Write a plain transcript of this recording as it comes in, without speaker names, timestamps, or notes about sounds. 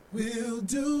We'll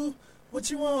do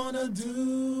what you wanna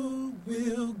do.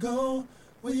 We'll go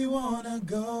where you wanna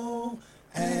go.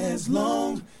 As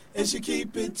long as you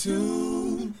keep it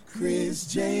tuned. Chris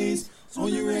J's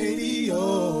on your radio.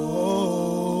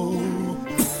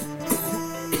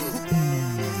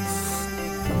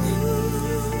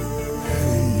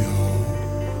 Hey y'all,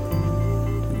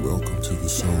 welcome to the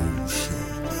Soul Show.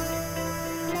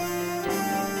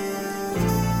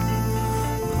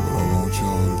 What I want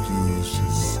y'all to do is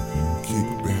just kick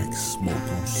back, smoke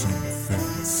on some fat,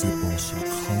 and sip on some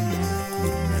cognac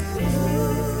with me. Can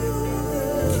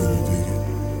you dig it?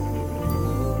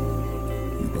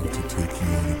 We're about to take you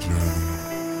on a journey.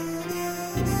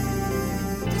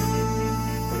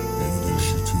 Introduce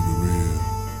you to the real.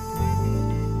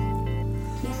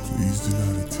 Please do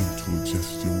not attempt to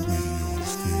adjust your radio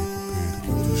instead. Prepare to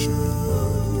condition your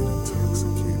mind to get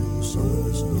intoxicated with some of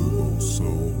this nouveau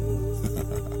soul.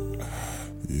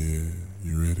 Yeah,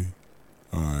 you ready?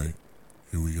 Alright,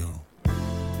 here we go.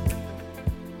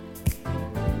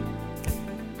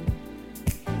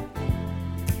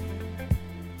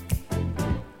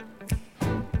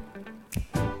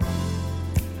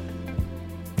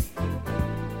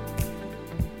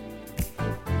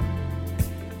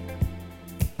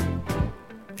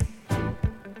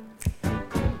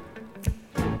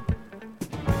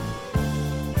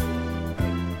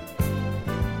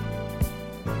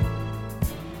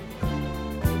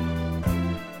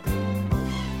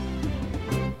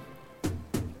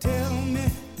 Tell me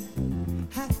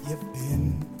how you've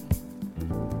been.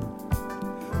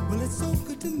 Well, it's so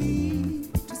good to me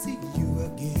to see you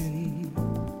again.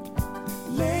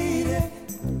 Lady,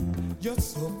 you're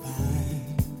so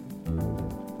fine.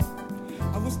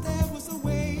 I wish there was a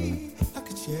way I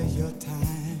could share your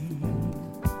time.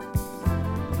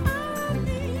 I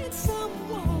need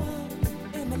someone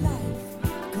in my life,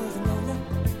 'cause I know that,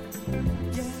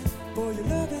 yeah, boy, you're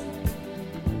loving.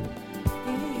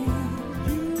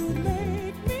 You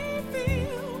make me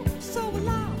feel so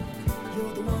alive.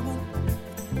 You're the woman,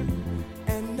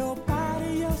 and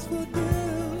nobody else will do.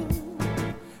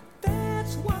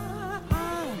 That's why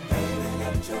I'm aiming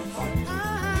at your heart.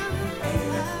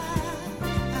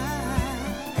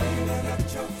 Aiming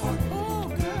at your heart. Oh,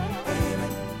 girl.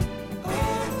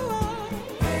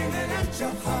 Aiming at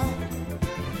your heart.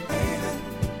 Aiming,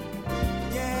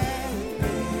 yeah.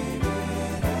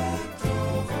 Aiming at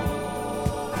your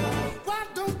heart. Why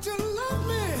don't you love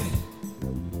me?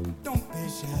 Don't be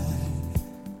shy.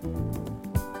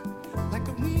 Like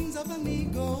the wings of an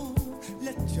eagle,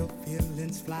 let your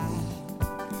feelings fly.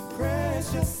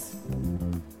 Precious,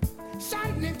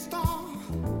 shining star.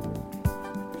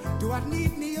 Do I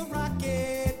need me a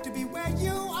rocket to be where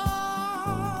you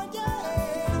are?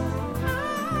 Yeah.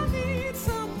 I need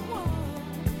someone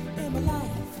in my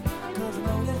life, 'cause I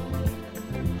know that,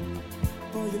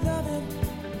 boy, you love it.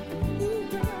 Ooh,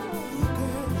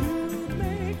 girl, you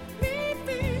make me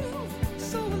feel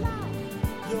so alive.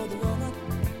 You're the woman,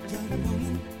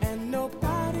 and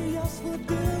nobody else will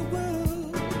do.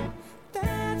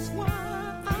 That's why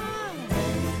I'm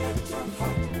aiming at your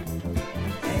heart.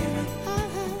 Aiming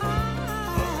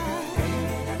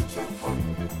at your heart.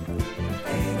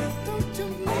 Don't you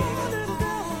know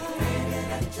that aiming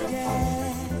at your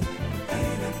heart.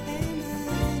 Aiming at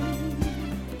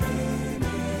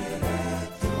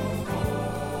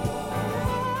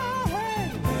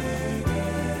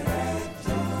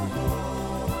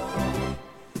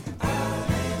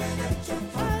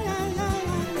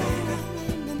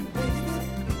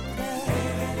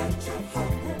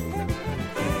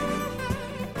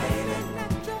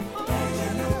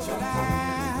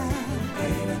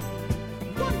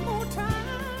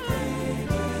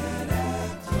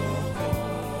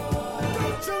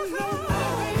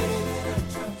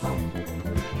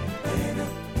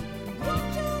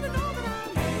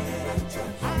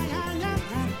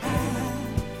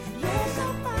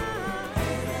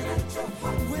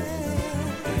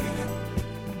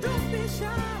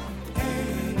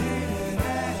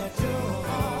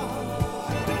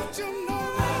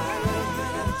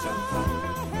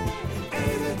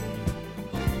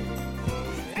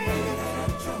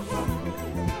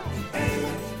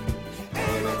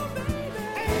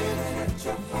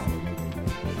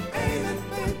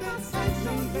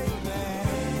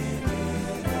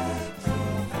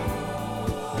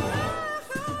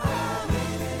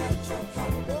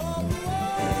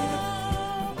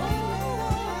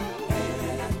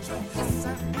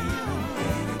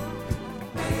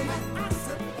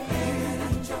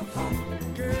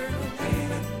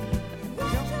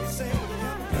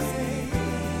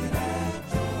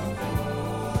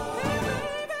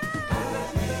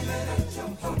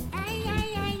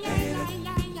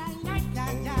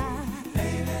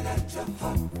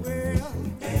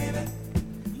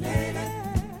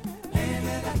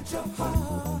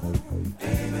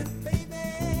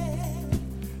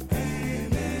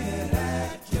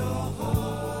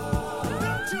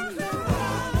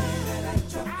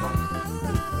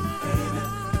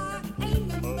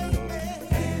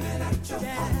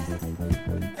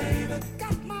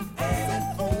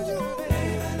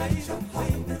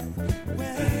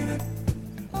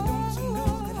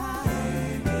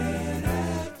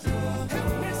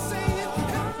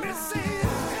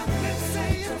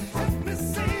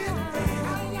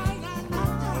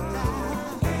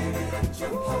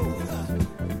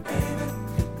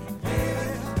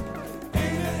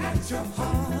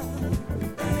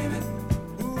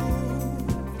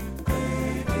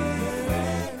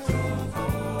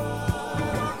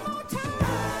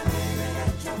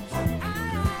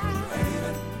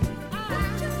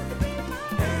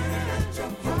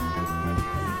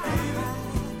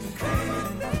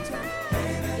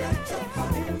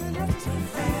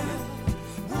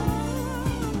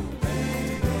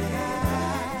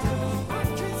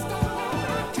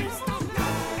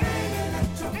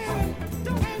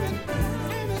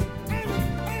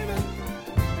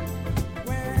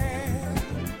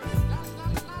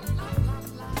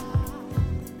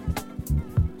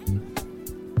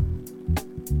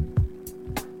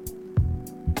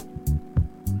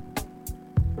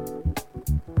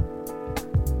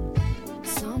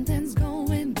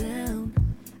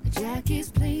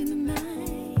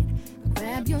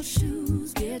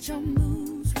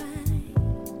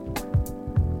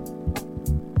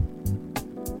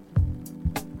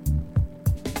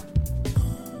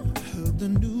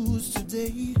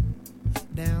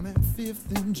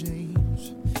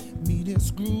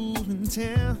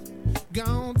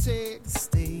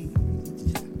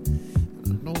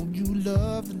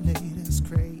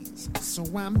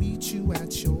I meet you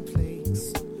at your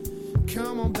place.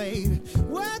 Come on, baby,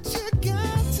 what you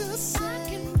got to say? I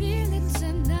can feel it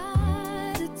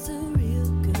tonight. It's a real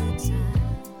good time.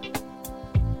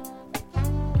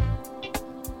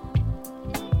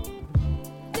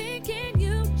 Thinking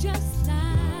you just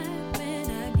like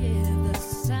when I give the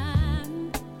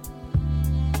sign.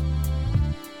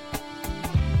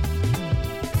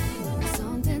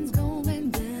 Something's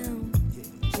going down.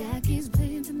 Jackie's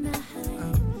playing tonight.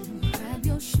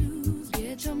 Shoes,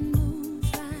 get your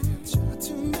moves right. Try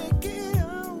to make it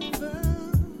over,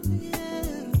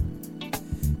 yeah,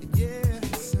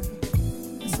 yes.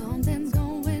 Something's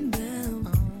going down.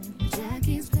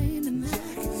 Jackie's playing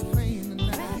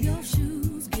tonight. Grab your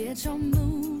shoes, get your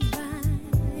moves right.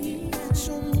 Get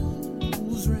your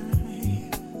moves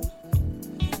right.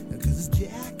 'Cause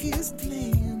Jackie's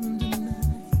playing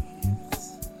tonight.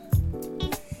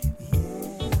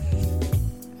 Yeah,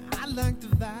 I like the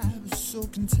vibe. So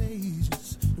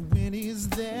contagious when he's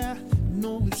there.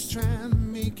 Know he's trying to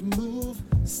make you move,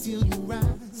 steal your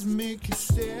eyes, make you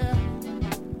stare.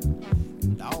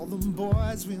 And all the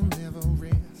boys will never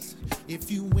rest if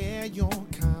you wear your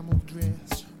camo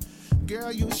dress.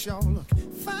 Girl, you sure look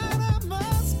fine, I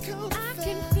must confess. I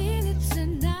can feel it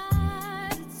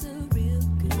tonight. It's a real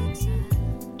good time.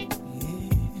 Yeah,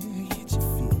 can't you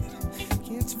feel it?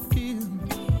 Can't you feel it?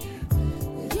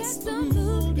 Yes, the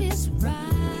mood is right.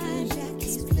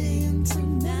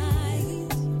 Tonight.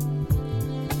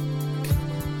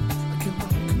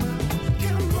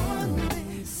 Come on,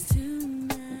 it's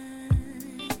tonight.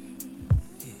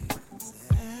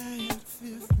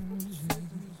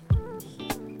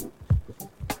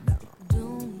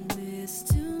 Don't miss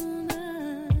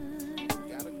tonight.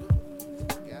 Gotta go.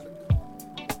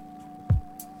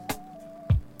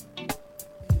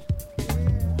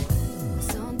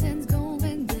 Something's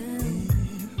going down.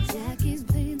 Jackie's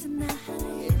playing tonight.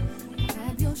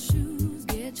 Your shoes,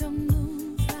 get your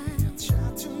moves right.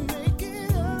 Try to make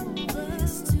it over.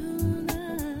 It's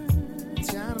tonight.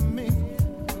 Try to make it,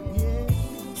 yeah.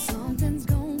 Something's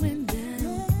going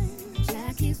down.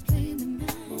 Jackie's playing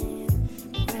tonight.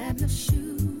 Grab your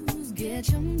shoes, get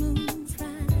your moves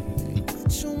right.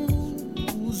 Get your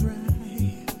moves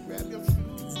right. Grab your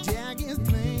shoes. Jackie's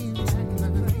playing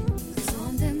tonight.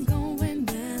 Something's going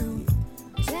down.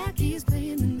 Jackie's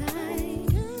playing tonight.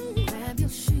 Grab your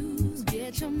shoes.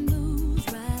 Get your moves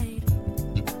right.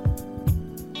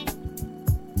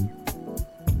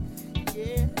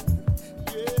 Yeah,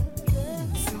 yeah.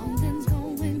 Something's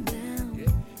going down.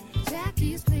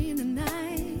 Jackie's playing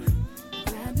tonight.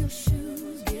 Grab your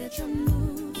shoes, get your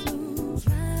moves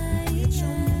right.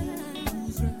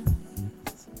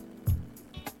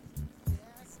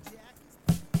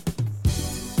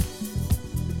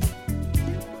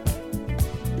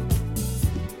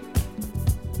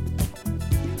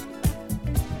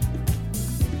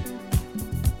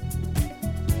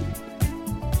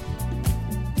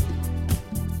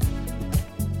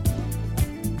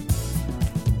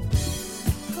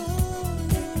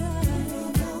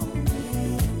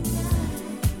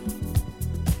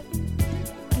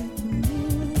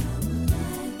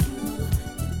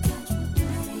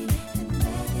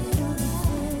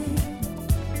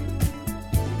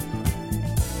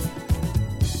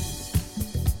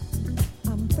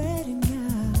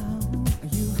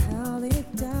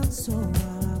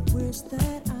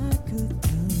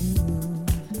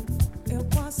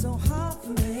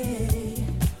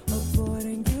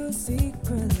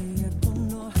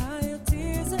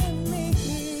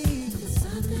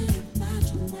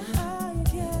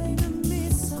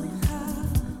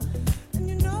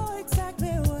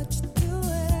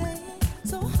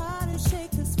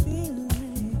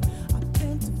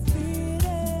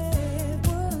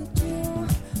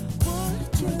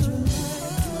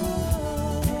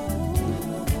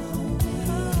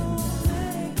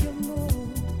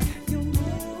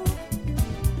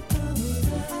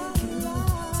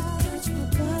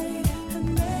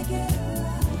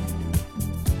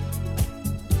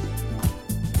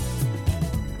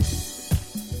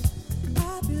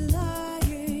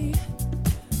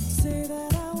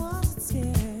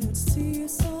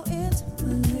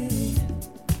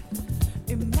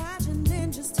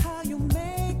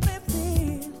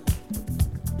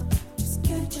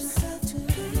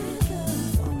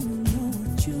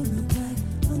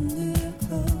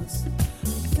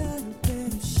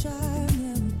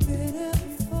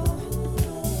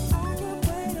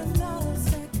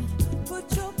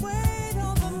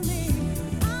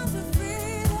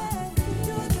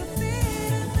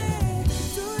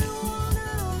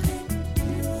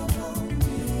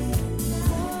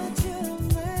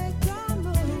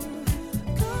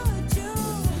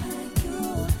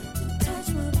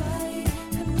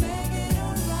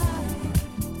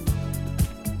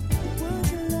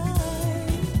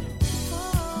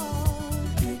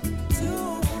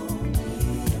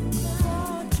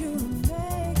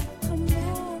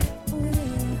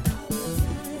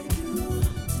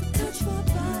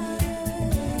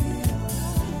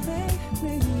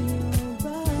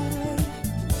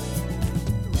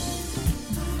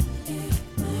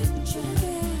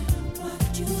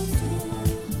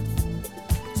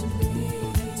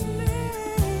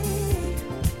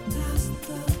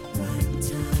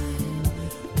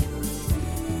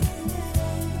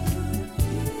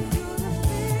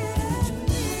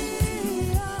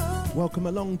 welcome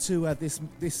along to this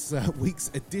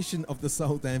week's edition of the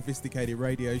Soul Dan Phisticated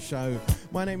radio show.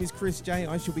 My name is Chris J.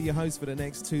 I shall be your host for the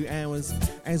next 2 hours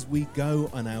as we go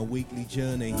on our weekly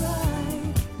journey.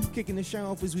 Kicking the show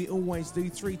off as we always do,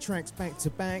 3 tracks back to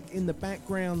back. In the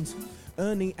background,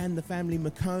 Ernie and the Family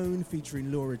McCone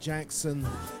featuring Laura Jackson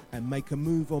and Make a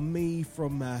Move on Me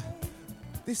from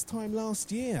this time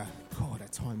last year. God,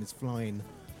 that time is flying.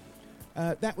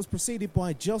 That was preceded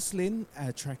by Jocelyn,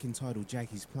 a track entitled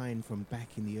Jackie's Playing from back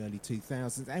in the early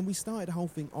 2000s. And we started the whole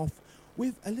thing off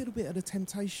with a little bit of the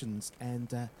Temptations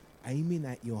and Aiming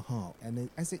at Your Heart. And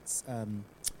as it's,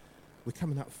 we're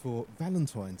coming up for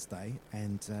Valentine's Day,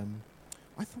 and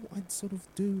I thought I'd sort of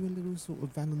do a little sort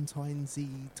of Valentine's-y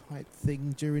type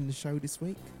thing during the show this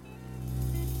week.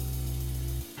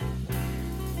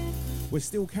 We're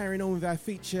still carrying on with our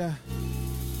feature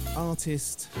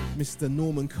artist, Mr.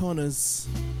 Norman Connors.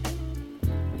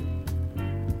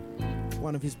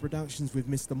 One of his productions with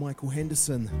Mr. Michael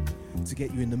Henderson to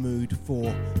get you in the mood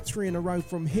for 3 in a row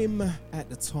from him at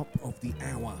the top of the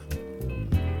hour.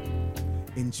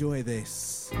 Enjoy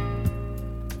this.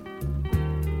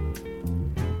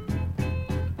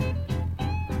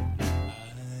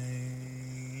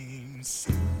 I'm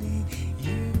sending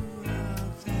you a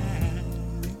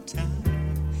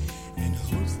Valentine and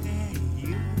hopes that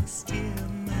you're still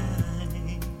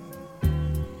mine.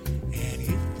 And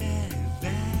if that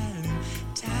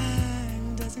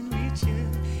Valentine doesn't reach you,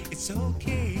 it's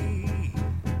okay.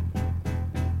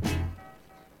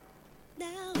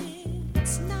 Now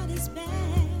it's not as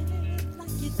bad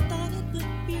like you thought it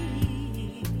would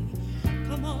be.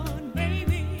 Come on,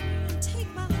 baby, take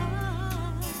my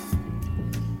heart.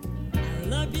 I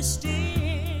love you still,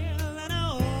 and I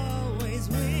always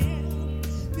will.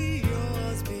 Be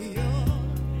yours, be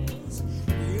yours,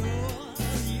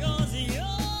 yours, yours, yours.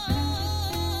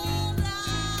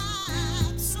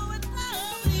 I'm so in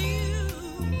love with you.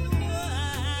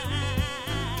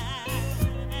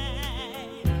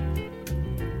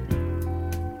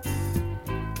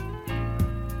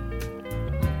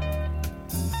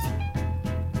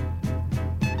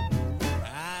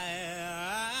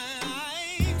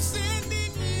 I'm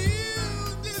sending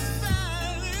you this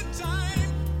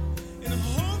Valentine in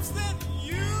hopes that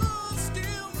you're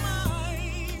still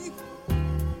mine.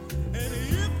 And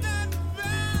if that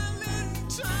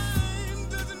Valentine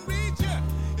doesn't reach you,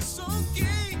 it's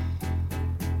okay.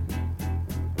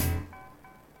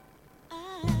 I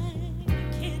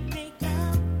can't make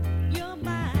up your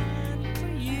mind for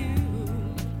you.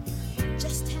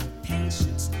 Just have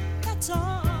patience, that's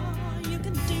all you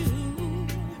can do.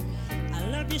 I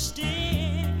love you still,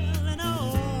 and I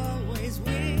always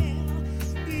will.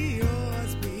 Be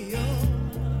yours, be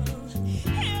yours.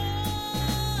 I'm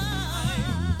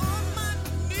on my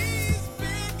knees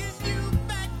begging you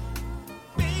back,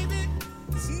 baby.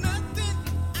 There's nothing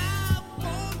I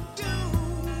won't do.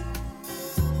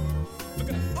 I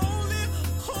can only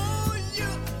hold you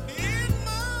in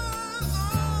my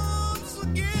arms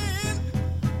again.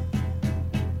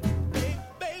 Babe,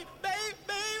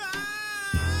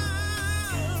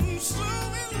 I'm so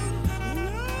in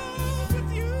love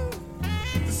with you.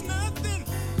 There's nothing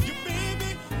you,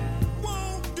 baby,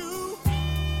 won't do.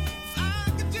 If I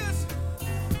could just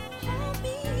hold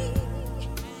me,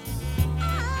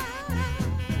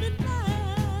 I'm in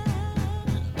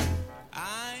love.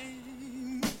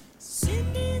 I'm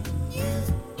sending you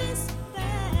this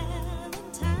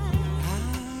Valentine.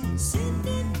 I'm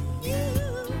sending you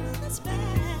this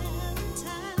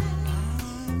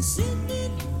Valentine.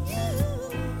 Sending you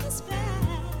this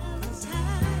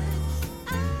Valentine.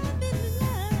 I'm in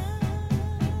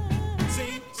love.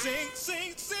 Sing, sing,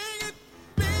 sing, sing it,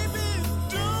 baby.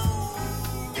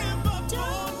 Don't give up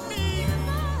on me.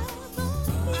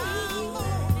 I'm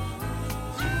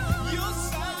on your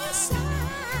side.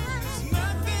 There's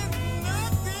nothing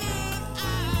I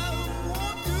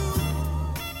won't do.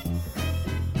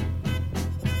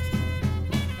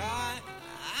 I'm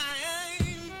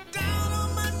down on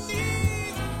my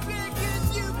knees, begging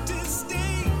you to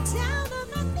stay. Down on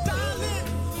my knees, darling.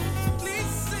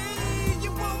 Please say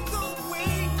you won't go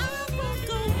away. I won't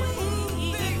go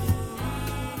away.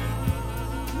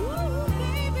 Ooh,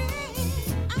 baby,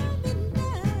 I'm in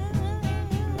love.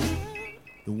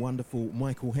 The wonderful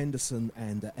Michael Henderson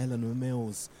and Eleanor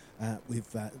Mills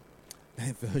with their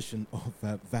version of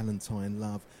Valentine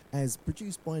Love, as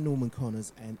produced by Norman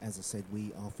Connors. And as I said,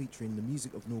 we are featuring the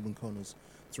music of Norman Connors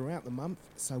throughout the month,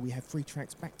 so we have 3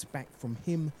 tracks back to back from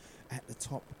him at the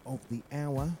top of the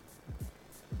hour.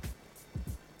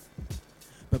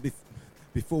 But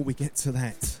before we get to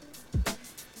that,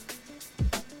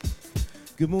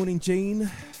 good morning, Jean.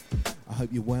 I hope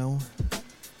you're well.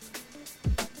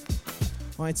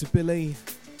 Hi to Billy,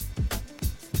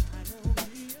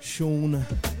 Sean,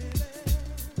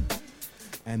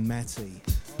 and Matty.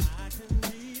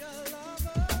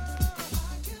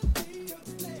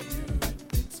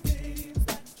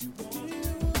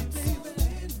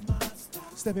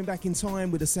 Stepping back in time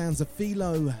with the sounds of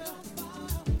Philo.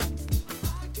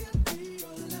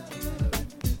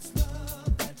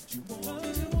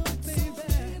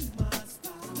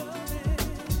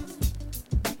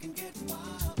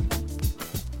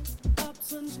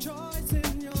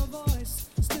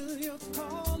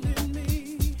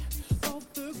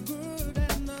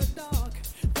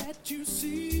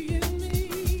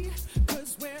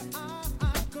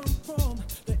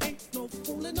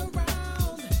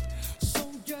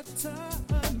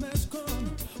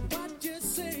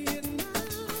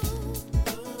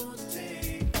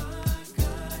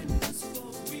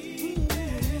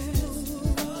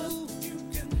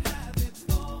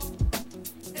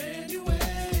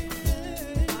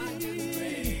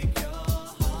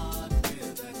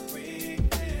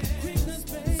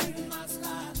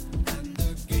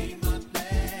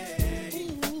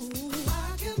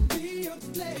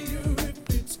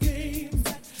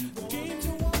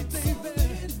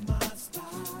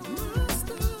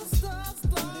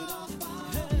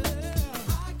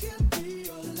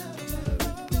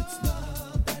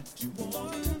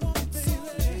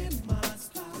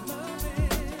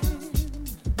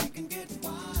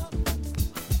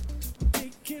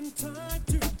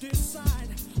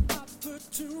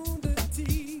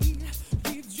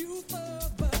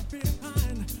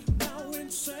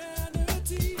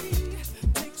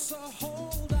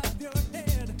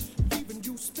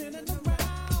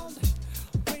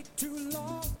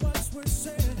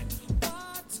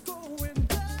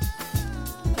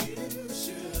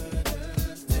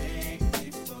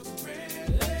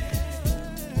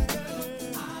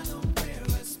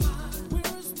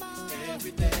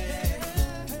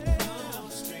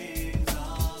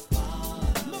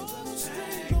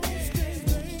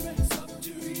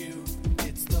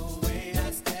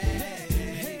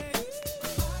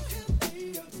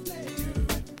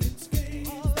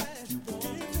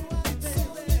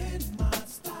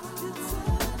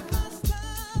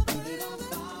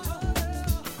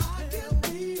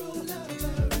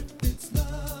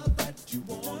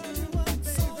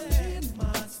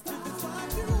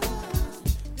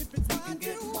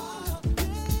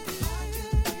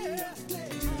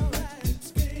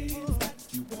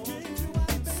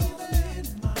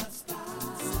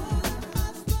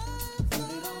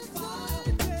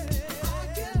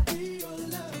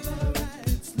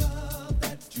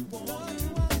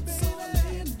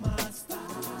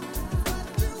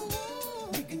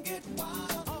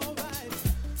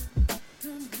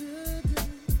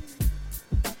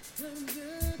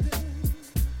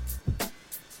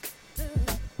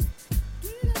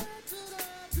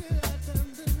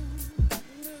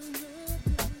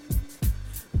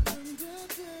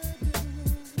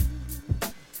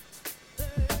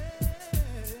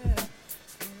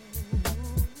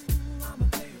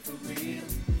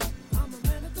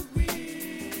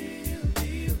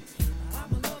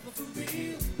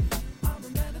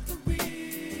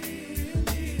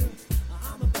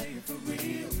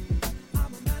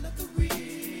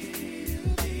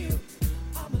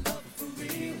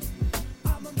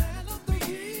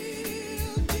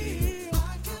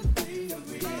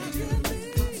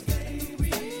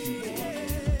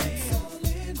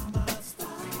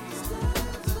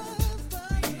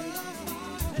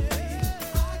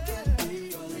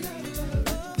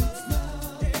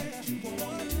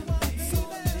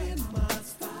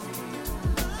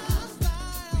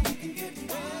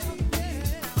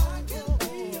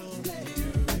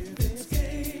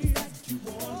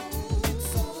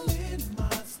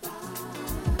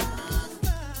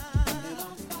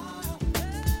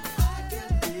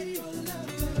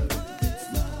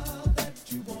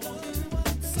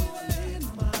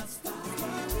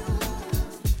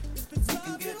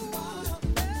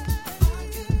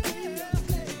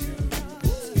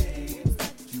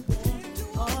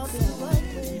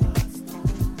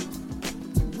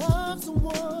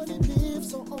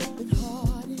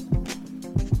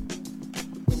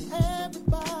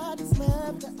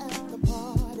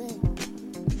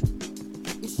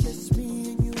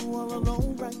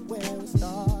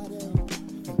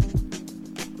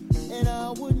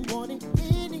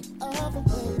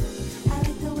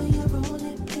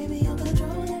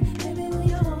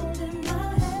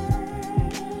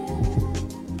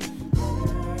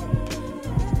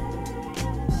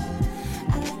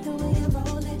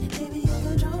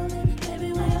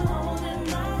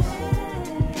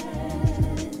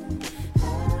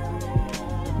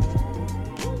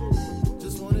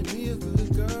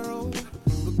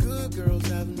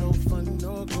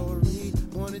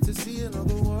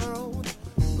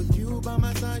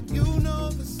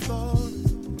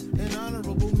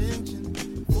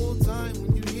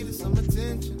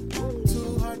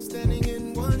 standing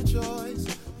in one choice.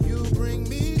 You bring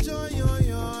me joy, joy,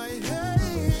 joy.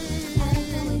 Hey. I like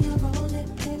the way you roll it,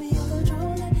 baby, you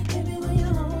control it. Baby, when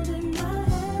you're holding my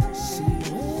hand. See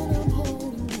when I'm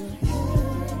holding your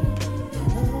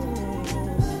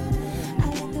I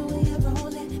like the way you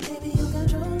roll it, baby, you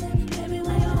control it. Baby,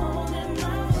 when you're holding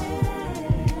my hand.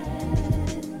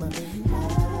 my baby.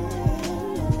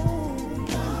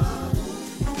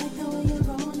 I like the way you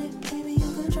roll it, baby, you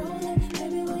control it.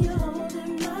 Baby, when you're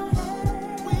holding my hand.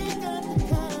 We got the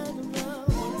kind of love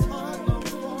one's heart longs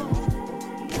for.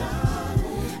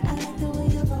 I like the way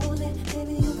you roll it,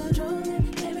 baby, you control it.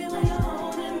 Baby, when you're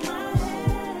holding my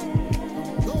hand.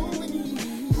 Go with me.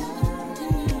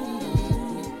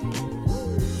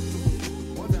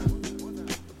 One time.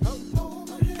 Hold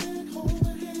my hand, hold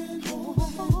my hand, hold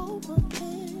my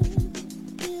hand.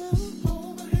 Yeah.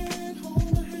 Hold my hand, hold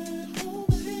my hand, hold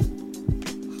my hand.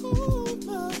 Hold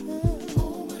my hand,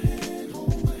 hold my hand,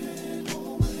 hold my hand,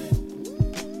 hold my hand.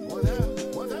 One time,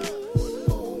 one time.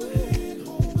 Hold my hand,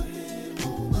 hold my hand,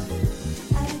 hold my hand.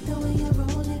 I like the way you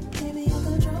roll it, baby, you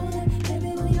control it.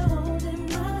 Baby, when you're holding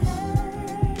my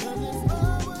hand. 'Cause this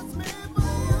love was meant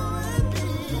for you and me.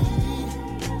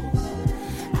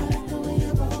 I like the way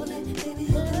you roll it, baby,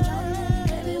 you control it.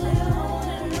 Baby, when you're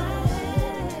holding my hand.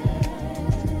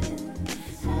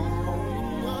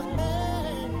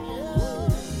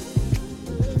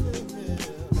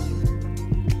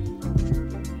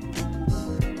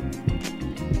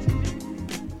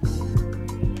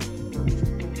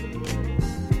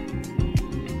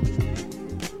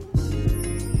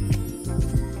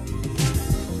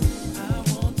 I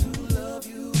want to love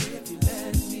you if you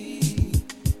let me.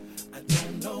 I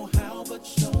don't know how, but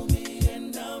show me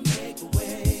and I'll make a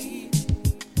way.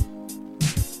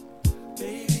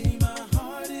 Baby, my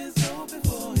heart is open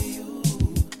for you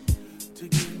to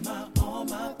give my all,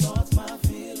 my thoughts, my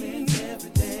feelings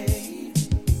every day.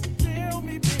 Tell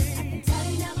me, baby, Tell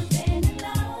you never been in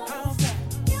love. how's that?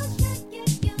 You should get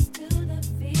used to the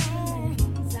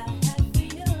feelings I have for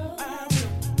you. I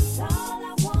will. It's all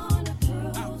I wanna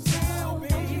prove. So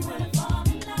don't you wanna fall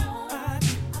in love?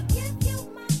 I'll give you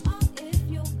my all if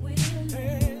you're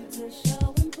willing to show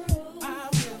and prove. I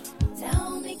will. Tell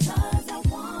me 'cause I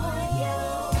want you.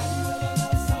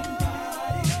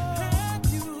 Somebody, have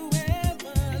you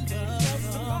ever loved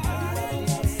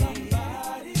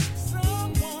somebody?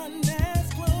 Someone that's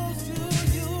close to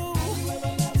you.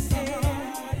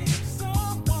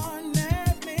 Someone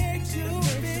that makes you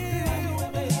feel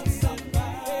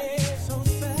so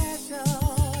special.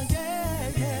 Yeah,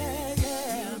 yeah,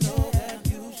 yeah. You know that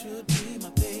you should be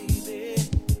my baby.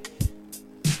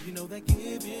 You know that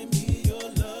giving me your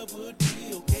love would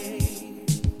be okay.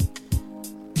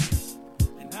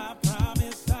 And I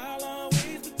promise I'll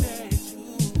always protect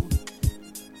you.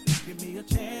 Give me a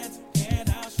chance and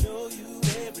I'll show you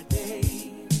every day.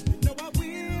 You know I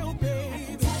will,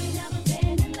 baby. Tell you never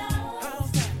been in love.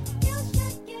 How's that? You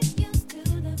should get used to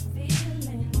the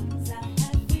feelings I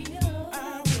have for you.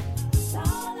 I will. It's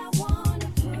all I wanna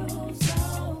prove. So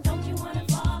don't you wanna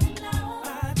fall in love?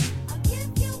 I'll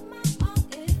give you my all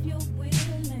if you're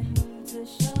willing to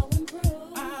show and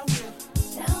prove. I will.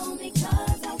 Tell me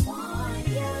 'cause I want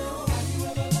you. Have you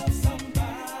ever loved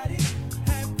somebody?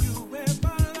 Have you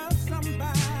ever loved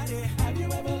somebody? Have you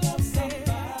ever loved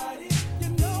somebody? You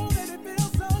know that it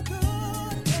feels so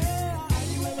good, yeah. Have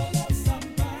you ever loved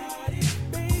somebody,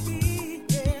 baby?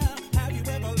 Yeah. Have you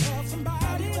ever loved somebody?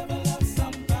 Have you ever loved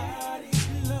somebody?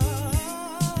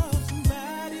 Love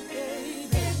somebody,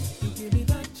 baby. You give me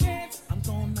the chance, I'm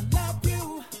gonna love you,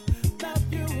 love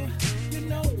you. You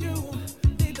know you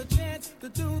need the chance to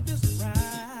do this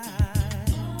right.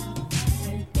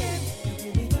 And if you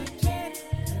give me the chance,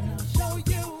 then I'll show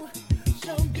you.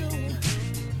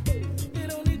 It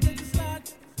only takes a slide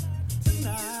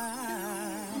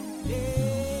tonight.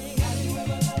 Yeah. Have you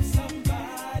ever loved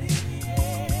somebody?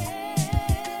 Yeah.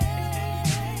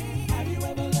 Have you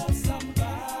ever loved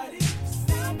somebody?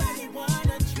 Somebody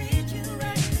wanna treat you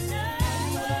right tonight.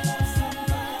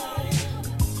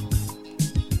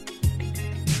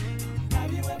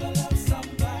 Have you ever loved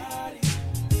somebody?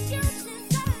 You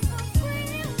deserve a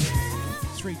real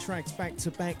love. 3 tracks back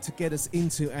to back to get us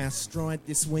into our stride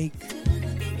this week.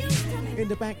 In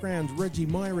the background, Regi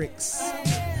Myrix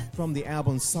from the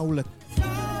album Soladelica.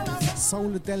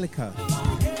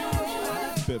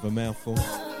 Bit of a mouthful.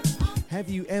 Have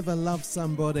you ever loved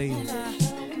somebody?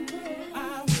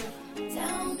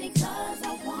 Tell me 'cause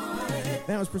I want you.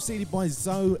 That was preceded by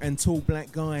Zoe and Tall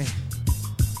Black Guy.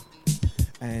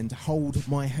 And Hold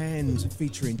My Hand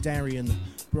featuring Darian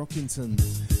Brockington.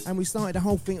 And we started the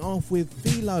whole thing off with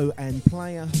Philo and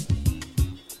Player.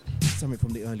 something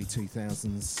from the early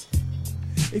 2000s.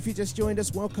 If you just joined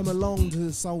us, welcome along to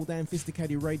the Soul Dan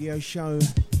Phisticated radio show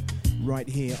right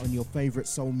here on your favourite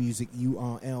soul music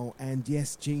URL. And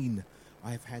yes, Gene,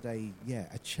 I've had a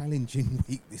challenging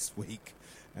week this week.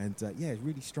 And it's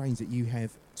really strange that you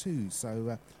have too.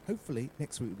 So hopefully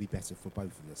next week will be better for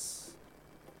both of us.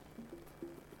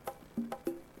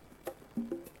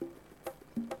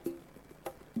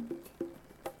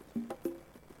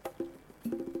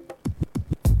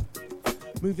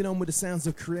 Moving on with the sounds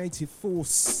of Creative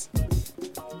Force,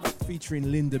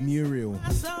 featuring Linda Muriel.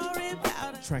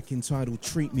 Track entitled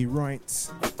Treat Me Right.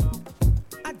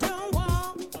 I don't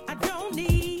want, I don't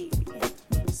need.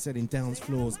 Setting dance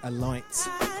floors alight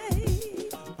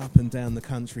up and down the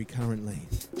country currently.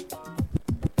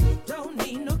 Don't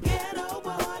need no ghetto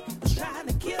boy who's trying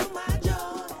to kill my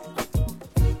joy.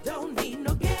 Don't need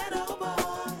no ghetto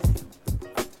boy.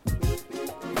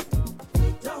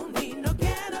 Don't need no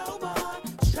ghetto boy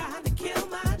who's trying to kill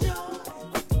my joy.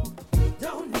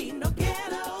 Don't need no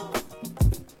ghetto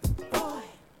boy.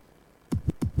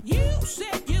 You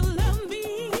said you love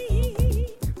me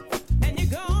and you're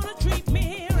gonna treat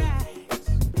me right.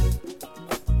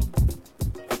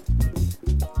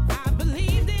 I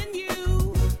believed in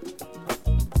you,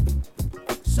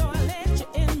 so I let you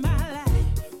in my life.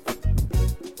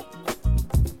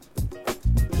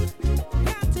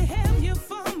 Got to have you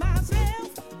for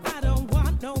myself. I don't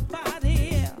want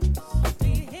nobody else. Do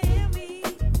you hear me?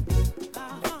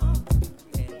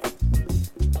 Yeah.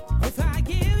 If I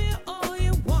give you all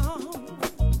you want,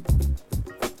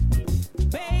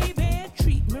 baby,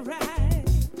 treat me right.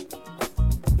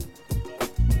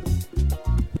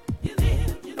 You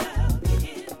live, you love, you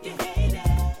hit, you hate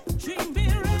it. Treat me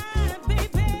right,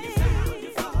 baby. You found,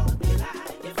 you fall, you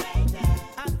lied, you faked it.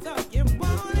 I thought you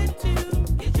wanted to.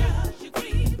 You judged, you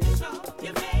grieved, you saw,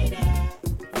 you made it.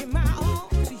 Give my all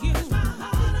to you. It's my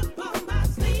heart up on my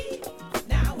sleeve.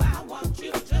 Now I want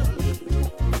you to leave.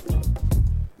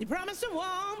 You promised you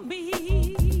want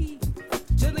me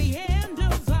till the end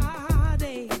of our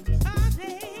days.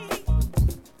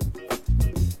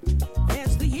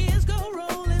 As the years go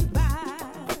rolling by,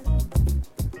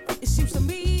 it seems to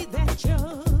me that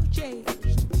you've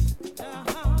changed.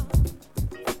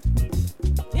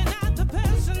 You're not the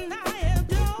person I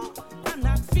adore. I'm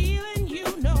not feeling you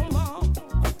no more.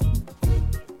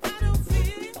 I don't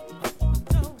feel it,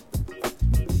 no.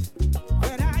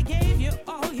 But I gave you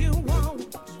all you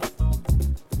want.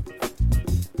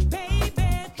 Baby,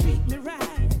 treat me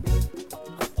right.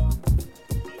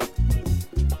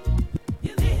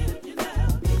 You live, you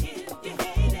love, you hit, you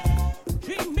hate it.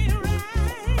 Treat me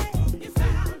right. You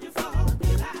found, you fall,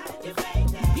 you lied, you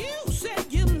faked it. You said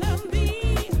you love me.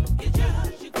 You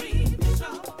judged, you grieved, you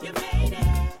saw, you made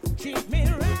it. Treat me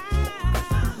right.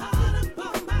 My heart up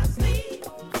on my sleeve.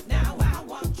 Now I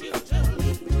want you to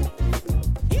leave.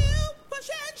 You push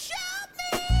and shove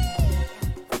me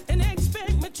and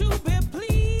expect me to be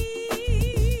pleased.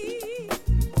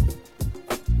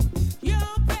 Your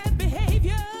bad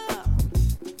behavior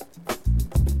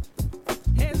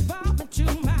has brought me to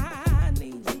my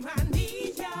knees. To my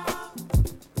knees, y'all.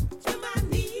 To my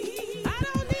knees. I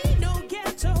don't need no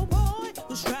ghetto boy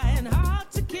who's trying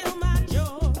hard to kill my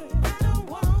joy. I don't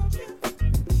want you.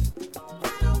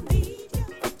 I don't need you.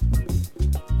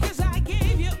 'Cause I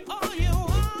gave you all you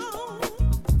want.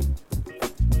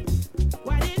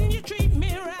 Why didn't you treat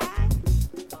me right?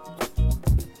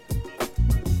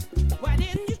 Why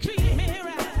didn't you treat me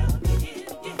right?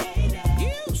 You hate it.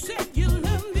 You said you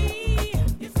love me.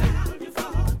 You found, you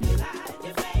fall, you lied,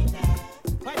 you faked it.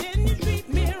 Why didn't you treat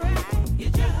me right? You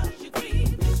judged, you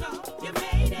grieved, you saw, you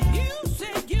made it. You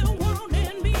said you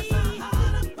wanted me. My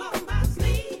heart up on my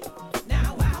sleeve. Now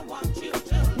I want you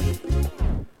to leave.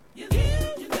 You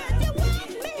said you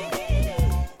want me.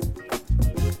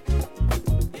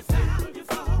 You found, you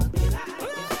fall, you lied,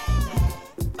 you faked it.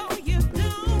 Oh, you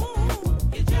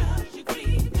don't. You judged, you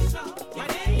grieved, you saw, you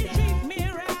made it. Treat me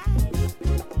right.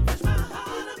 That's my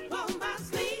heart up on my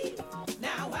sleeve.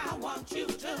 Now I want you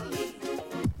to leave.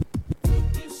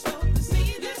 You sowed the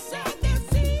seed, you sowed the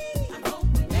seed. I'm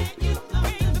hoping that you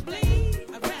learn to bleed.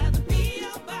 I'd rather be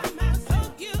all by myself.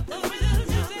 You will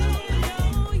just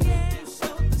oh yeah. You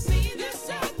sowed the seed, you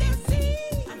sowed the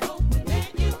seed. I'm hoping that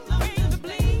you learn to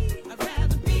bleed. I'd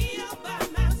rather be all by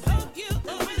myself. You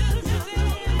will just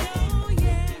oh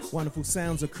yeah. Wonderful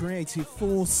sounds of Creative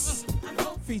Force, I'm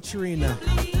hoping featuring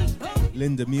bleed.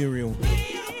 Linda Muriel. Be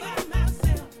all by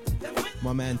myself. Then when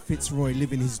My man Fitzroy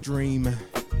living his dream.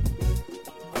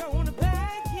 gonna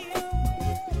back you.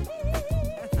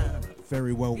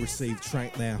 Very well received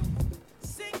track there.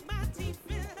 Sink my teeth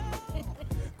in.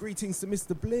 Greetings to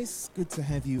Mr. Bliss. Good to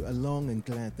have you along and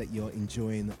glad that you're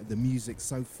enjoying the music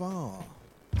so far.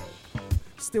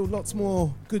 Still lots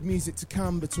more good music to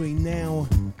come between now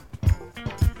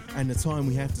and the time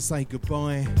we have to say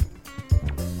goodbye.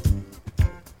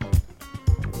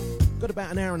 Got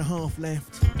about an hour and a half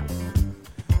left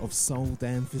of Soul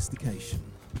Damn Phistication.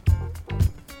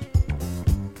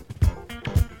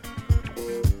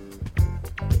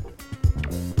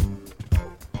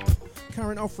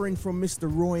 Current offering from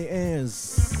Mr. Roy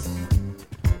Ayers.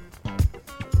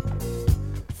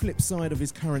 Flip side of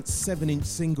his current 7-inch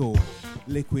single,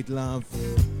 Liquid Love.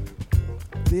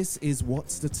 This is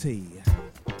What's the Tea?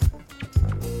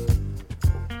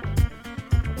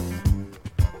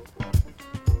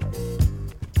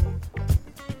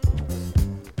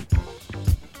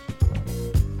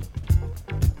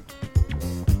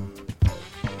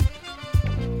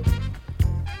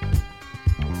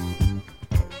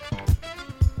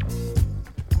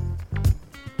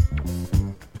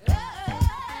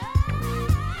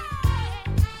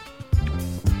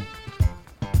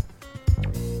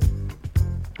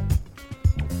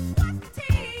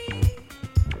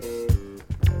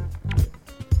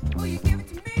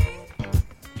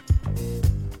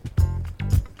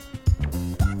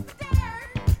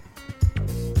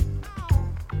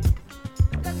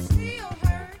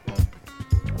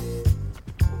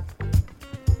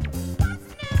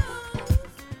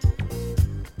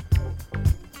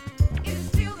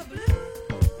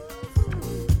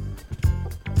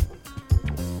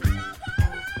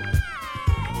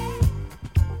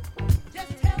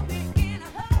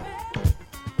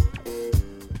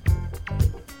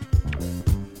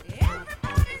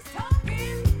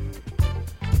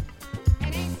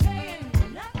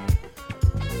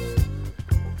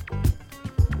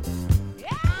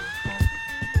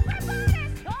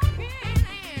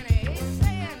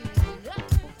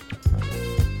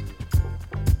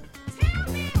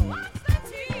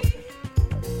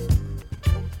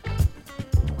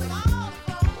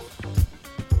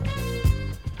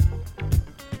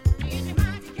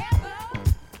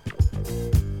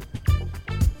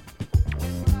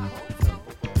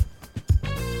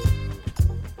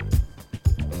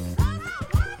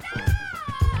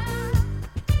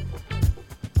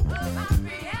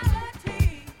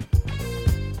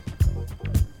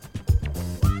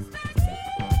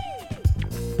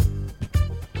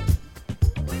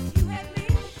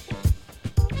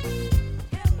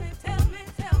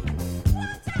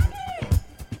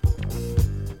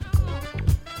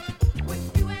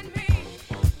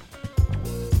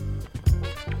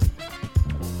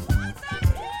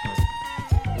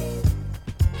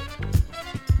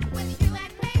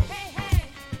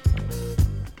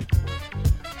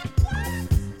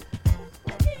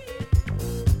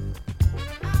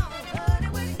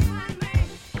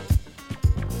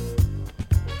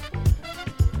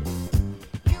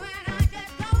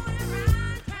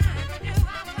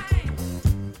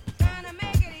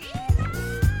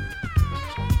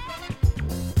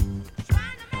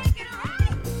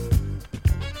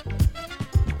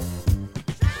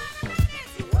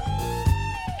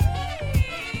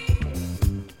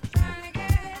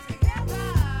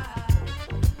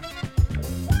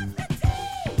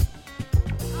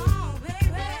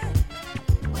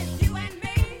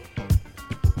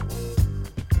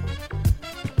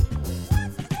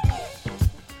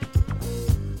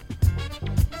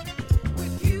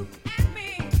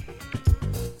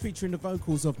 Featuring the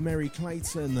vocals of Mary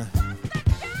Clayton,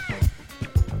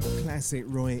 classic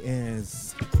Roy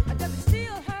Ayers.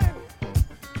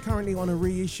 Currently on a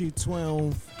reissue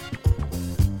 12,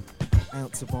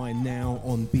 out to buy now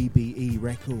on BBE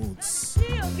Records.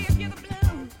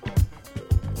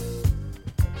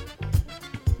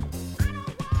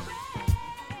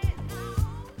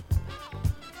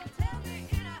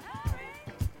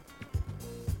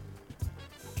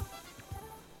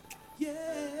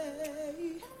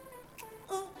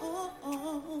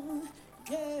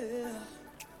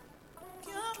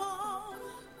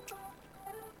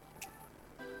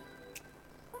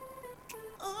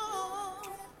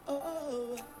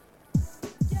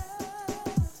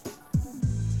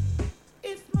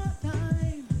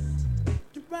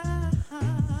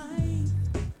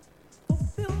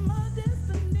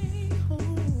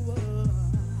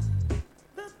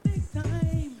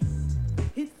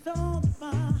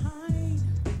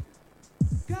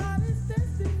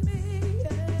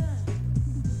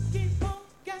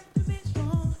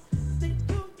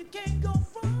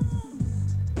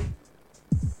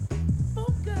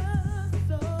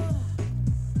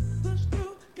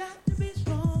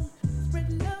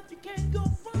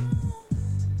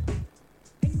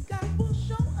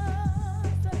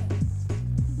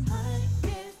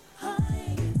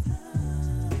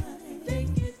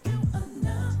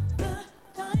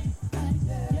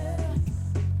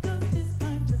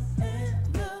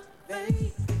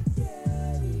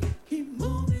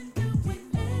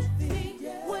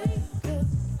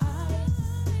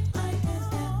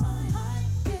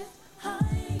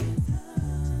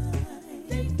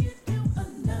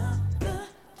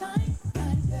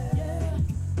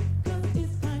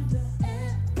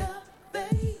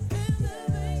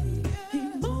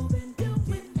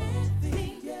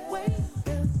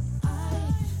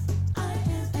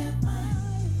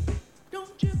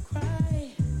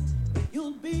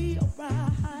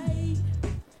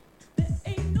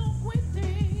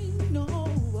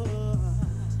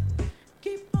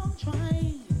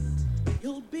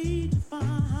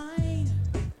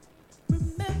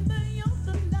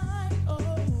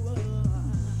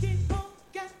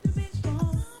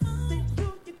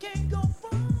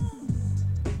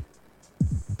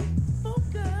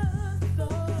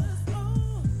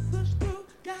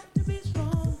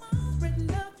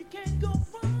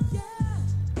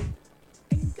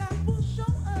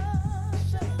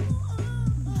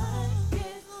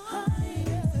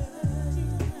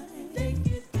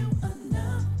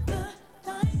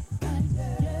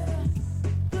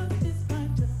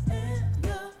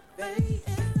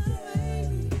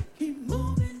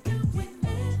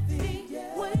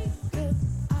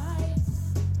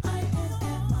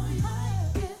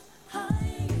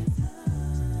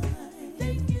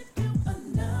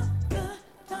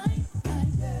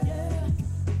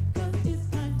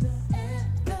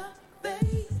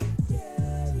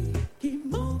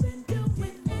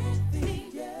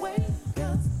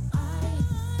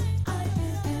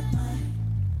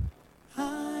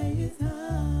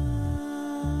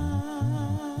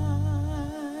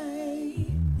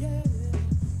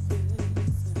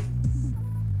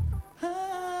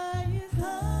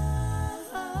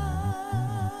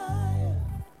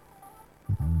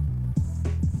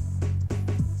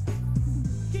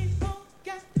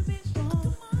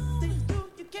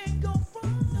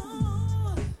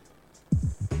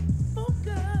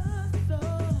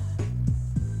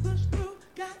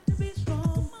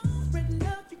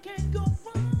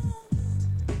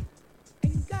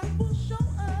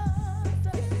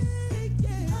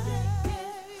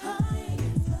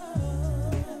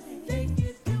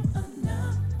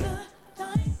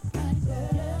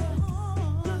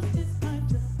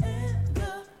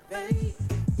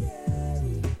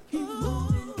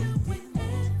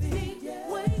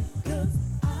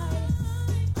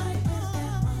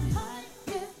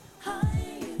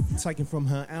 taken from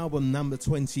her album number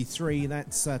 23.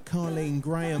 That's Carlene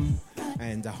Graham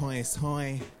and The Highest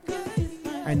High.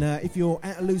 And if you're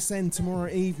at a loose end tomorrow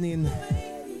evening,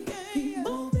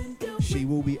 she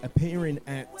will be appearing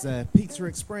at Pizza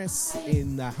Express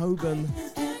in Holborn.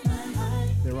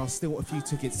 There are still a few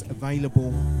tickets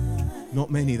available,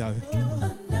 not many though.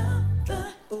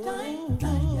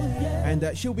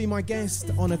 And she'll be my guest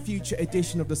on a future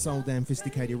edition of the Soul Damn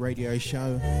Phisticated radio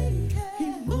show.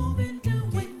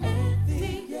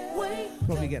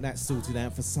 Probably get that sorted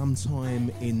out for some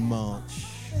time in March.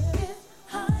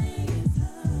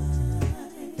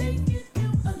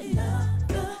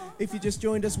 If you just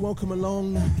joined us, welcome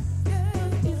along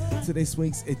to this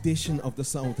week's edition of the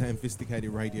Soul Damn Phisticated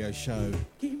radio show.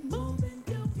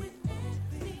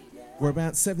 We're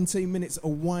about 17 minutes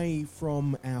away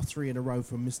from our 3 in a row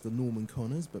from Mr. Norman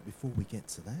Connors, but before we get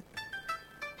to that,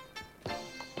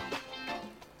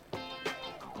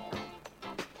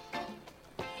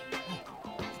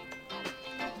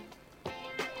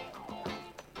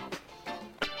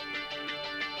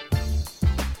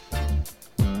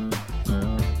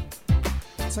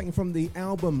 taken from the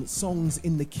album Songs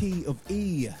in the Key of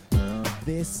E,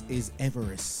 this is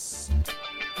Everest.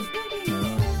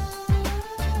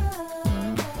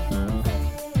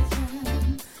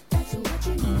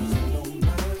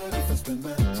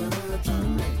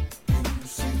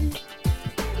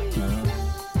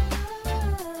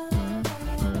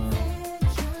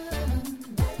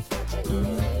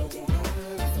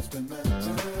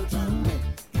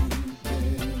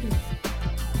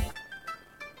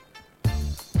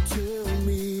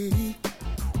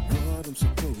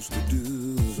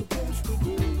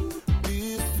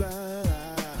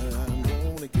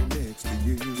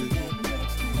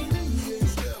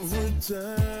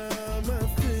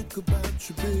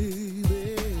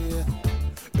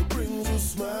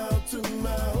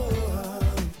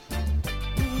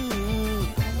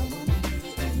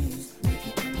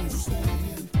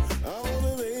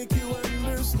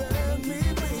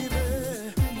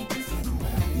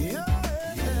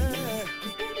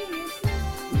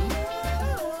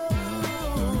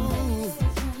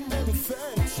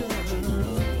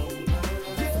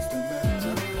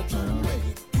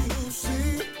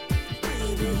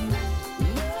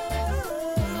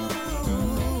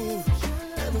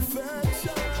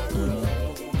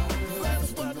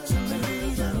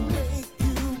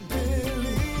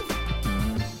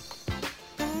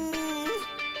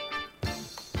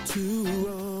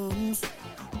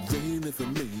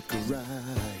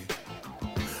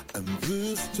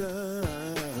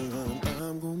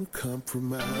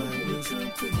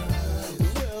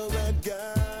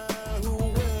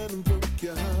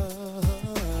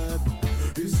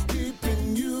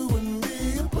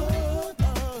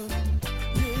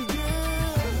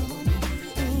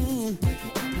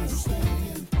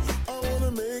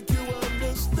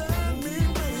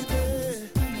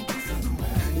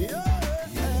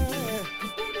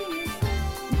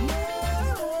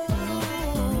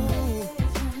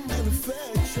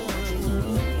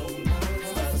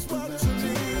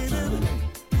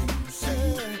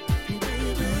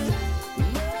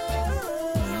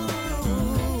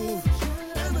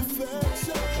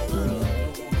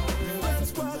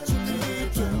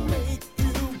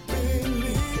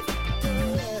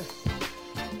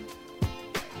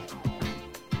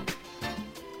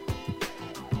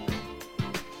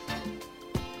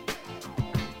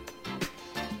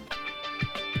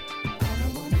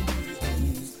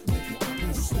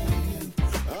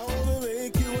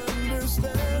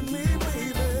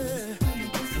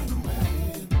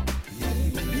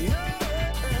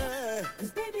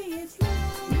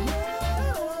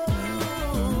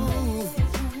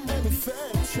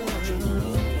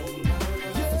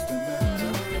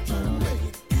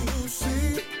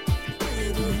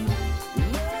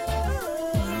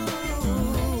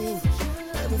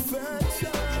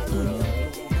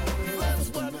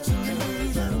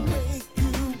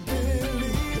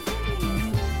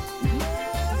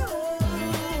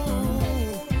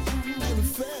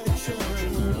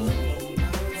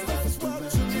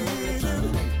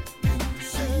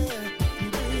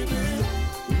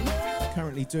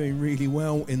 Doing really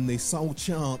well in the soul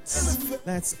charts.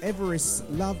 That's Everest's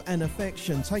Love and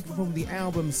Affection, taken from the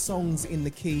album Songs in the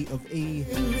Key of E.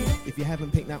 If you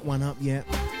haven't picked that one up yet,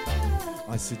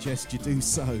 I suggest you do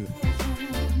so.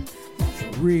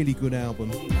 Really good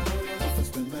album.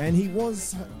 And he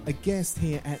was a guest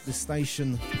here at the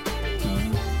station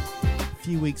a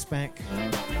few weeks back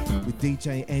with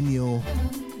DJ Enyo.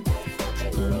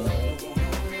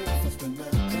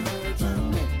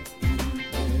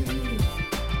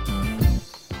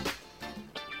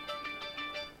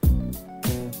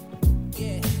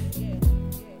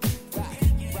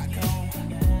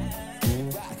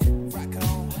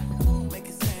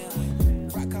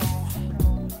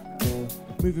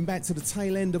 moving back to the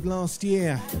tail end of last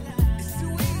year.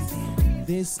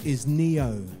 This is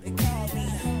Neo.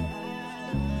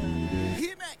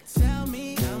 Tell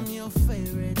me I'm your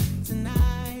favorite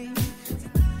tonight,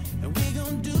 and we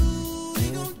gon'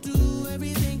 do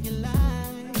everything you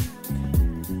like.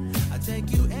 I'll take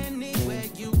you anywhere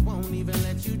you won't even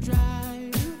let you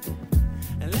drive,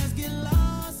 and let's get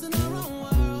lost in our own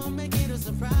world, make it a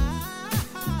surprise.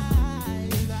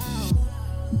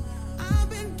 I've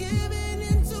been giving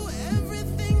into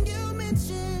everything you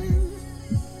mentioned.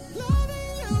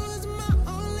 Loving you is my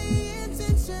only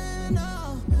intention.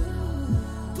 Oh,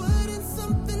 putting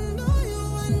something on you,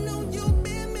 I know you've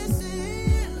been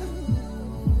missing.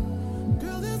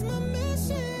 Girl, that's my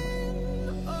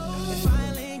mission. Oh, if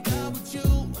I link up with you,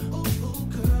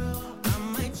 girl, I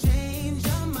might change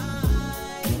your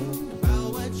mind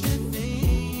about what you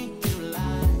think you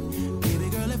like. Baby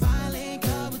girl, if I link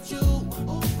up with you,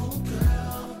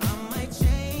 girl, I might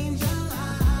change your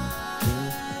life.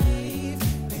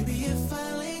 Baby, if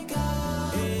I link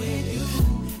up with you,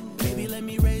 baby, let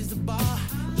me raise the bar.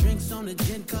 Drinks on the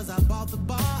gin, cause I bought the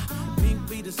bar. Pink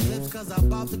be the slips, cause I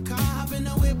bought the car. Hop in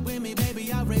the whip with me,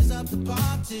 baby, I'll raise up the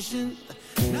partition.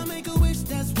 Now make a wish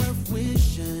that's worth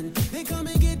wishing. Then come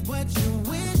and get what you're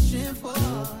wishing for.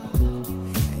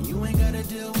 And you ain't gotta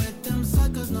deal with them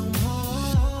suckers no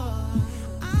more.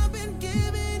 I've been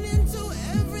giving into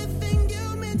everything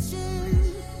you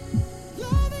mentioned.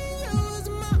 Loving you is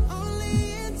my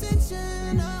only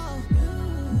intention. Oh,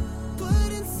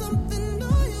 putting something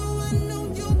on you, I know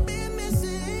you've been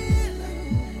missing.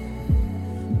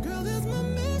 Girl, that's my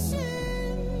mission.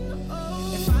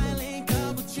 Oh, if I link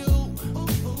up with you,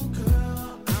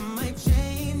 girl, I might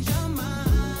change your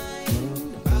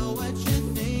mind about what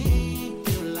you think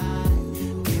you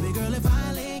like. Baby girl, if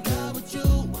I link up with you,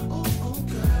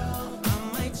 girl, I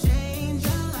might change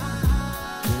your life.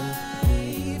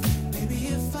 Baby,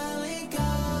 if I link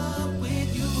up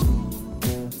with you.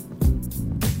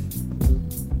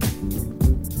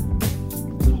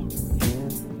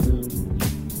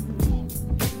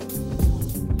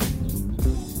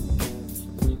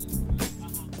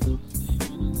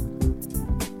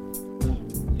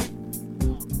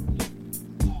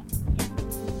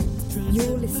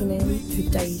 You're listening to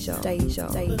Deja.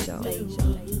 Trying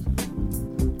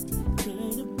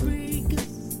to break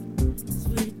us, it's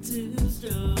way too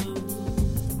strong.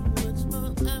 Much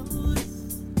more hours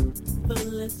for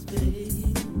less pay.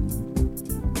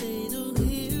 They don't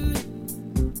hear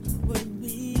what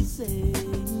we say.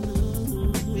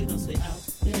 No, we gon' stay out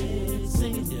there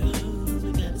singing the blues. We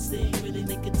gotta stay really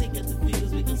naked, take out the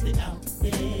feels. We gon' stay out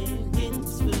there getting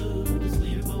smooth.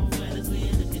 We're both fighters, we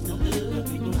ain't looking to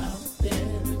lose. We go out there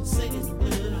singing the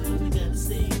blues. We gotta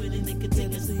stay really naked,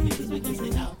 take out the feels. We gon'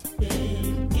 stay out there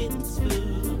getting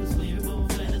smooth. We're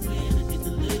both fighters, we ain't looking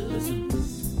to lose.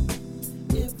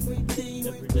 Every day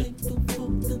we're thankful for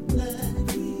the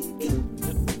life we got.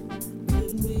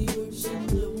 When we worship,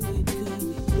 know we could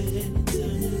be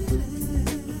better.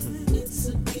 It's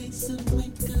a case of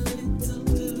make a little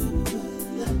do.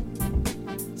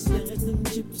 Stack them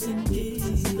chips and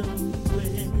gaze on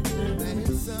weather. And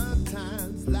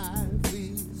sometimes life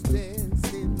is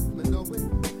dancing, but knowing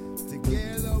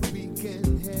together we can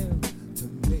help to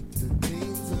make the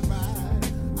things right.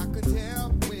 I could tell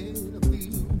when I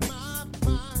feel my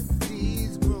mind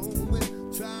is growing,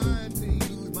 trying to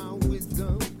use my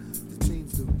wisdom to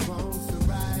change the wrongs to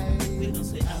right. We gon'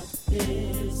 stay out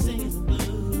there singing the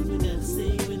blues. We gotta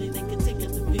stay really naked, take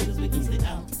out the feels. We gon' stay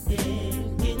out there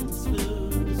getting smooth.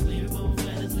 We're both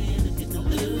fighters, we ain't looking to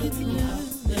lose. We go out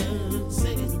there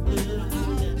singing the blues.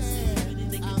 We gotta stay really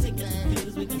naked, take out the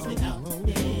feels. We gon' stay out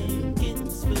there getting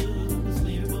smooth.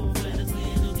 We're both fighters, we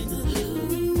ain't looking to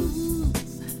lose.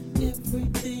 Every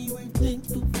day we're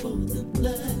thankful for the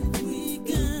life we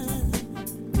got.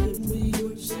 When we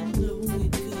worship, know we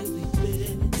could be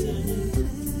better.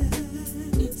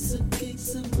 It's a case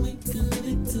of make a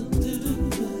little do.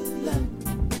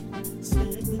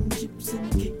 Snagging chips and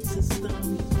cakes and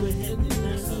stormy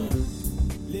weather.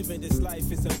 Living this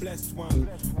life is a blessed one.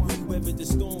 We weather the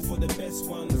storm for the best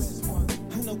ones.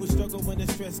 I know we struggle when the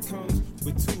stress comes.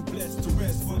 We're too blessed to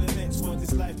rest for the next one.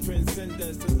 This life transcends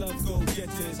us. The love go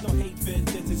getters. No hate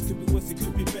vendettas. Could be worse, it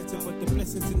could be better. But the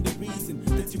blessings and the reason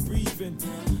that you're breathing.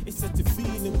 It's such a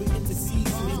feeling. We're in the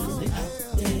season. We gon' stay out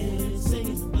there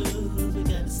singing the blues. We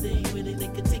gotta stay really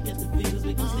naked, take out the feels.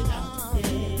 We gon' stay out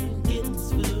there getting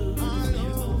smooth.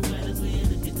 We're both fighters, we ain't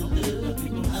looking to lose. We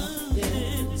go out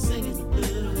there singing the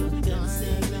blues. We gotta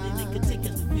stay really naked, take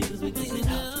out the feels. We gon' stay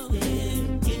out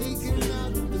there getting smooth.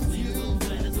 We're both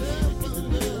fighters, we ain't looking to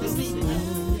lose. We stay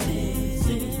out there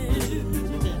singing the blues.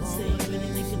 We gotta stay really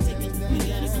naked, take out the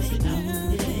feels.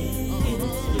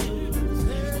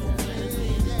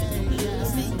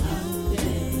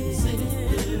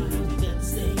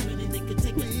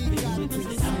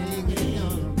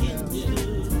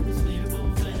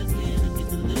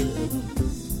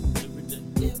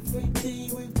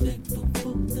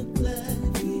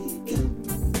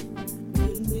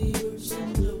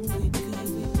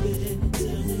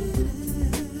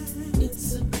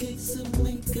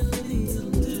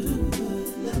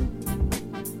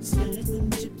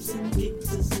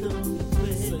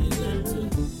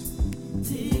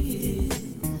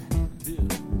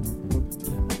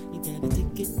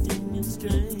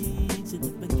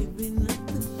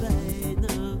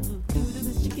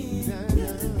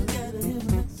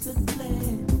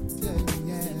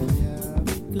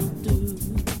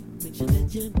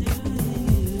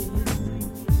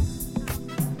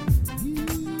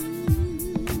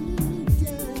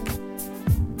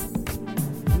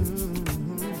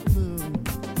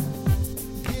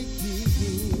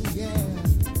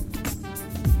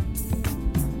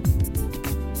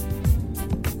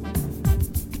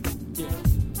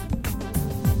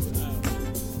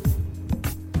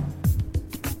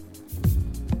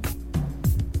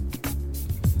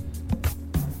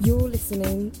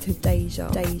 listening to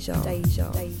Deja.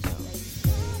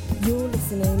 You're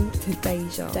listening to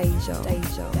Deja.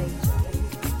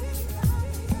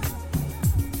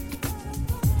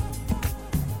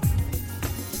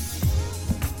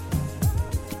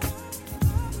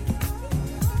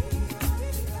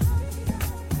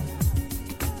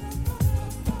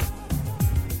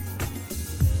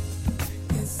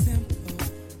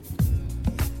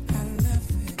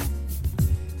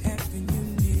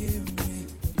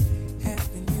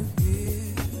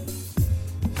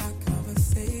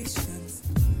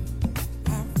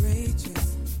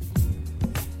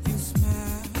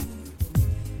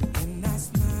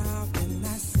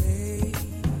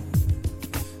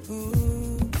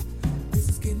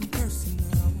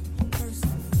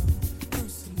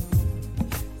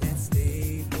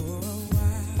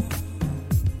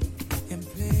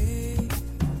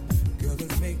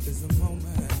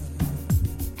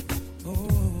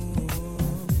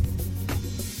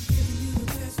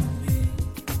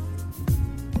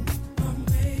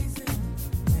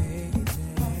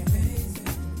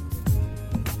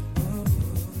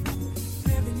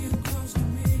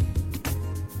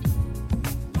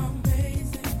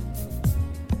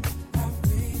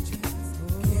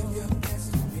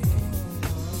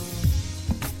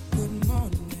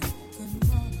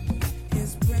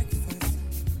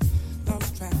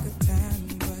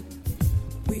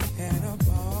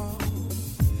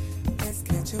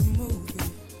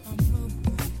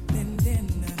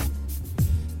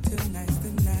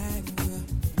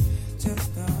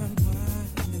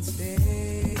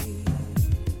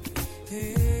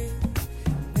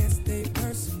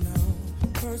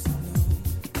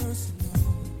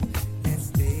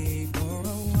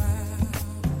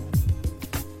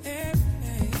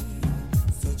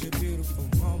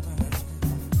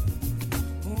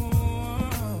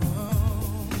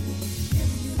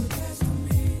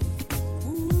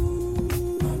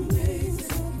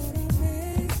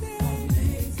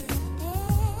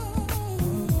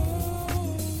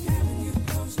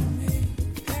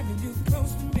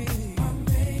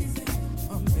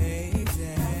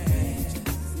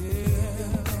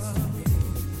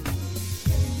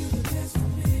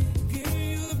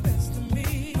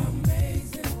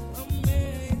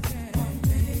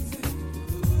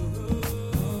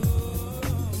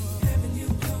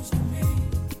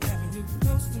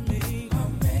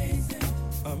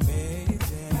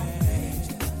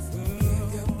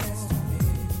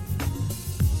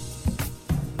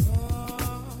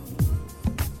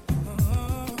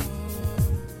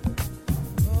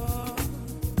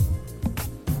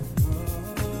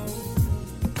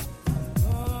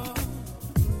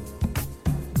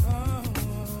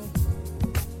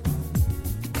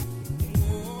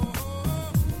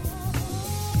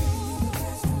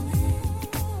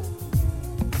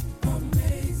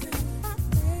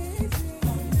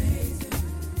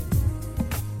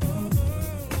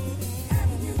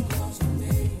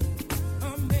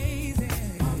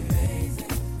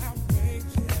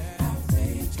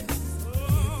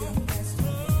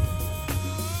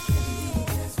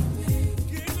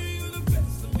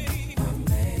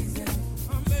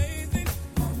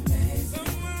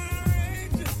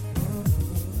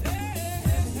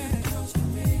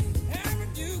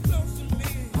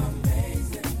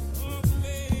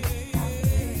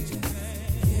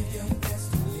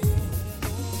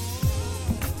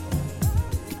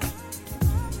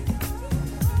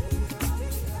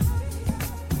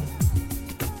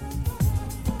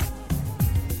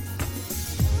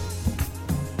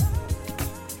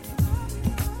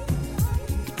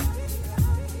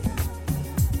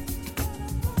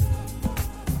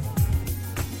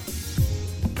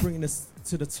 Bringing us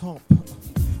to the top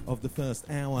of the first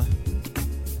hour.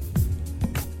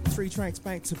 3 tracks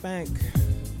back to back.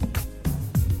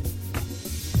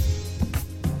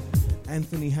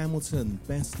 Anthony Hamilton,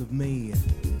 Best of Me.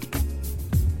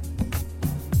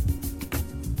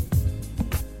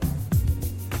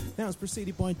 That was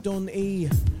preceded by Don E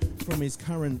from his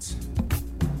current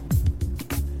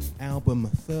album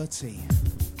 30.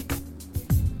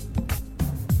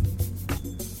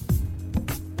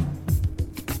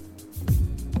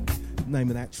 Name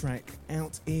of that track,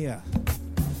 Out Here,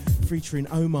 featuring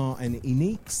Omar and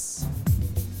Enix.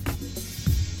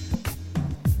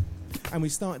 And we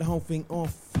started the whole thing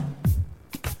off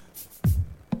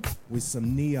with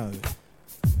some Neo,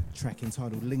 track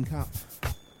entitled Link Up,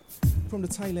 from the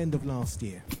tail end of last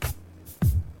year.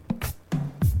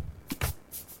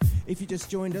 If you just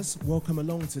joined us, welcome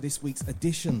along to this week's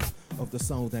edition of the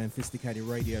Soul Dan Phisticated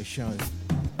radio show.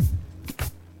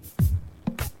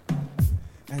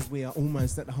 As we are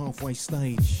almost at the halfway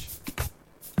stage,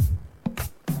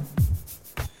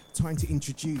 time to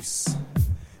introduce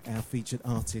our featured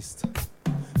artist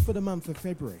for the month of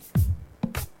February.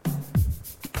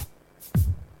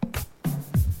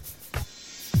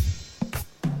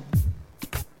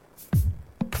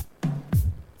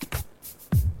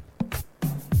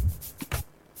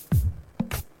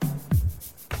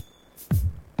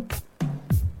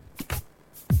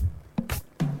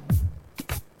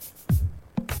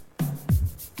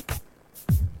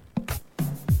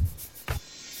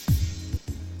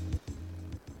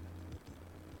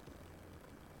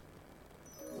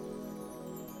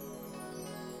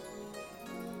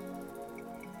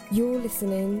 You're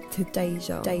listening to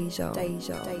Deja. Deja.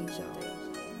 Deja. Deja.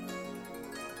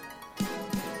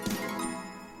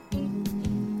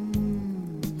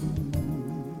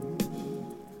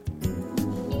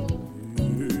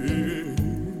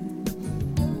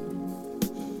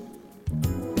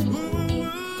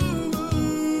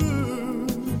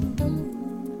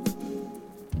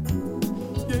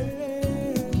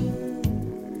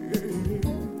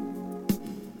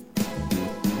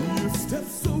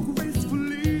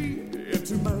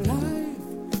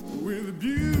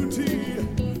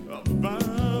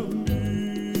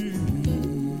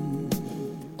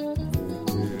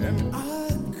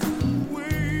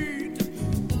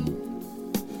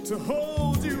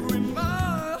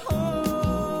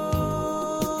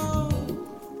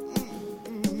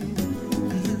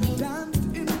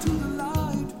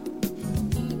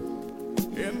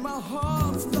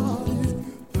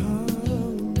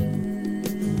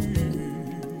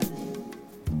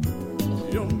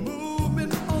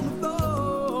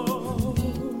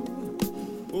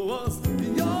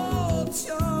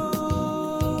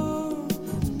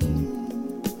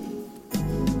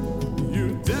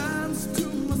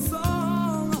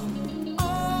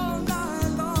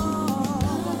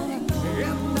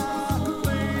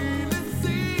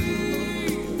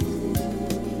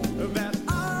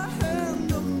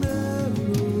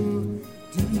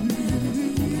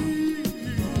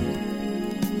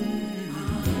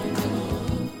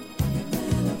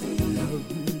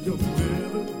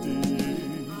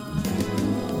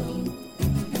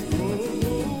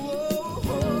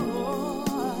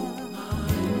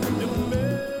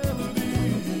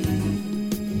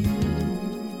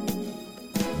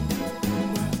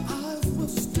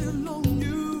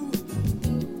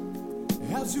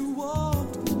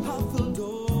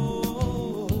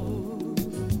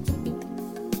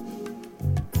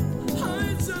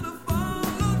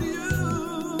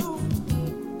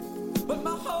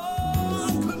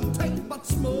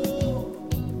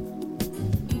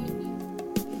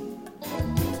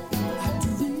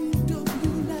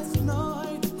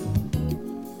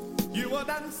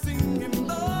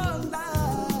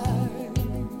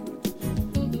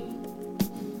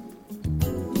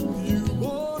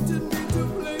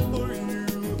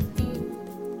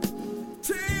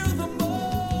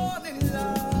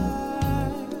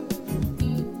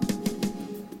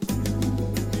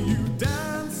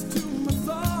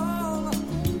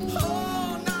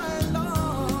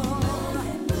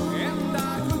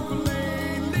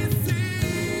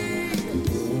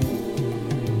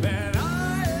 That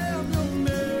I am your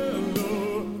man.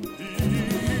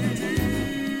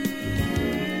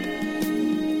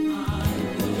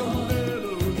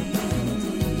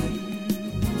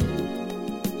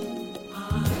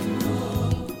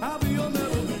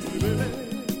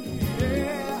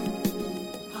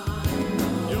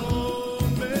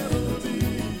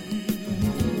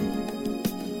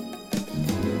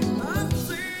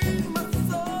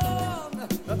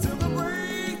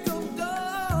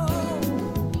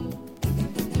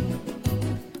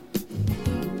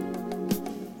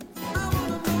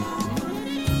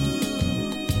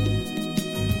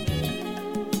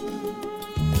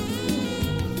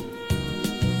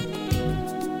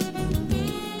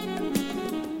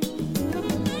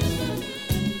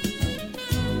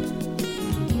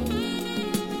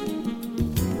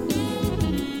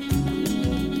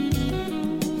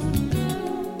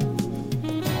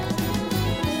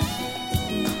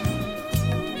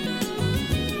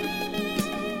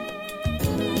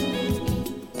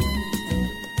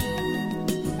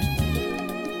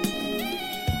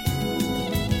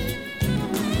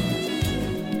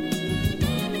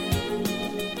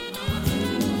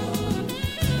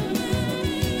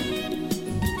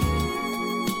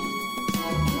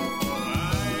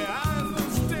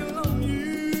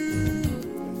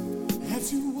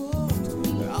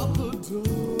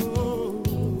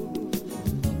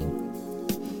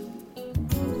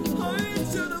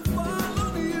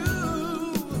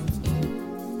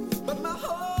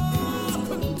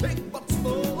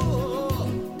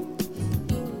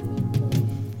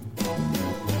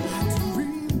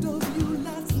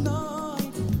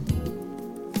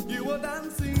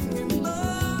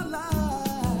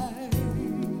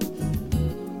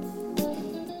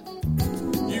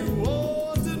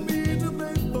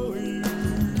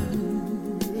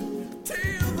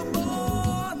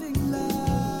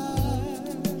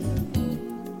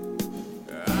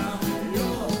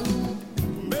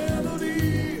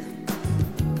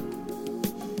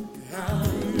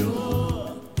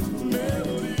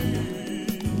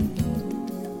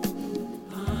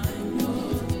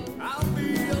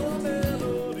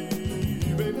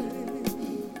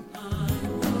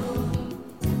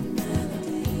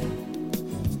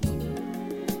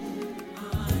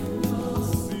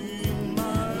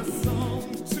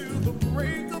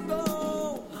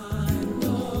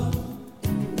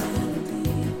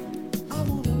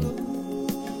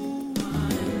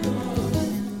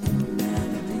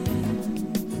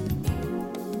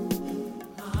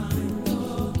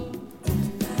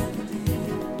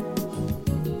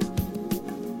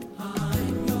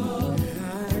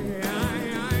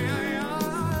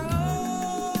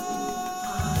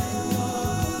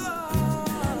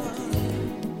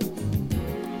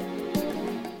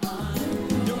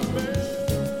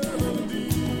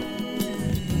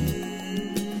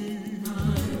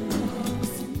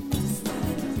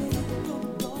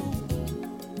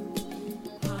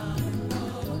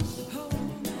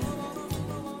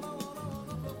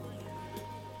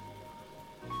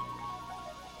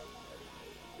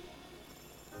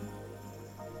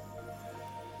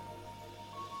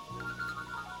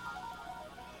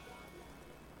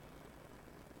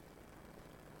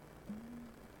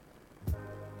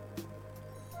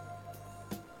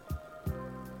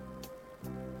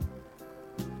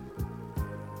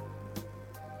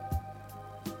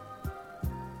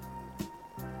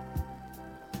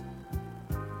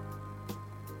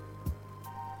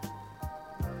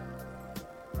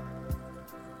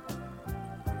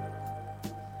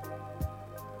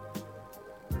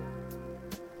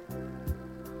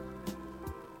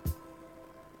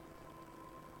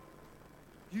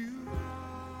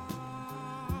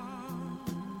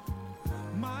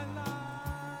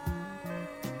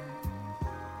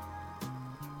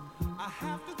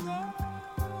 have to go.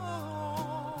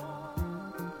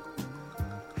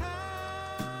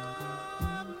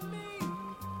 Have me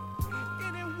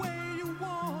any way you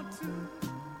want to.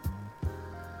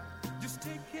 Just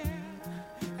take care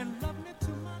and love me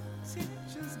till my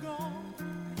tension's gone.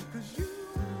 'Cause you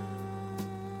are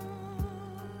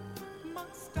my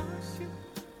starship.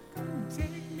 Come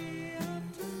take me up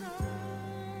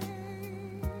tonight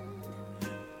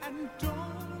and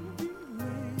don't be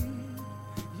late.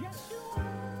 Yes, you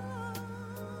are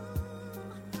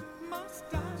my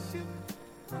starship.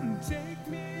 Come take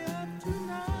me up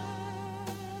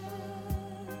tonight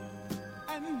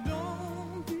and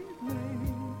don't be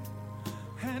late.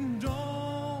 And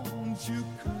don't you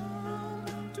come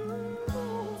too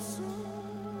soon.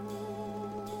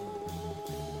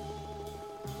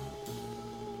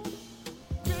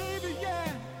 Baby,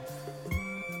 yeah.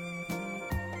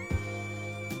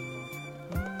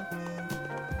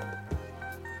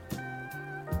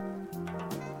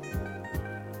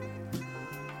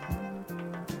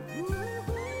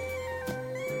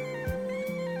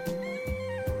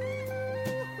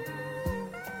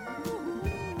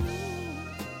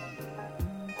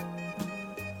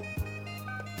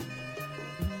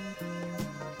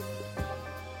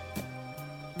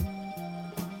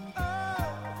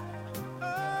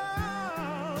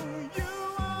 You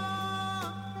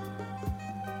are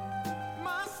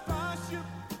my starship.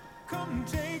 Come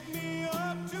take me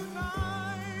up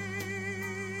tonight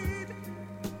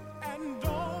and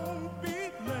don't be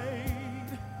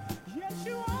late. Yes,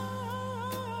 you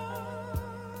are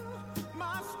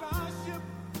my starship.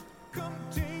 Come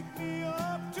take me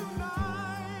up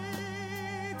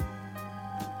tonight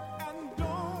and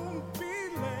don't be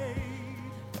late.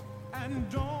 And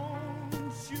don't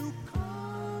you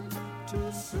come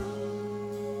too soon.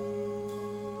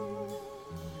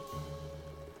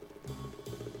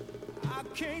 I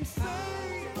can't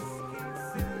say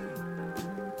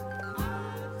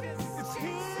it's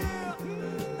here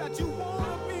that you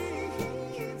wanna be.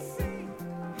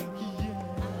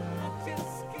 Yeah, I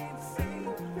just can't say,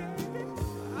 baby.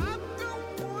 I don't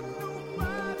want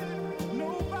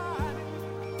nobody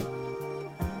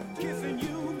kissing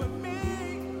you but me.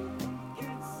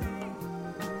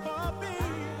 Oh,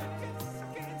 baby, I just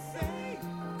can't say,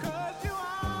 'cause you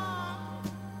are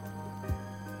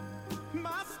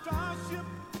my starship.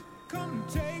 Come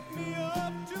take me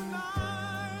up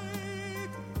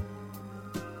tonight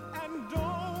and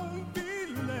don't be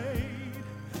late.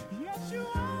 Yes, you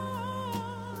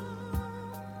are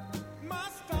my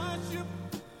starship.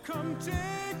 Come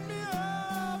take me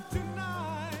up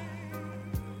tonight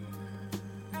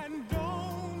and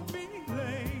don't be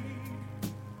late.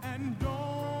 And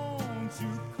don't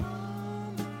you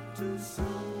come too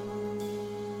soon.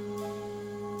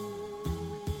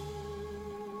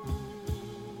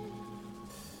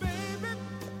 Baby,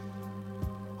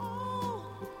 oh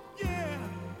yeah,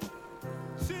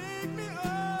 take me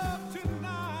up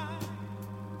tonight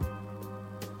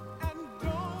and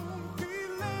don't be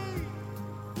late.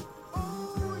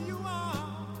 Oh, you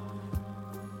are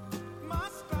my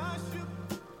starship.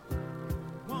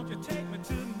 Won't you take me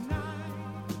tonight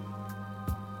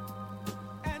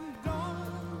and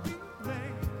don't be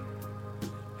late.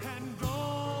 And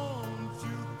don't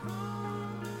you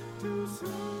come too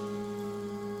soon.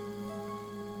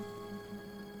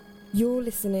 You're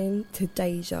listening to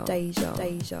Deja.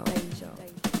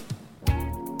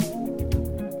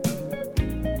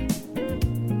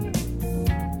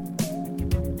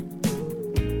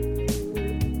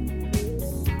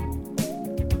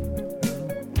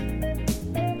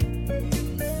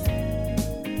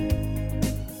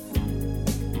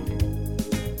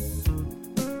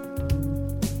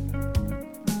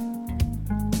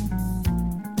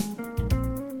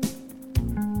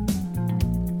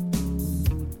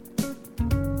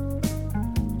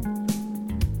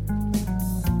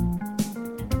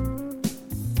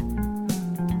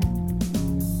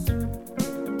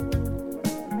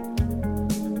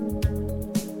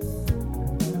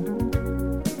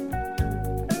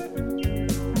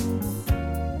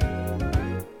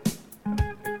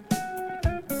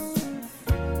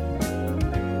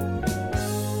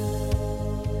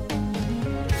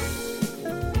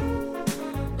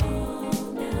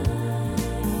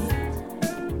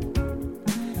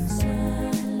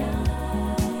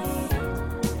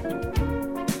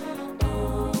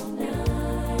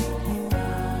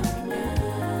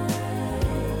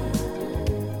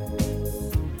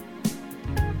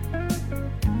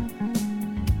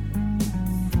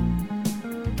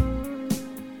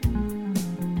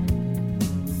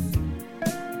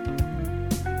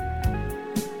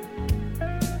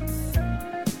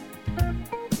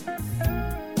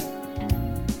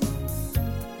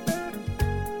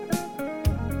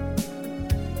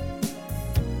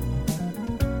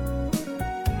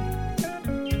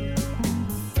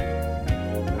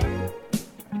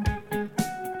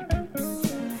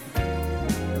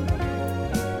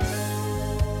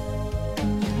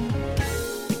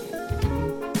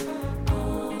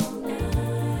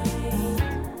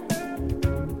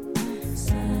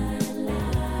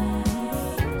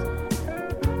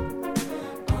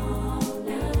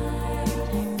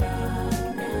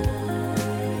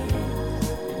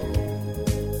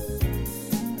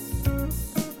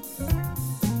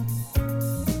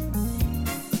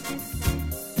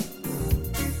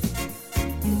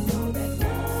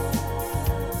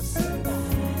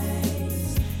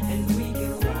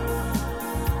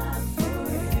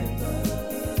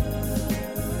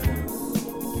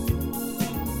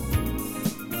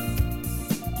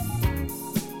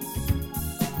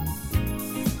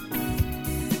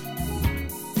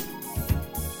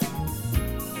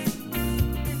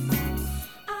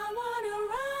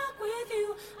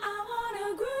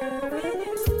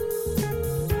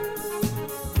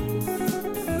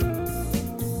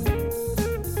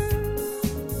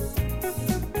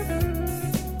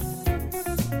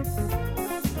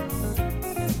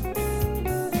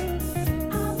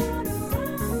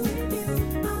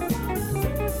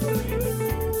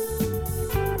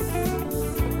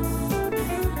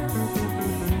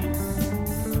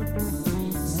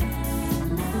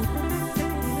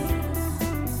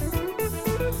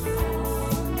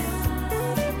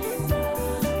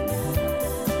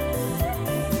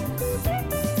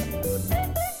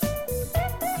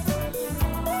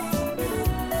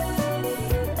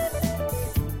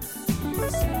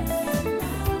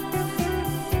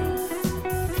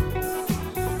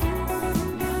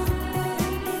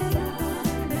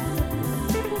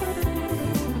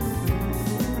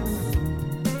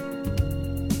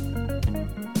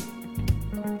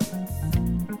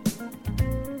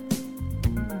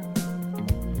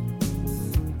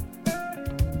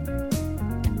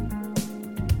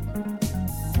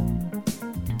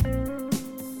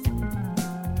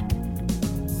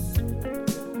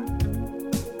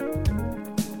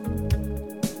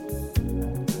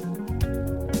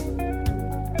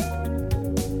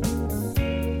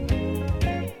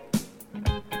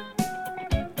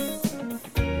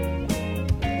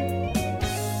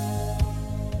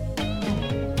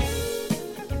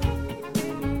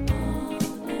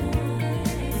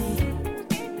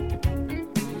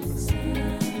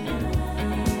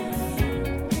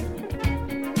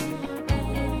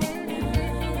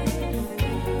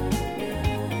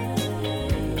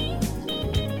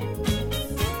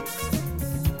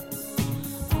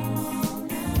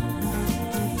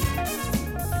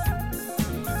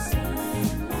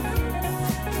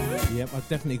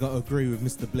 definitely got to agree with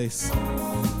Mr. Bliss.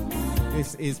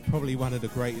 This is probably one of the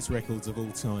greatest records of all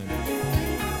time.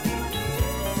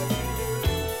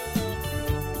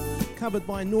 Covered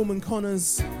by Norman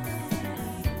Connors,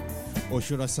 or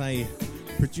should I say,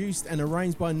 produced and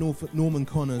arranged by Norman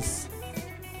Connors.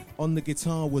 On the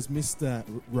guitar was Mr.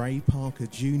 Ray Parker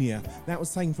Jr. That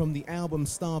was taken from the album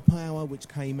Star Power, which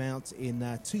came out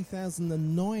in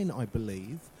 2009, I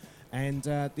believe. And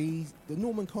the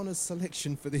Norman Connors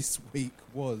selection for this week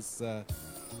was,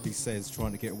 he says,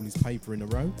 trying to get all his paper in a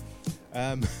row.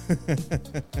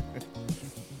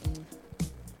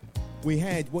 We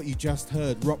had what you just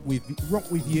heard, Rock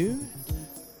With You.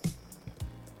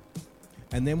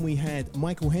 And then we had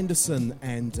Michael Henderson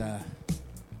and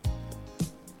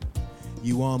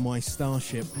You Are My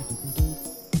Starship.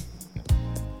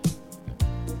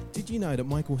 Did you know that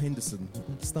Michael Henderson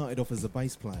started off as a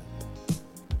bass player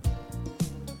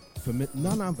for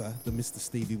none other than Mr.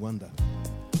 Stevie Wonder?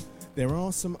 There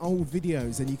are some old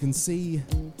videos and you can see,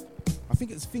 I think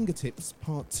it's Fingertips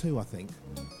Part 2, I think.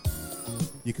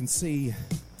 You can see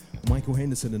Michael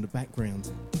Henderson in the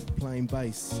background playing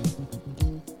bass.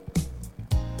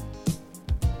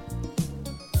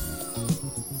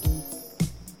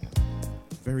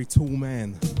 Very tall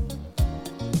man.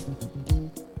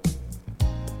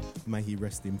 May he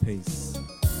rest in peace.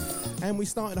 And we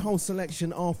started the whole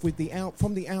selection off with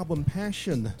from the album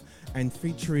Passion, and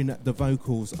featuring the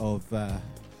vocals of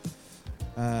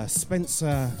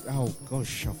Spencer. Oh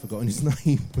gosh, I've forgotten his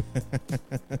name.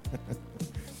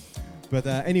 But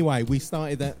anyway, we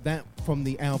started that from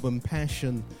the album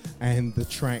Passion, and the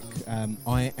track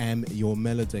I Am Your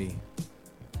Melody.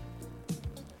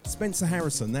 Spencer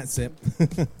Harrison, that's it.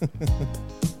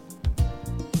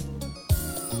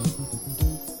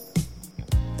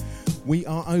 We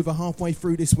are over halfway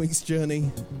through this week's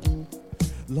journey.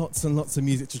 Lots and lots of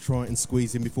music to try and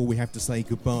squeeze in before we have to say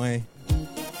goodbye.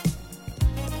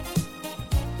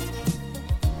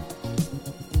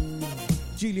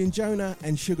 Julian Jonah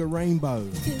and Sugar Rainbow.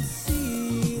 Can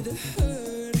see the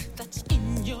hurt that's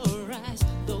in your eyes,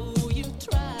 though you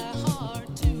try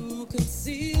hard to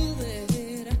conceal it.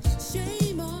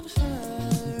 Shame on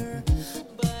her,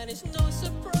 but it's no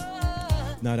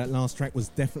surprise. No, that last track was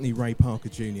definitely Ray Parker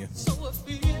Jr. So I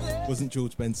feel it. Wasn't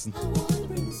George Benson.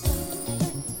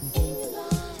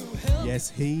 Yes,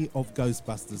 he of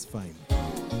Ghostbusters fame.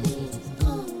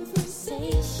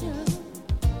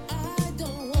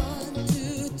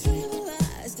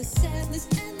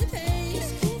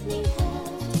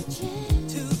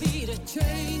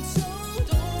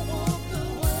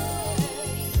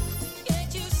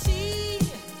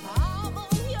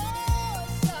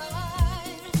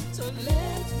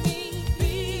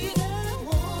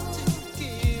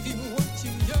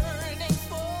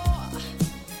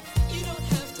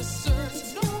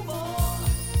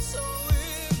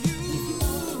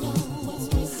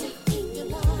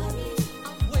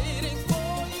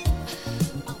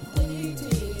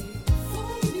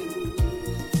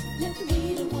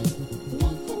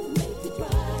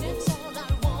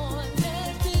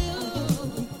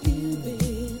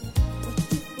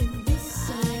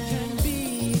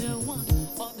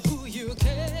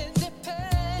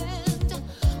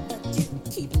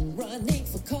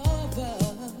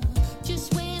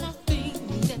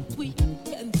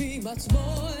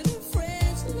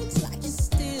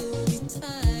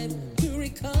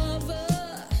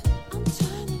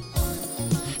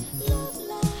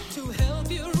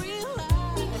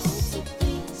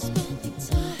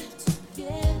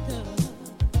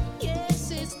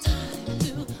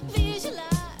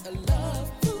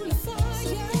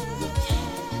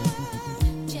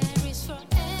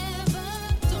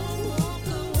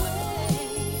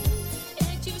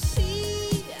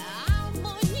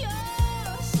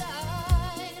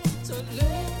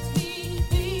 Let me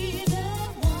be the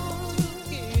one to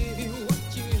give you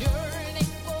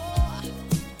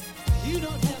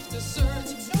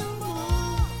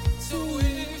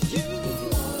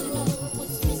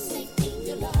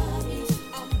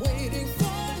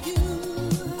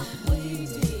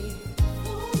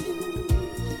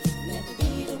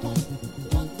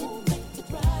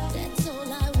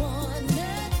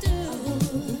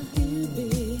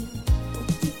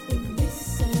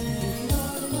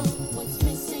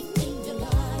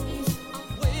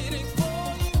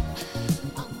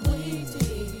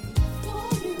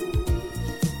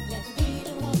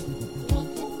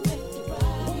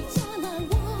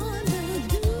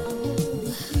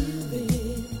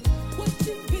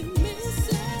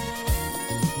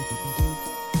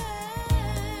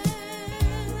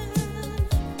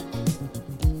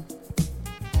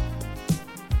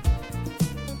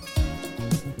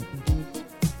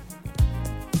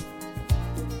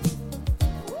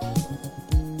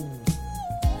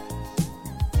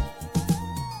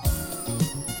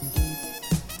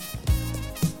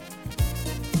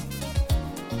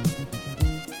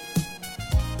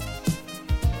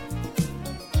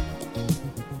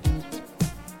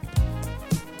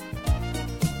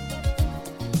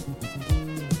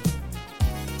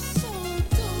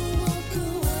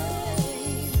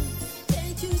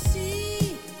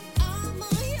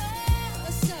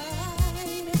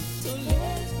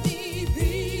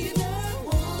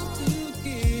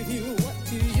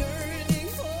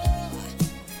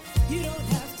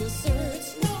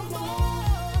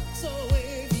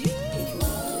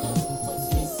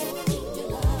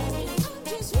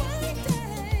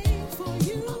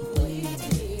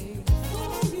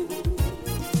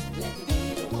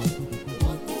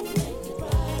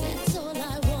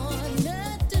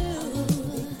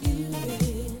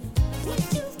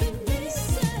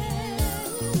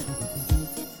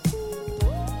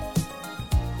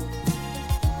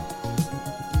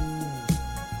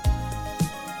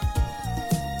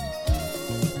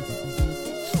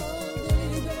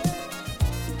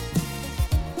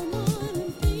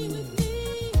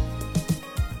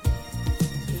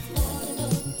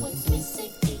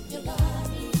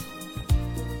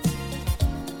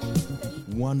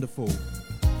Wonderful.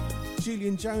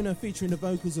 Julian Jonah featuring the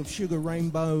vocals of Sugar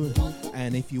Rainbow.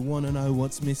 And If You Want to Know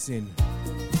What's Missing.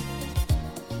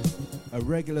 A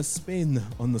regular spin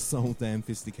on the Soul Damn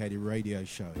Phisticated radio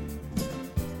show.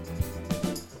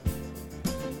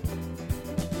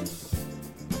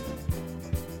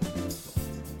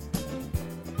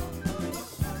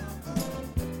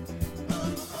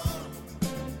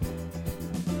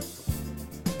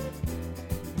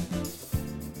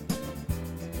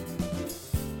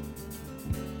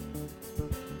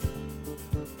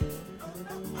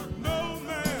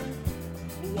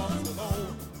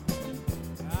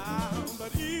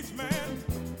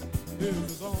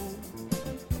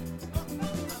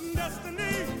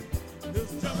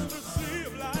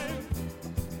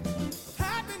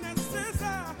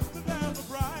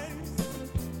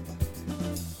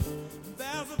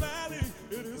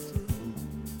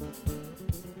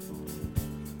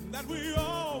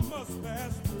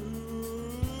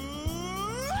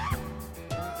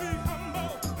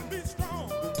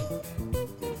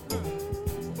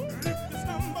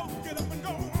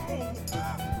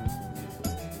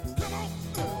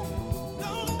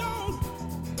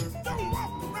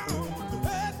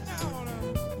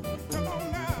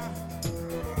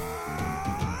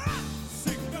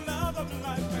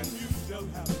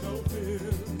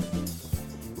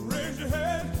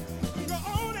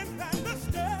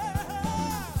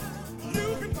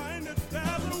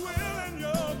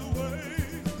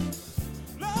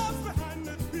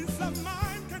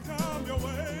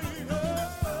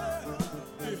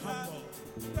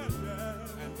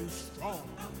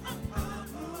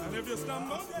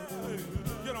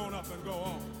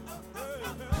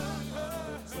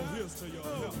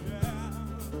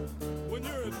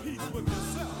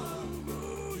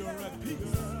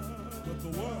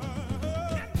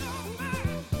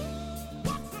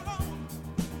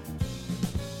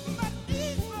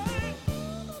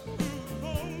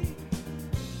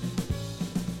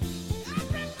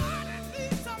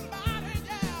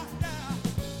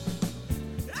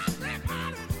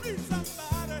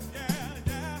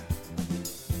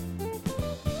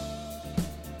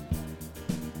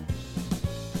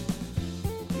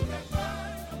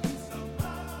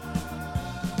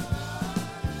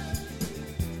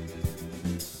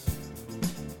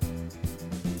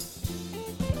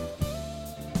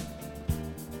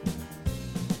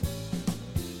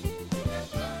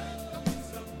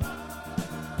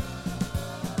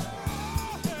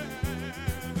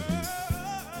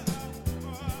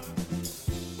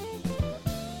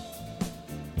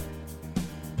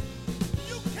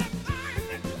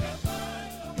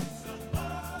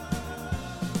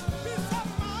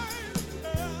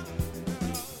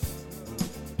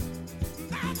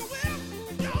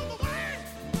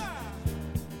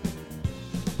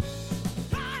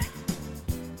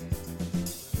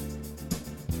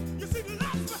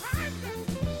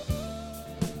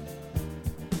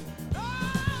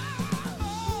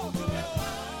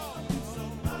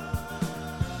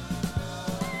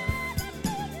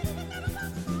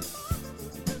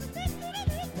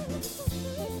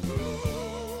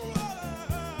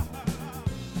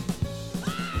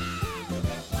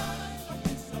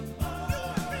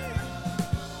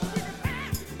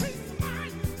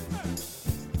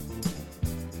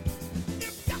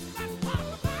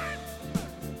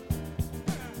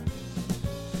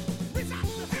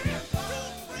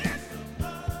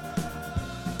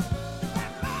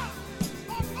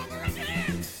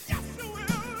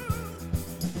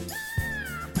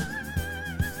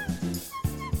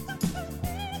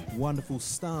 Wonderful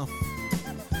stuff.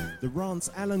 The Rance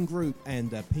Allen Group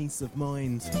and Peace of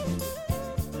Mind.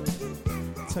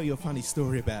 I'll tell you a funny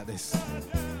story about this.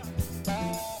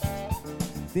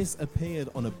 This appeared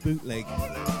on a bootleg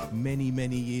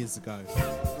many years ago,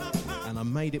 and I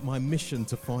made it my mission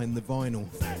to find the vinyl.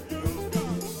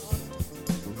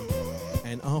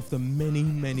 And after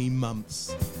many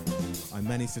months, I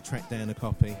managed to track down a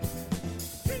copy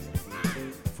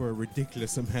for a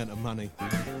ridiculous amount of money.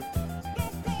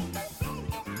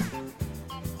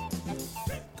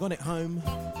 Got it home,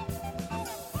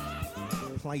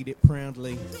 played it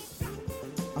proudly,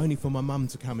 only for my mum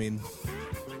to come in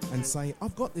and say,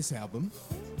 "I've got this album."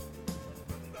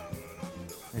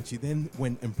 And she then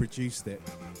went and produced it.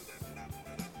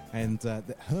 And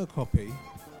her copy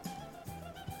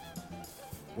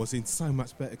was in so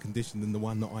much better condition than the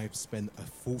one that I have spent a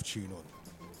fortune on.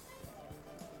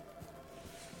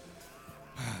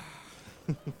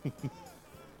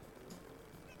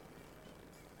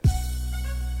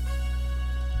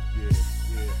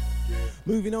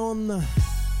 Moving on,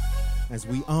 as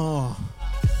we are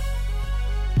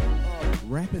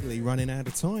Rapidly running out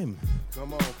of time.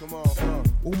 Come on.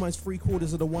 Almost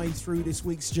 3/4 of the way through this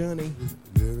week's journey.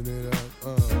 Living it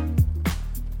up.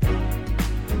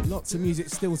 Lots of music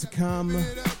still to come.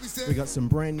 We got some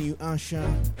brand new Usher.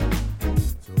 So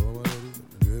all my ladies,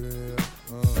 living it up.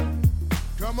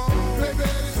 Come on, baby,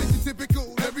 this is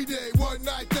typical. Every day, one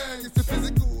night thing. It's a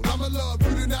physical. I'ma love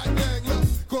you tonight, dang.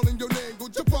 Love calling your name. Go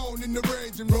jump on in the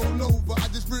range and roll over. I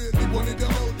just really wanted to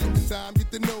hold you. The time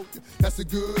get to know you. That's a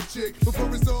good chick. Before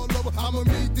it's all over, I'ma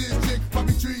meet this chick.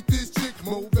 Probably treat this chick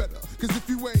more better. Cause if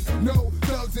you ain't no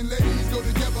thugs and ladies go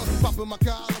together. Popping my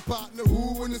collar partner,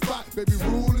 who in the spot? Baby,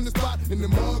 rule in the spot. In the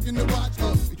mug, in the watch,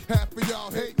 ugly. Half of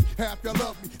y'all hate me, half y'all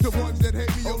love me. The ones that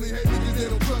hate me only hate me cause they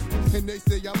don't trust me. And they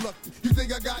say I'm lucky. You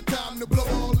think I got time to blow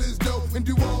all this dough and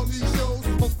do all these shows?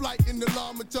 On flight in the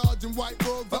llama charging white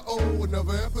robes. Uh-oh,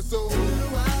 another episode.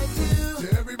 To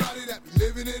everybody that be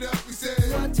living it up, we say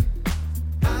what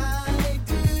I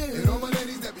do. And all my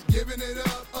ladies that be giving it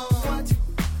up, what you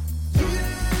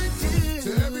do.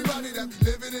 To everybody that be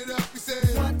living it up, we say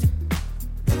what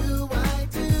do I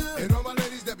do. And all my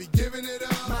ladies that be giving it up,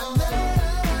 come on.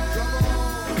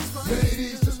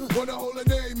 Ladies just wanna hold a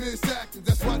name in seconds.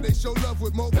 That's why they show love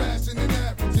with more passion than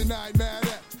average. And I ain't mad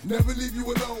at you. Never leave you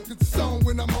alone. Cause the song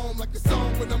when I'm home like the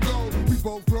song when I'm gone. We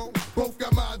both grown, both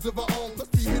got minds of our own. Let's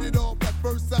be hit it off at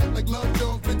first sight like Love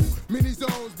Jones. Been many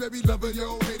zones, baby, loving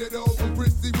yo, hate it all. From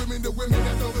prissy women to women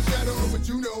that's overshadowed. But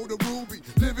you know the ruby,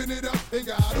 living it up. Ain't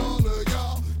got all of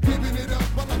y'all giving it up.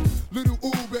 I like little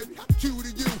ooh, baby, how cute are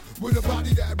you? With a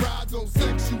body that rides on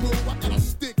sexual. I got a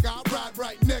stick, I ride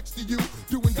right next to you.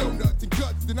 Doing donuts and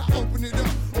cuts, then I open it up.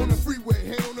 On the freeway,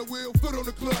 hand on the wheel, foot on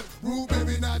the clutch. Rule,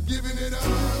 baby, not giving it up.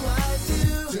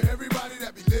 To everybody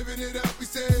that be living it up, we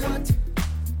say what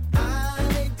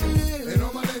I do. And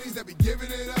all my ladies that be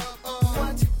giving it up,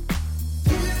 what you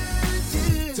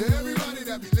do. To everybody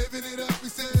that be living it up, we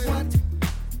say what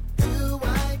do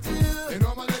I do. And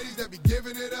all my ladies that be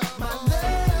giving it up, my love.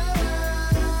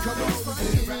 Come on, we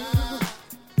get right.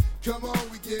 Come on,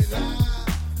 we get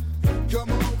live.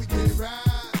 Come on, we get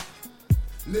right.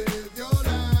 Live your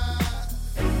life.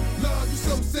 Love, you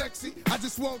so sexy. I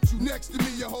just want you next to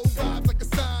me. Your whole vibe's like a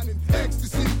sign in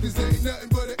ecstasy. This ain't nothing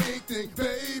but an ink thing,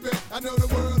 baby. I know the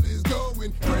world is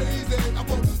going crazy. I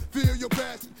wanna feel your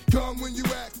passion. Come when you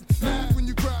act, laugh when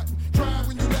you cry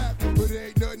when you laugh. But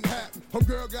ain't nothing happen.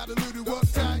 Homegirl got a little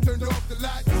uptight, turned off the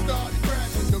lights and started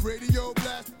crashing. The radio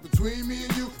blasted between me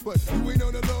and you, but you ain't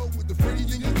on the low with the pretty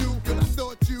thing you do. Cause I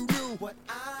thought you knew what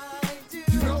I do.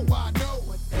 You know I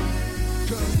know.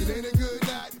 Cause it ain't a good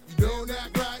night if you don't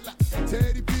act right like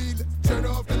Teddy P. Let's turn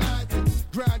off the lights and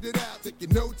grind it out.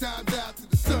 Taking no time out till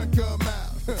the sun come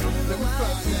out. Let me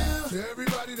find out. To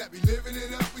everybody that be living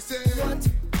it up, we say what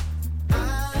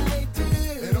I do.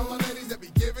 And all my ladies that be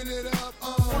giving it up,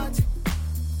 what you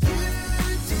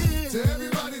do. To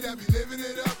everybody that be living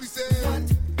it up, we say what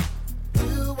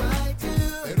do I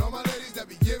do. And all my ladies that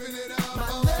be giving it up, come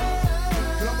on.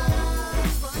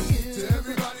 To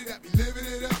everybody that be living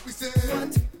it up, we say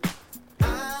what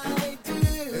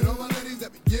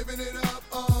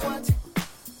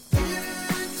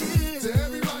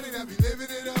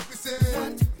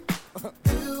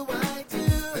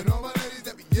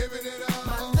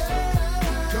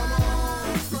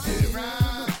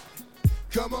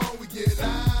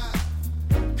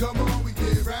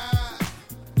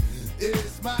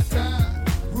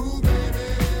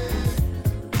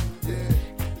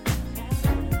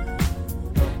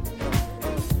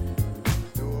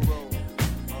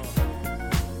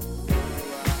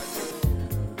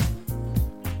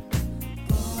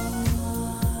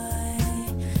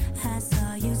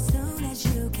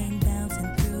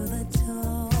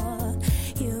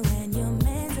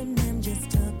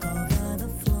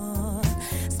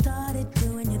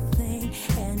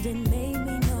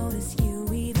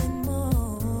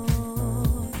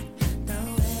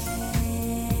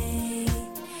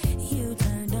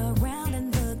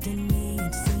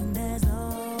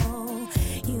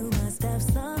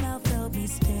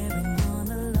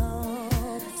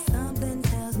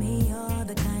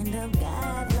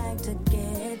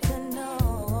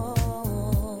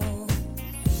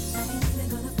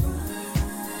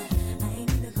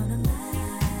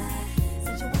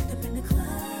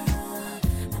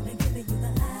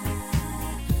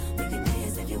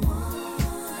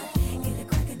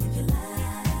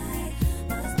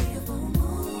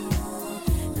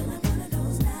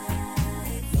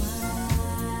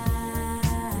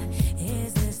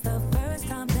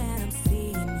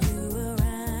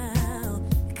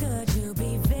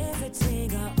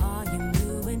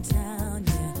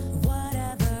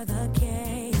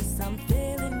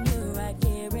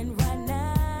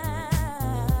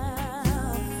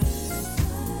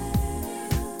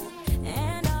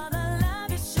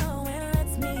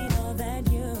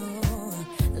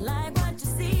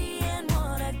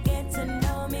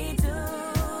we do.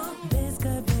 This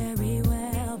could very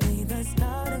well be the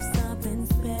start of something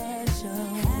special.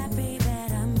 Happy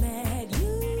that I met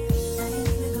you. I ain't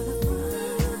even gonna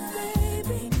front, baby.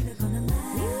 I ain't even gonna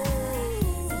lie.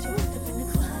 Since you walked up in the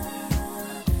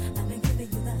club, I've been giving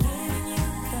you the high.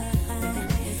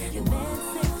 You've been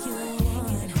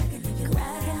secure,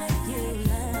 cracking like you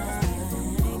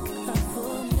like a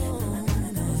full moon.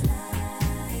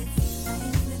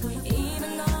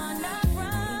 Even gonna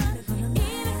front,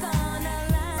 even gonna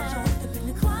lie. Walked up in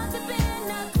the club,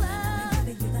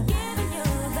 giving you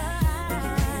the high.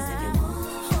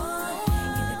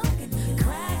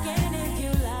 Cracking if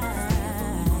you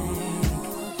like.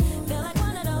 Feel like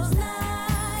one of those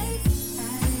nights. I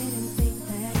didn't think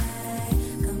that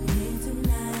I'd come here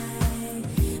tonight,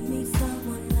 meet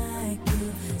someone like you,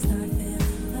 start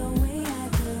feeling the way I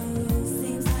do.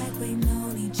 Seems like we've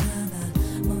known each other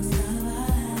most of our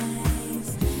lives.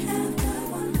 After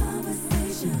one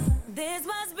conversation, this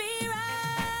must be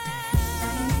right. I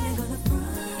ain't even gonna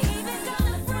front, even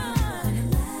gonna front.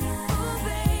 Ooh,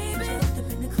 baby, walked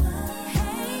up in the club.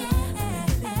 Hey,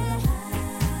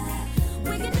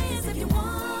 we can dance if you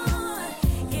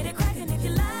want, get it cracking if you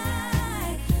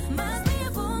like. Must be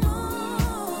a full moon. I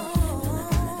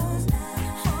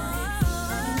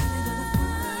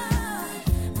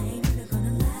ain't even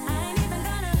gonna lie. I ain't even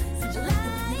gonna lie.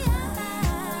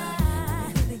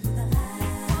 Giving you the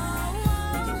high.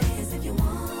 We can dance if you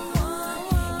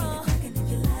want, get it cracking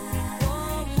if you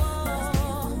like.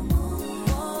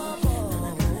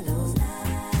 Another one of those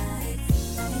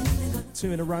nights. I ain't even gonna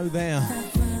Two in a row there.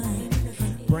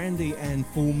 front. Brandy and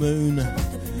Full Moon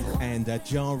and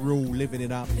Ja Rule, Living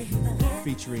It Up,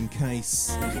 featuring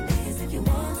Case.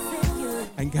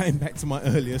 And going back to my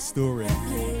earlier story,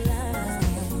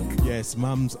 yes,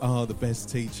 mums are the best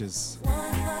teachers.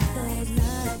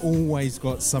 They've always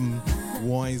got some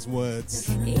wise words,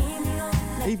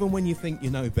 even when you think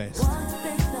you know best.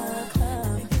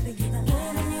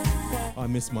 I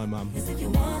miss my mum.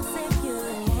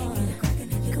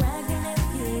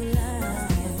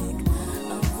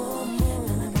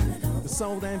 The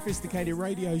Sold and Phisticated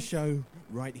radio show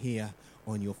right here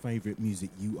on your favourite music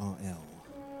URL.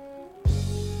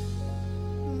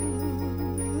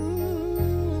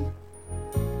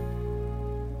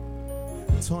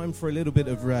 Time for a little bit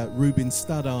of Ruben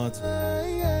Studdard.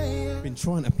 Been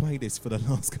trying to play this for the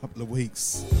last couple of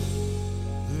weeks.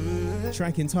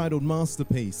 Track entitled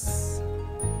Masterpiece.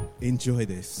 Enjoy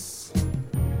this.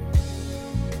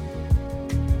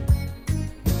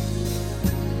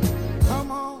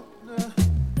 Come on,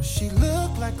 she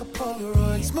look like a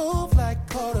Polaroid, smooth like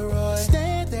corduroy.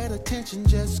 Stand at attention,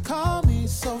 just call me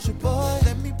social boy.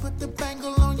 Let me put the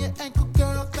bangle on your ankle,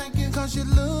 girl, thank you. Cause you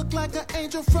look like an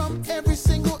angel from every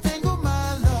single angle,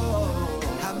 my lord.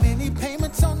 How many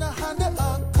payments on the Honda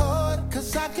Accord?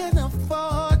 Cause I can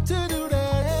afford to do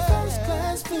that. First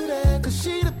class flew there, cause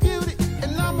she the beauty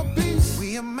and I'm a beast.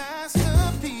 We a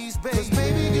masterpiece, baby. Cause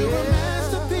baby, you a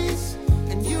masterpiece.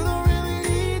 And you don't really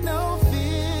need no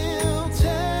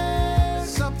filter.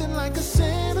 Something like a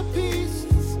centerpiece,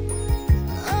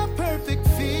 a perfect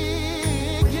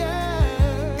figure.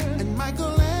 And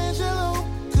Michelangelo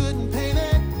couldn't paint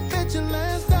it. Bet your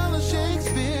last dollar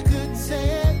Shakespeare couldn't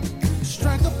say it.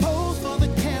 Strike a pose for the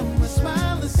camera,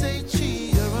 smile and say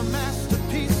cheese. You're a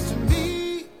masterpiece to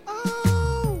me.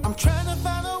 Oh, I'm trying to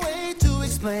find a way to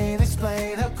explain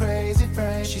her crazy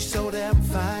frame. She's so damn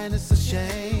fine, it's a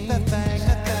shame. That thing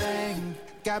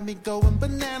got me going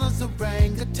bananas,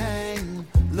 orangutan.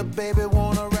 Lil' baby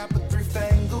wanna wrap a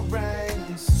 3-finger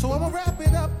ring. So I'ma wrap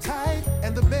it up tight,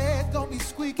 and the bed gon' be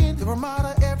squeaking. The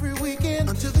Ramada every weekend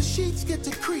until the sheets get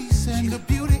to creasing. She the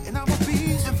beauty and I'm a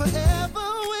beast, and forever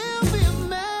we'll be a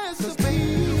masterpiece. 'Cause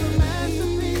baby, you a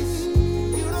masterpiece.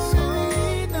 You don't really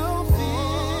need no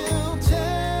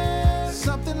filter.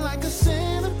 Something like a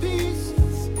centerpiece,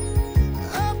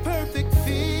 a perfect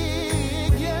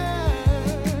figure.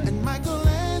 And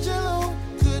Michelangelo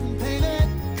couldn't paint it.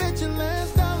 Bet your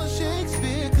last dollar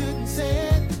Shakespeare couldn't say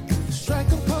it.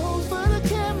 Strike a pose for the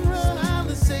camera, smile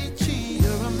and say cheese.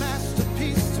 You're a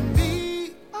masterpiece to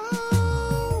me.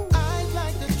 Oh, I'd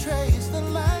like to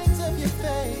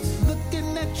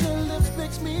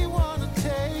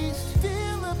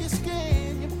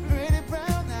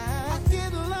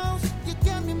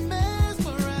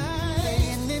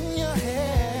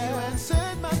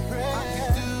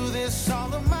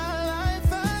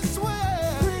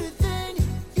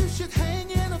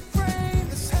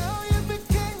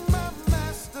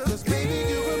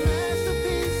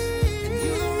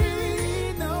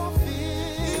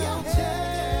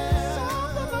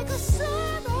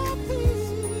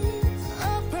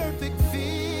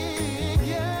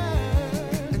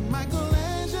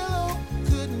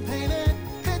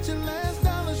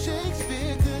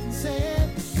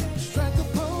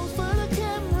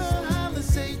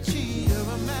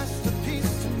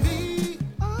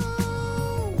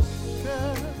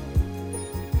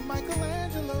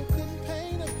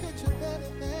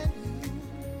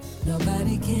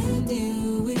can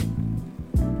do it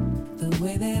the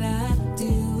way that I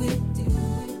do it.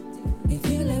 If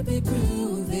you let me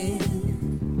prove it,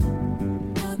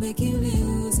 I'll make you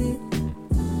lose it.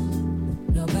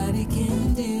 Nobody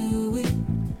can do it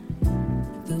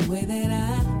the way that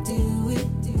I do it.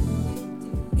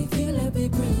 If you let me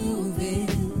prove it,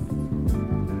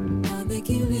 I'll make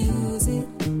you lose it.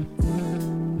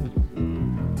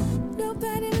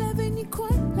 Nobody loving you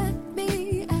quite like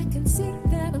me. I can see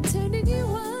that I'm turning you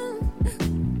on.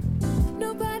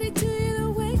 Nobody do you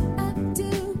the way I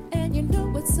do, and you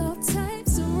know it's all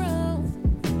types of wrong.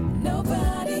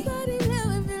 Nobody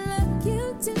loving me like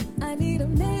you do. I need a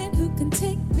man who can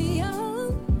take me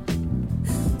on.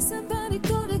 Somebody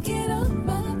gonna get on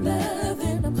my love,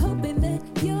 and I'm hoping that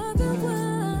you're the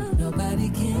one. Nobody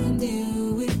can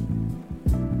do it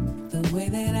the way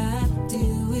that I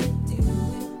do it.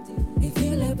 If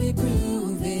you let me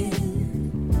prove it,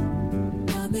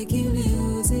 I'll make you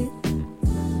lose it.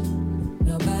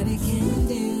 Nobody can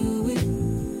do it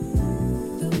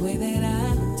the way that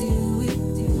I do it.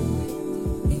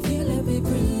 If you let me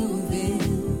prove it,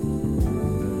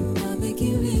 I'll make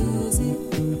you lose it.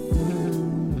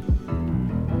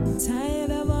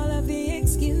 Tired of all of the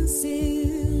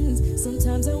excuses.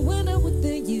 Sometimes I wonder what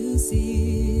the use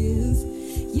is.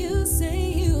 You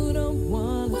say you don't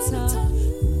want to talk.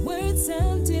 Words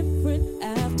sound different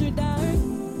after dark.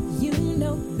 You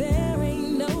know there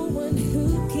ain't no one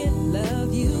who can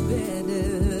love you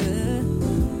better.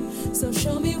 So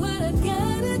show me what I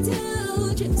gotta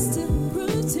do just to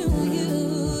prove to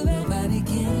you that nobody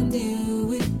can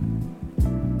do it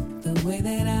the way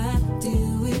that I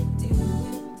do it.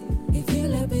 If you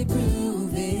let me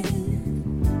prove it,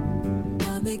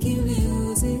 I'll make you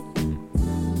lose it.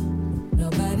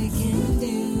 Nobody can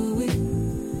do it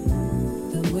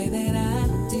the way that I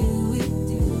do it.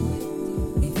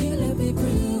 If you let me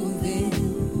prove it,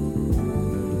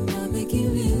 I'll make you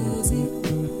lose it.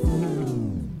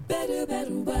 Better,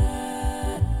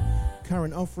 why?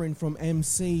 Current offering from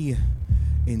MC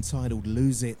entitled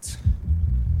Lose It.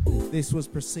 This was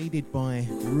preceded by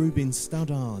Ruben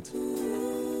Studdard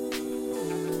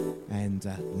and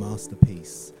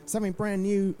Masterpiece. Something brand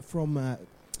new from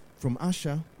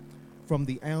Usher from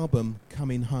the album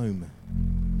Coming Home.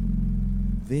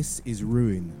 This is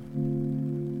Ruin.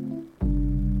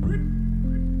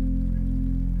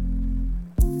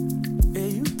 Yeah,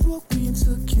 you broke me and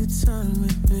took your time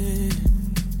with me.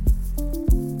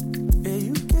 Yeah,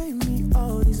 you gave me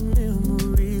all these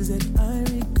memories that I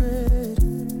regret.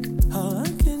 All I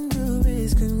can do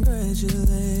is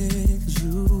congratulate 'cause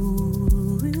you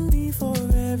ruined me for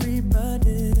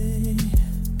everybody.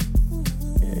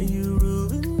 Yeah, you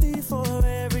ruined me for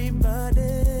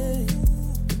everybody.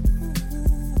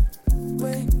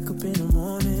 Wake up in the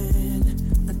morning,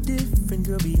 a different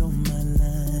girl be on my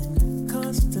line.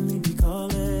 Constantly be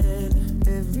calling,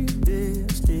 every day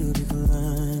I still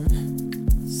decline.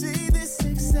 See, this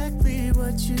exactly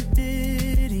what you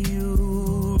did. You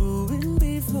ruined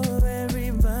me for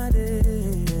everybody.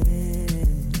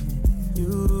 You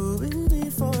ruined me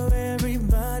for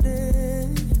everybody.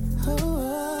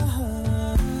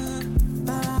 Oh,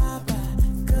 bye-bye,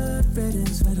 good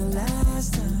riddance for the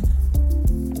last time.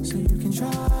 So you can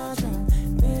try,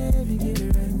 baby, get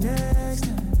it right next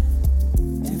time.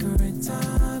 Different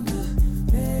time,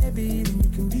 maybe then you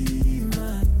can be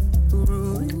mine. You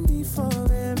ruined me for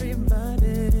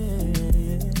everybody.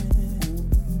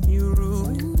 You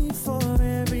ruined me for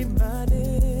everybody.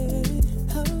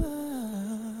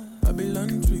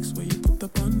 Babylon tricks where you put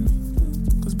up on me.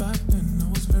 'Cause back then I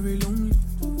was very lonely.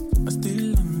 I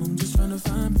still am, I'm just trying to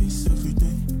find peace every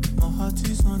day. My heart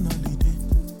is on holiday.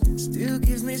 Still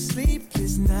gives me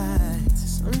sleepless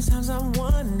nights. Sometimes I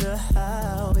wonder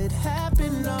how it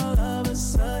happened all of a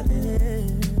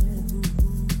sudden.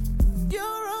 You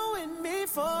ruined me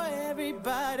for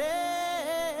everybody.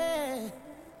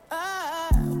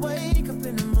 I wake up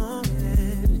in the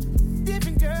morning,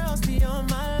 different girls be on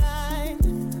my line,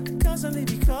 constantly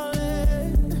be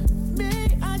calling me,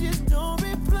 I just don't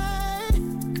reply.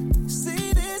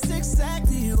 See, this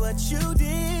exactly what you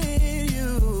did. You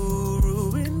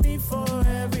ruined me for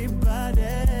everybody.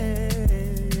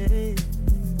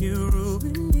 You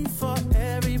ruined me for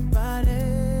everybody.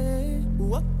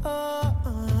 Whoa,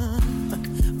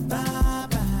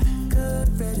 bye-bye, good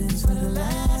riddance.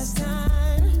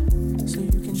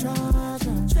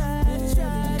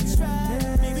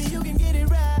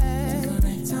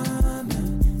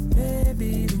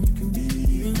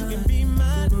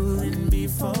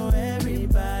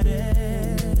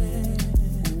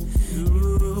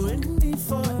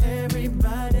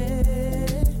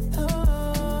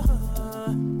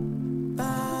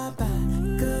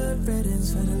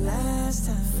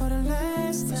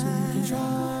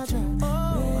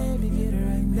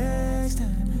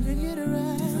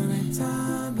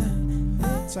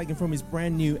 taken from his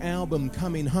brand new album,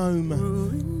 Coming Home.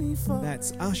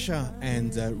 That's Usher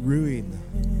and Ruin.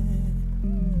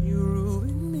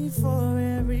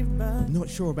 Not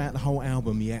sure about the whole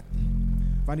album yet.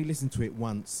 I've only listened to it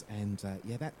once, and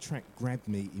yeah, that track grabbed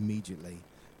me immediately.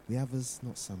 The others,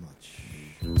 not so much.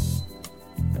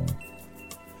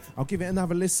 I'll give it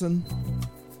another listen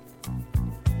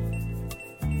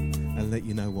and let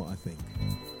you know what I think.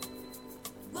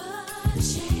 What a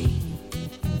shame.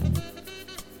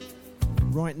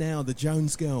 Right now, the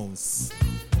Jones Girls.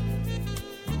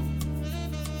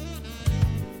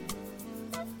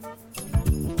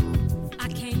 I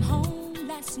came home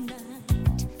last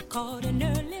night, caught an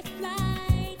early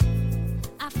flight.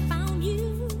 I found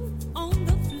you on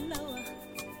the floor.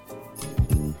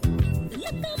 The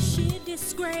look of sheer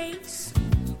disgrace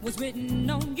was written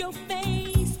on your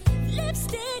face.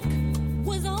 Lipstick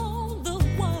was on the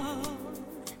wall.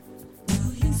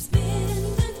 Do you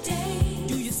spend the day?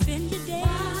 Do you spend the day?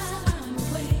 While I'm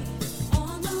away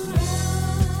on the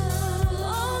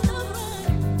run,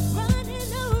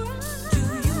 running around. Do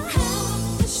you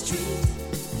walk the street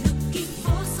looking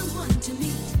for someone to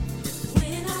meet?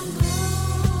 When I'm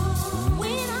gone,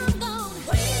 when I'm gone,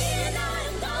 when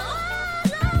I'm gone,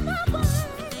 all over,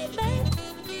 baby.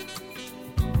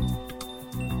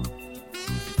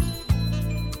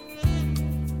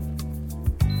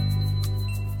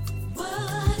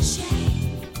 What a shame.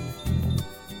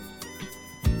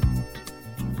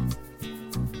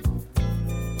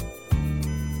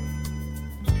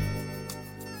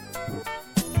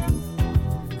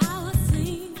 I was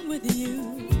seen with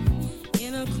you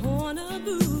in a corner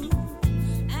booth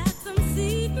at some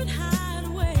secret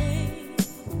hideaway.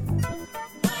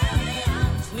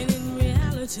 When in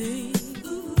reality,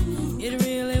 it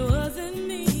really wasn't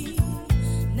me.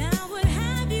 Now what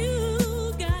have you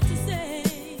got to say?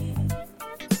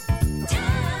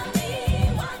 Tell me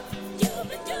what you've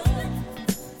been doing.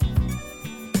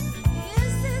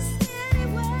 Is this any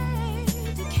way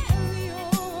to carry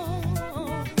on?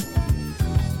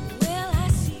 Well, I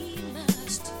see you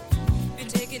must be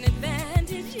taking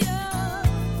advantage of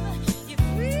your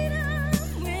freedom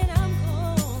when I'm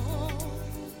gone.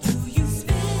 Do you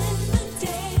spend the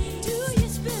day? Do you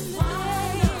spend the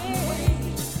day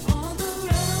on the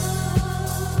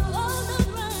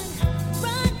run,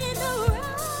 running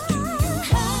around? Do you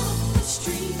walk the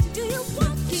street? Do you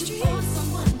walk the street for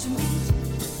someone to meet?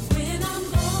 When I'm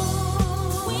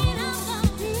gone, when I'm gone,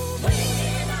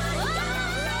 when I'm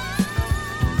gone.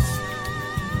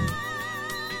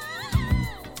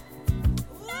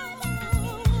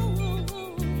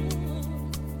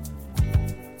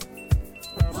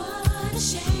 What a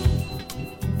shame.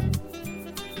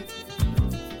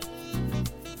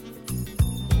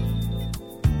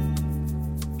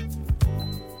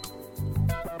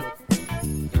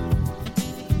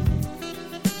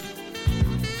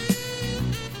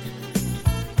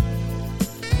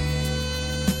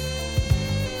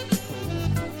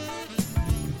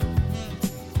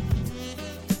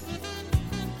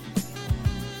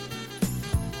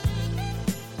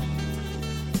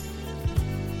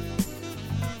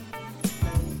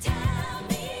 Tell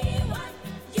me what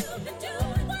you've been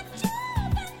doing. What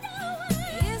you've been doing.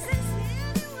 Is this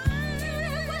any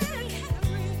way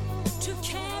to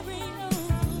carry on?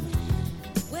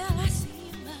 Well, I see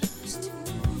you must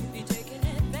be taking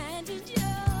advantage of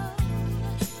your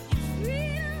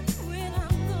freedom when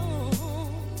I'm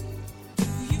gone. Do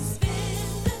you spend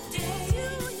the day? Do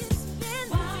you spend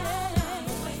while I'm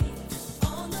away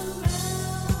on the run,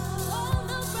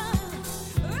 running around?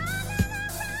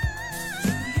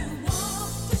 Do you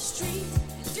walk the street?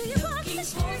 Do you walk the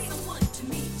street for someone to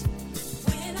meet?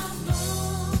 When I'm gone,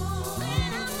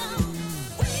 when I'm gone,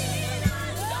 when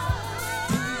I'm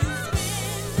gone. Do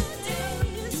you spend the day?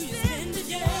 Do you spend the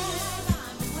day while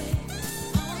I'm away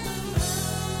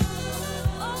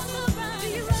on the run? Do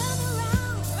you run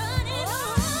around, running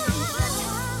around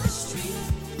the street,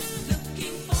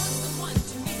 looking for someone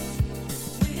to meet?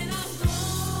 When I'm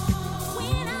gone,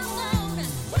 when I'm gone,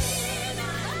 when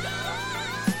I'm gone.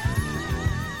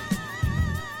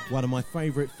 One of my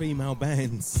favourite female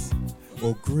bands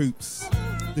or groups,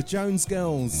 the Jones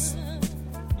Girls,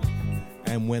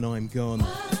 and When I'm Gone,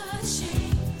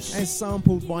 as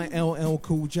sampled by LL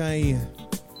Cool J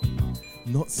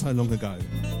not so long ago.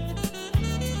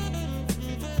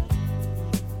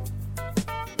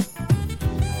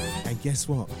 And guess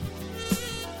what?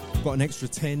 I've got an extra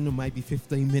 10 or maybe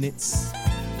 15 minutes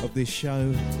of this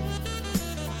show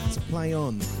to play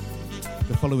on.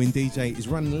 The following DJ is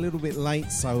running a little bit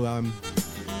late, so I'm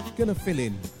gonna fill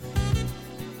in.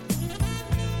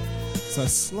 So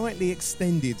slightly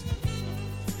extended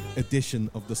edition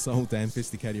of the Soul Damn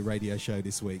Phisticated radio show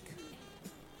this week.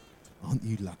 Aren't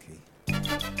you lucky?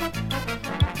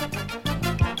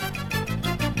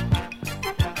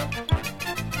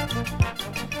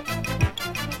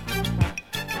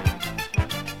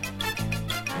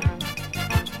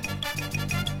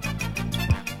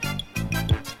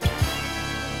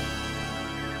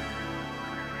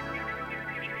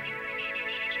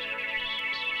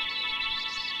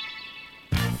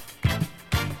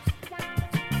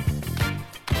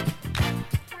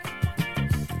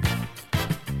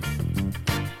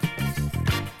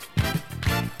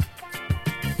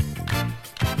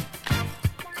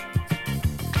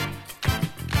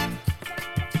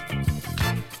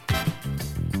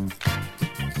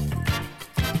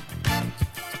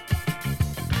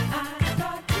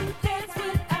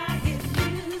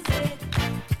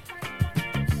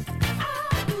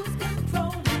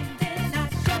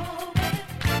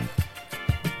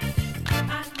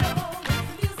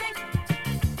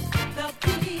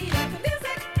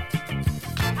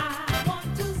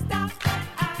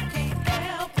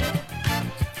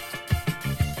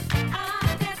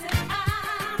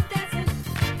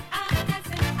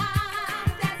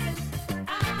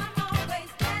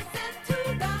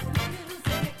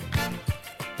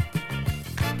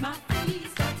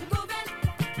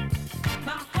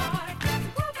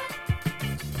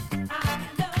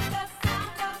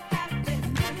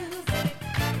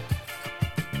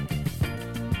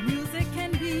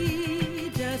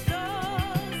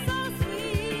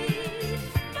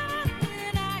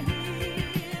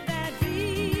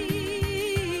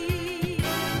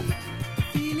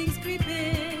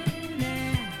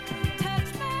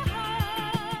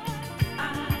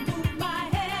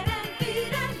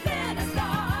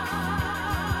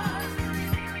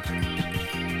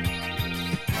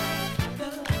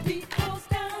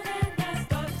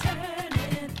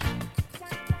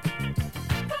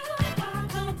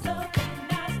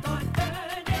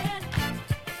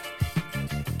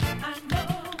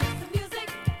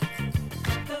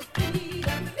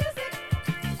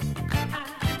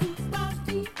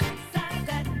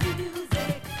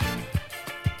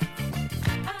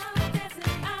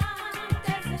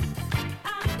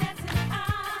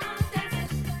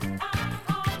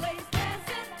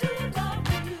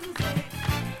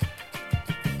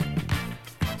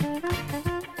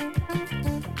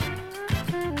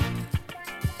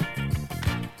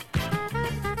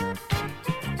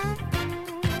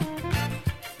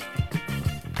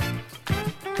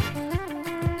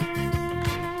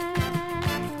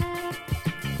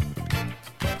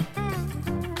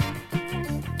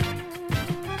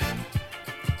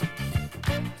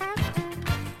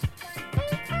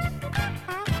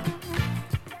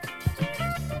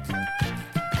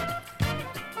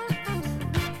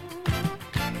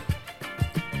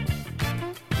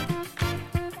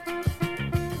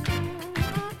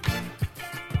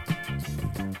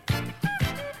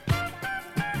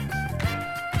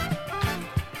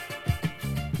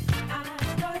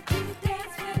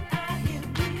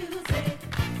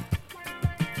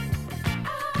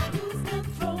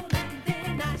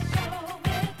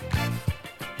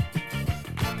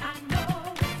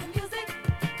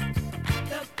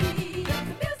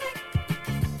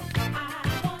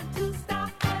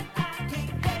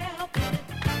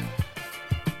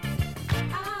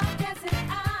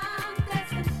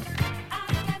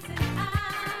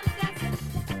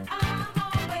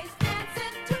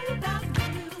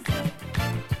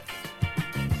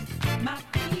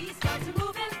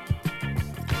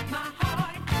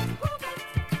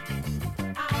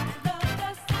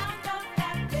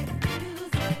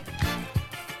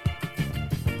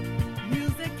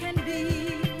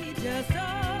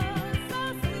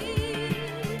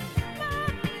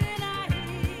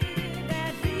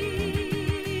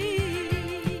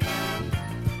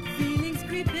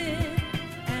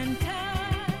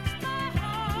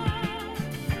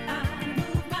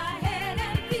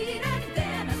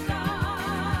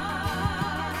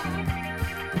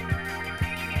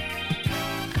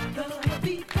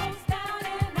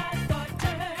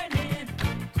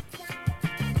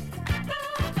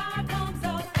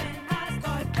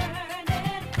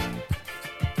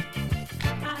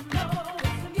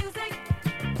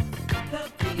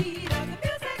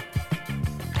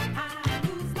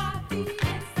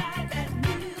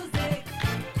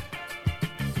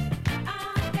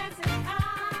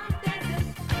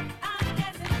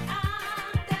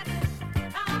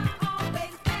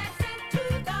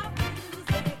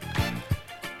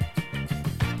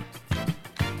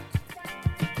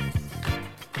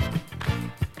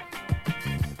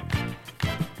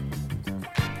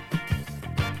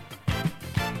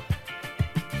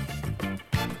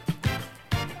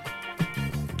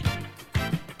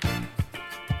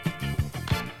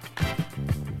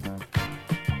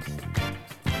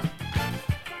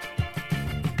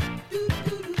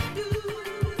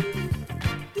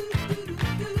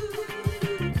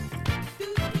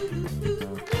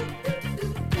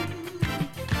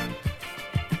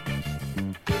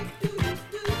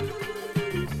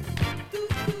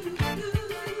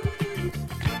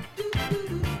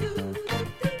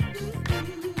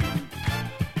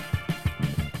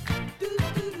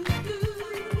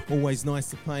 Always nice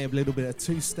to play a little bit of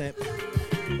two-step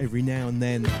every now and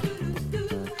then.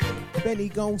 Benny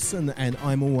Golson and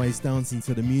I'm Always Dancing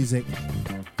to the Music.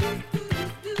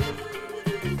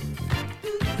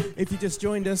 If you just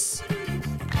joined us,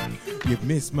 you've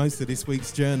missed most of this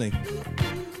week's journey.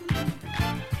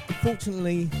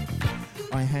 Fortunately,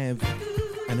 I have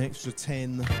an extra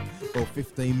 10 or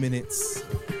 15 minutes.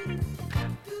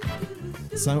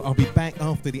 So I'll be back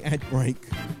after the ad break,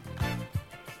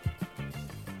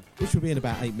 which will be in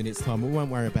about 8 minutes' time. We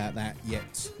won't worry about that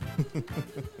yet.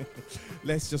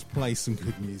 Let's just play some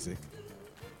good music.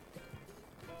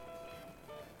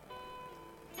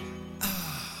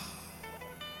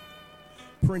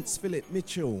 Prince Philip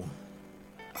Mitchell.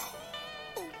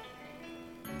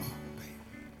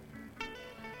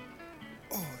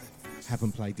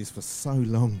 Haven't played this for so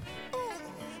long.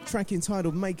 Track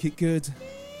entitled Make It Good.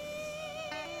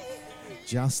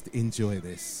 Just enjoy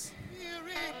this.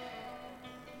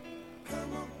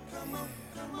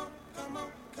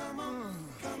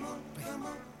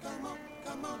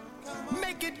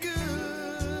 Make it good,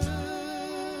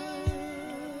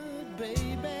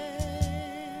 baby.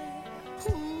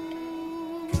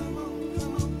 Ooh,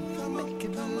 make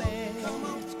it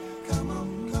last. Come on.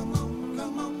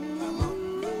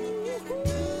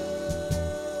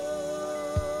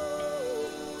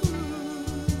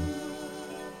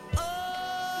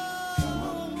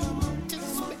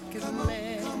 Just make it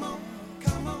last.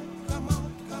 Come on.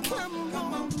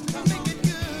 Make it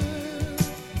good.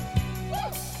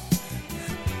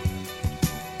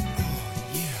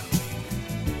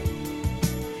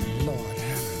 Lord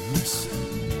have mercy.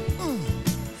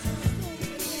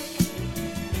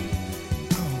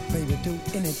 Oh, baby, do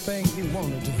anything you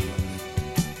want to do.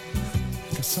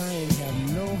 'Cause I ain't have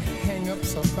no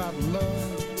hang-ups about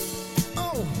love.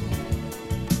 Oh,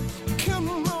 come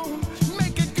on,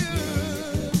 make it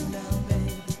good.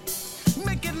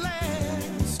 Make it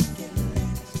last.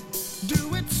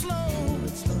 Do it slow.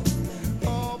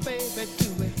 Oh, baby,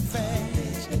 do it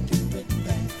fast.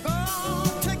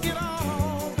 Oh, take it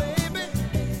all, baby,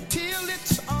 till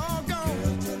it's all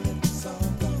gone.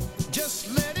 Just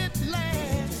let it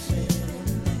last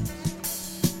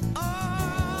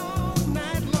all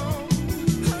night long.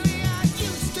 Honey, I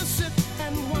used to sit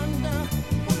and wonder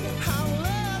how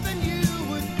loving you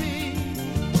would be.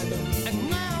 And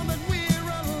now that we're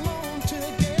alone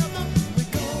together,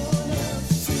 we're gonna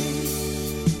see.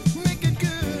 Make it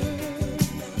good.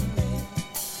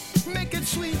 Make it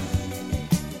sweet.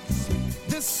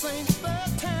 This ain't the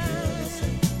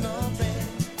time, no,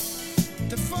 babe,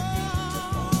 to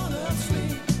fall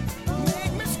asleep.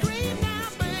 Make me scream now,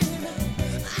 baby.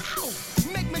 Ow!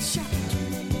 Make me shout.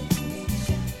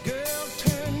 Girl,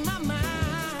 turn my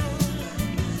mind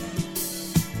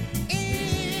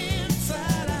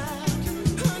inside out.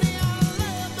 Honey, I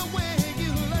love the way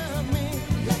you love me,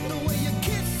 like the way you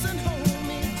kiss and hold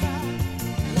me tight.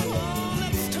 Oh,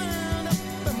 let's turn up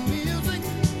the music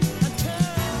and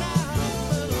turn out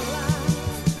the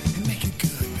lights and make it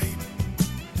good, baby.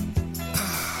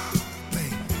 Ah,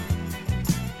 baby.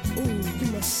 Ooh, you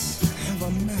must have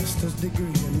a master's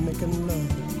degree in making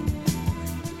love,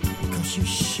 'cause you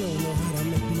sure know how to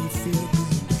make me feel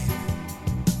good, baby.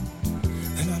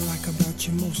 And I like about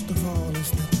you most of all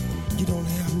is that you don't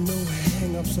have no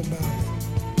hang-ups about it.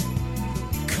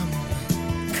 Come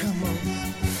on,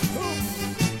 Ooh.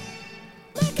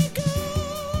 Make it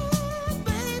good,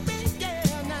 baby,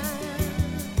 yeah, now.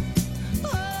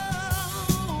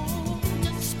 Oh,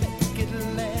 just make it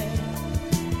last.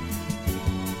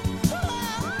 Oh,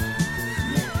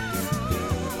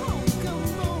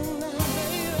 come on now,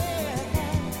 baby.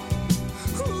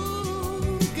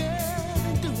 Ooh,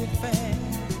 girl, do it fast.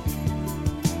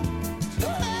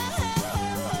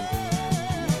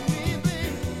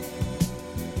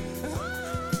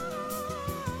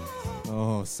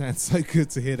 Oh, sounds so good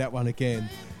to hear that one again.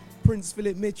 Prince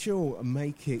Philip Mitchell,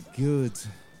 Make It Good.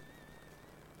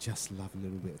 Just love a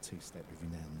little bit of two-step every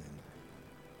now and then.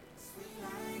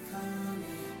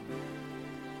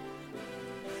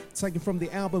 Taken from the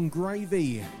album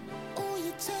Gravy. Oh,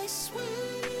 you taste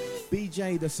sweet.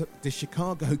 BJ the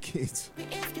Chicago Kid.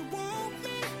 If you want me,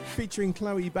 Featuring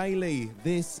Chloe Bailey.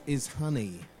 This is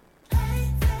Honey.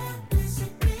 hey, that is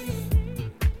it, me.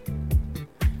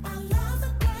 I love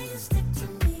the way you stick to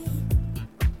me,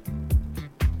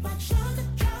 like sugar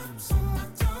drops on my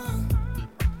tongue.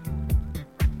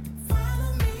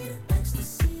 Follow me to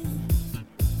ecstasy,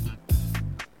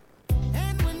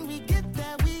 and when we get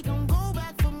there, we gon' go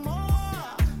back for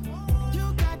more.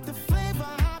 You got the flavor,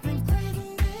 I've been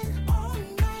craving it all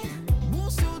night. Ooh,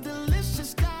 so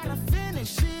delicious, gotta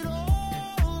finish it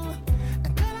all.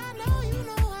 And girl, I know you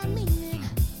know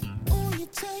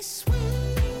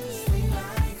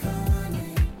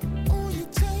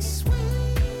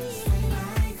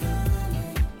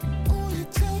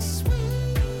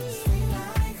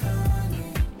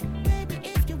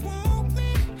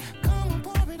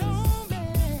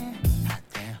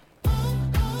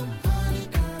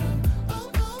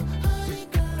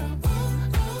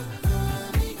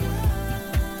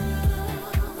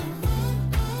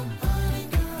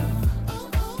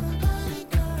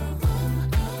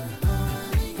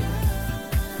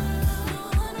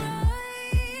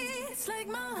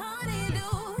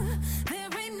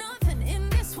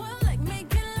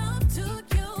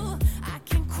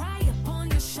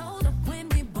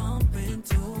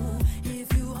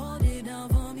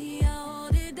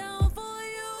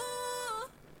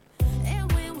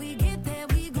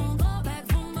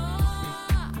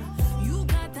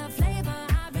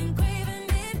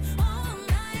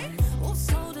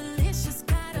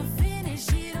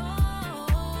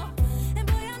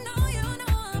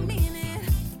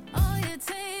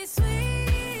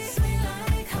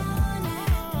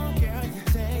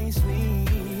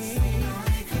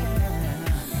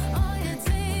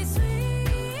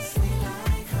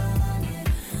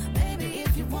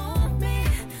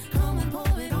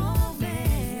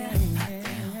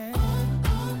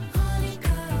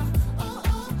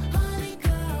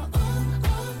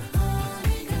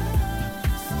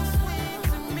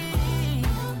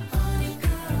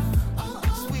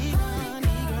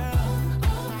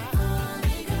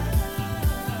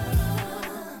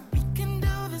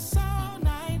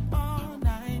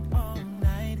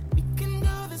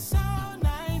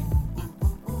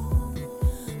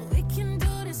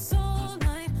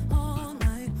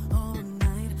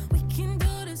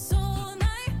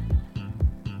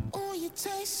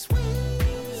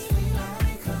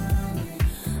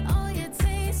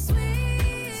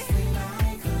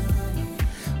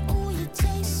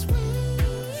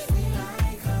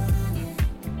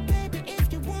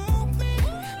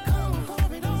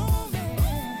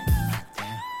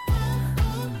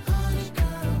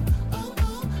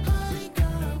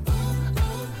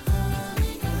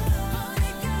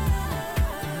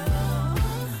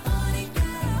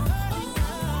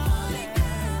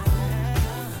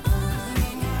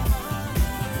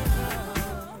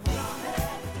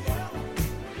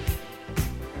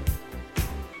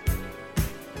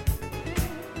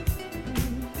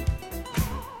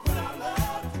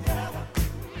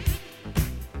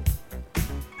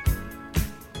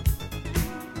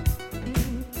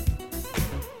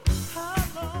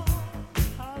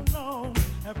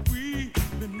have we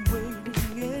been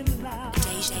waiting in line?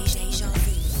 Deja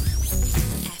vu.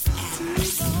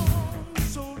 Too long,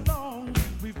 so long,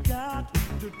 we've got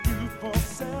to do for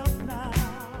self now.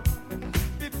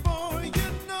 Before you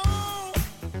know,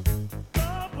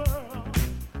 the world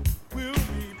will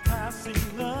be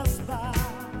passing us by.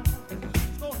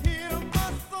 So hear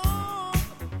my song,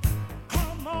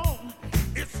 come on,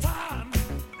 it's time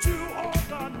to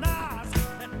organize.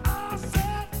 And I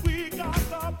said we got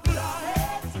to put our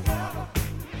heads together.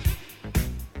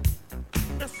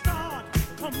 Let's start,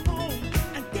 come on,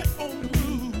 and get on the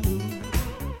move.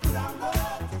 Put our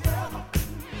words together.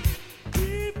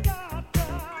 We've got to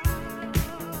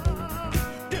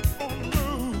get on the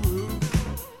move.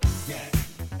 Get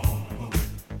on the move.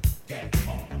 Get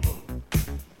on the move.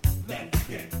 Let's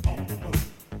get on the move.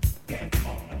 Get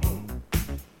on the move.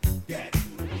 Get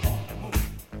on the move.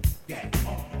 Get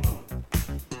on the move.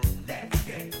 Let's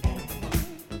get on the move.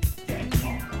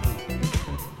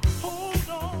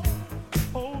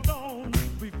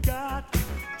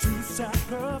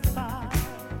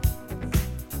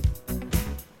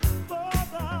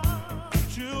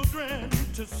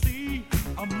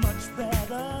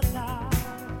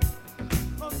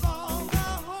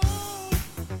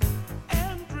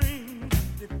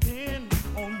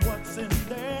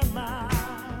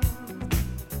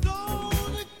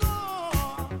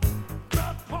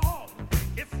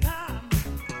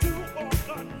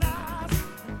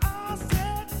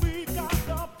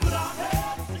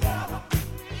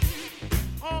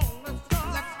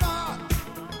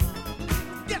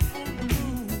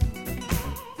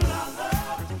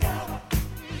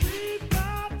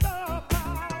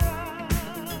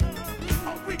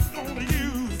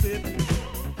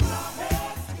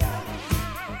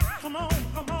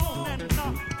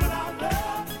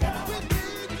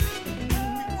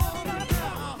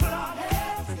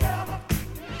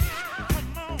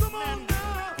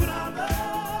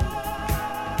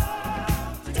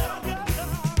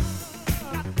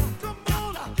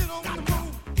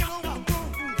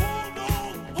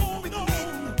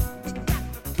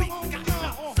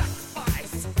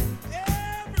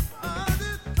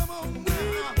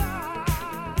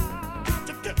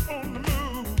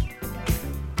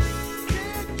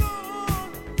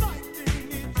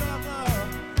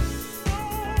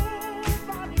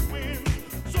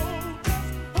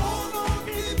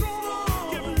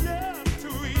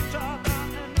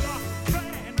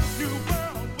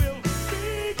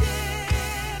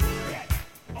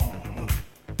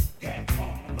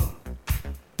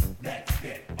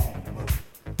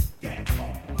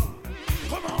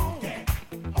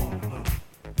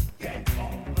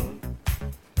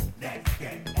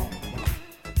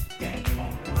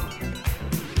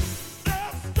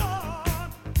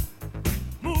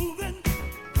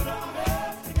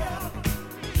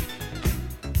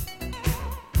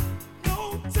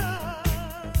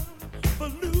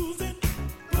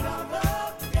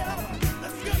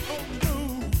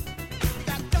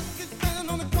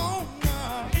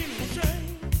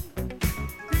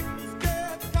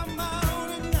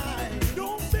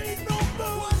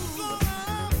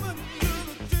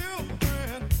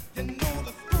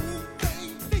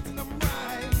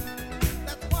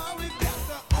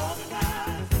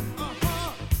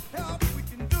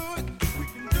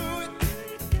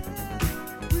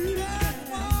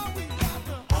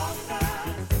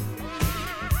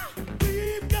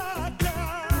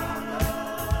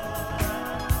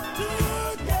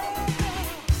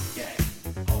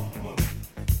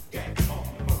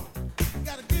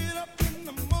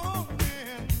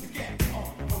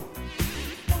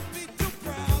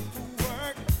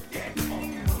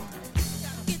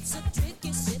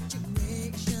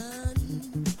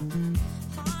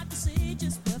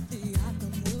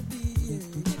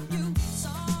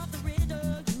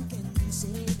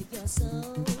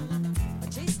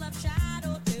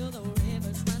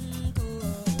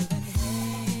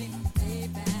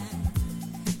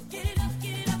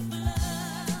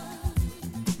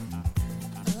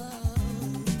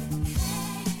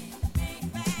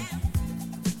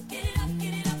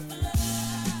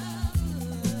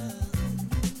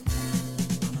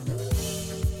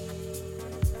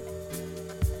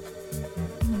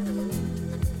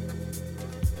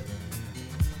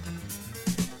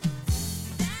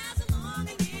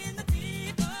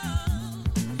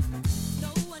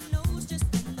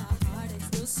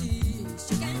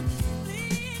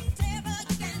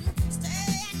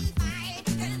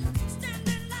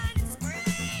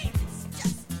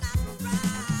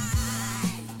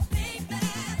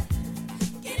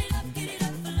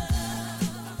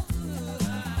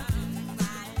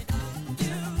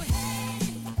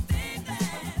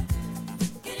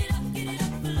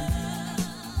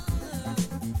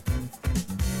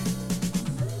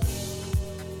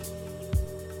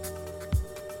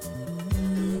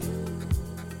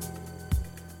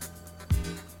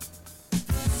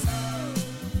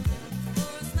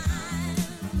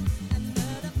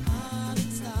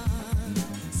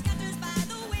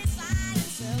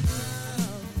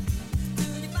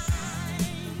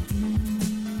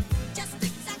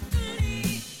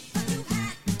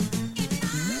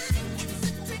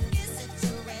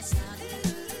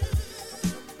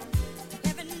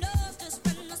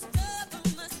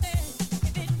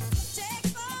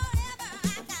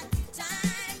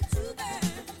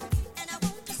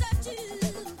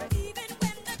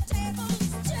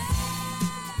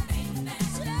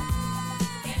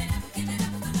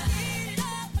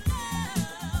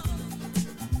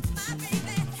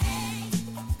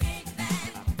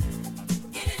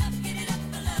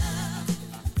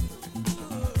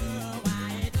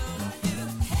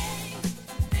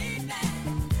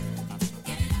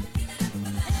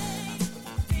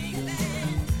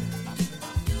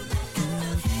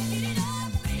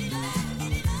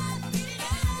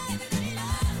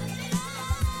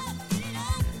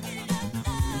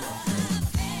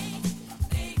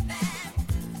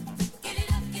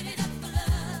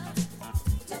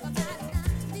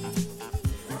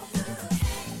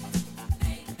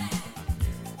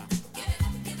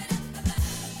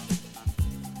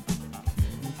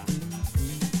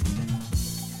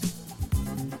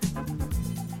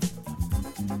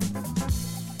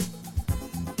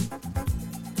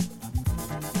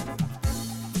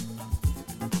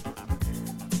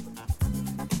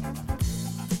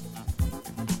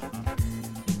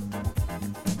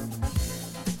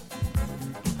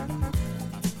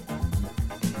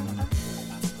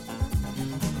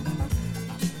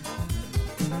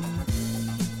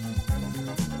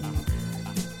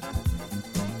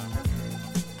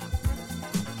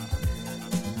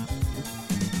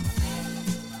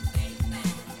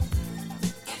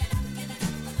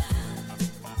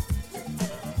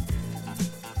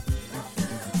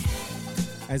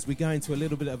 as we go into a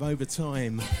little bit of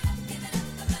overtime.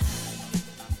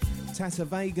 Tata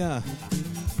Vega,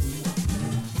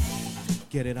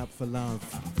 Get It Up for Love.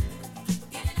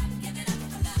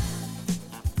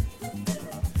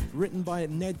 Written by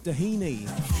Ned Doheny.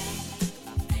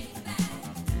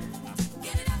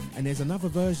 And there's another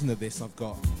version of this I've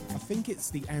got. I think it's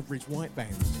the Average White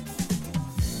Band.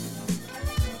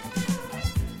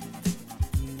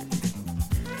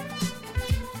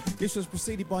 This was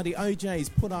preceded by the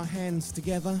OJs, Put Our Hands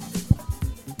Together.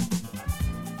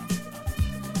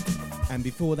 And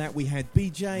before that we had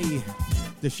BJ,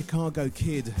 the Chicago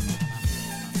Kid,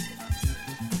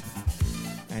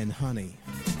 and Honey.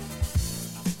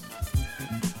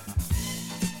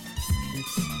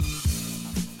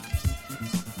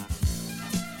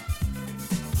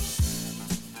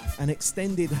 An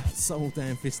extended Soul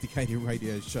Damn Phisticated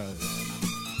radio show.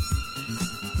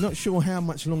 Not sure how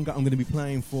much longer I'm going to be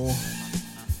playing for,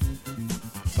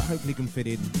 but hopefully can fit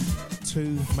in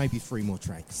 2, maybe 3 more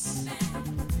tracks.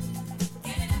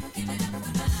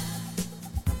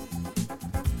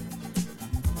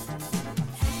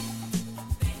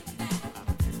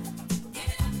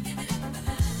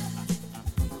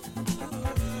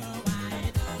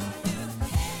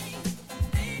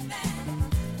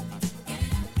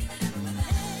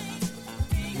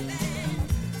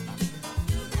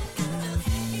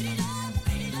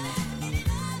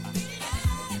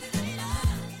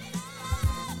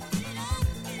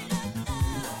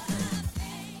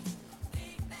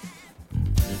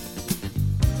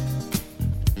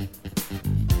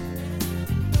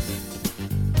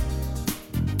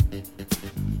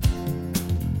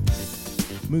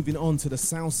 Moving on to the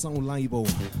South Soul label.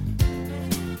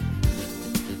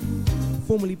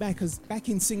 Formerly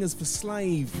backing singers for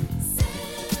Slave.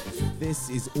 This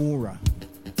is Aura.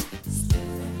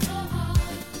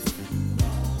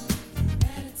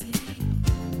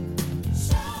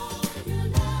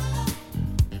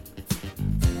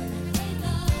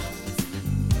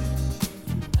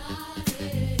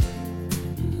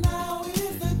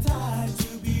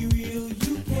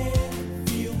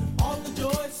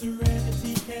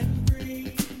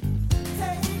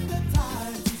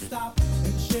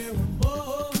 Share a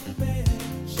moment,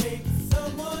 shake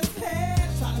someone's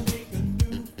hand, try to make a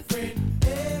new friend.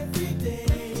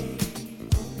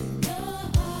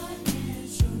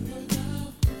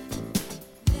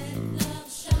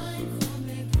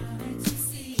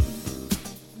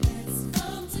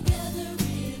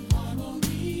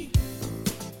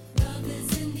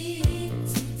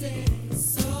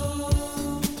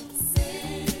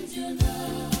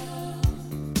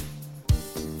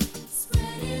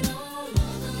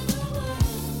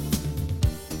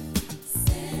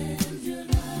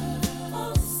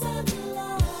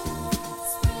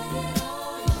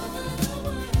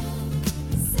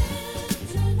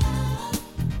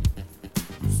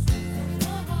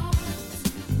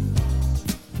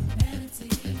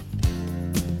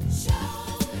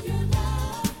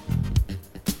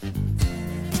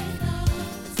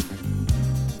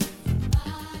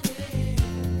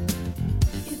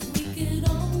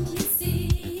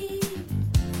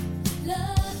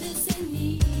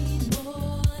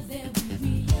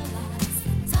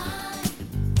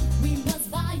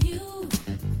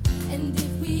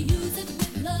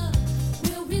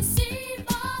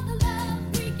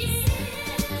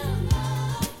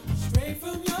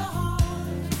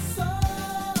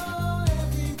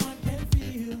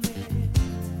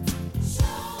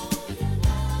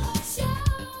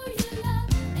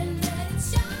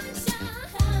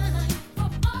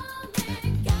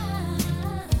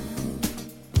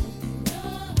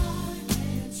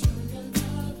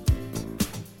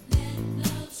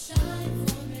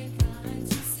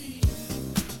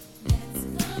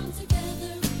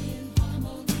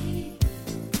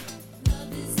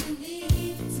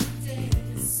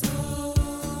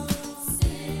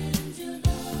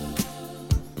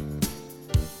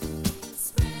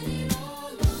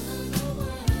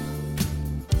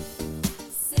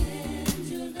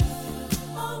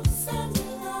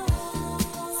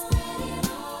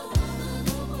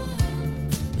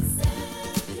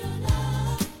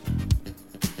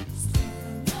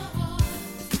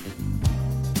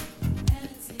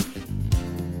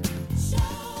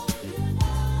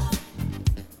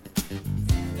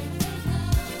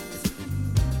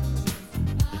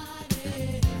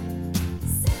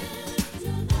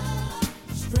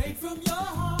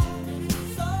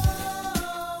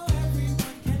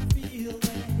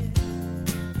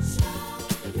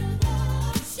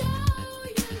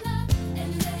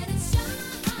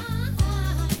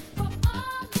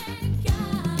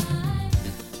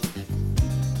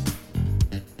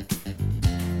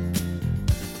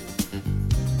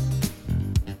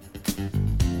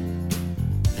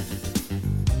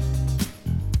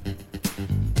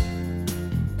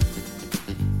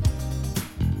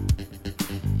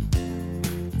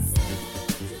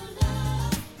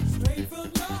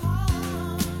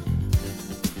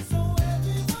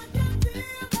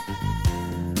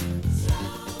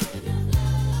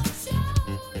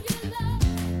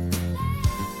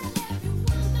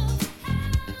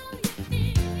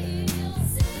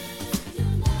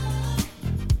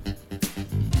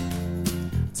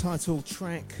 title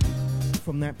track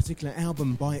from that particular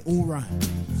album by Aura.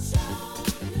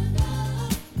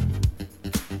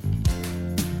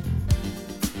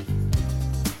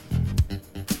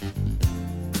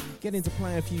 Getting to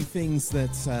play a few things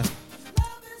that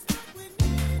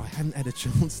I hadn't had a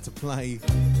chance to play.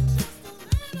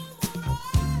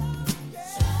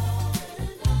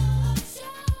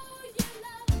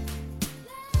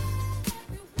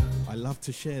 I love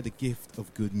to share the gift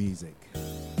of good music.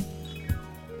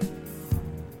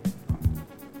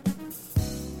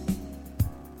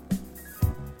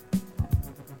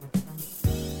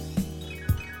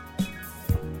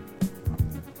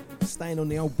 Staying on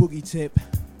the old boogie tip,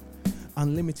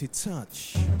 Unlimited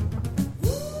Touch.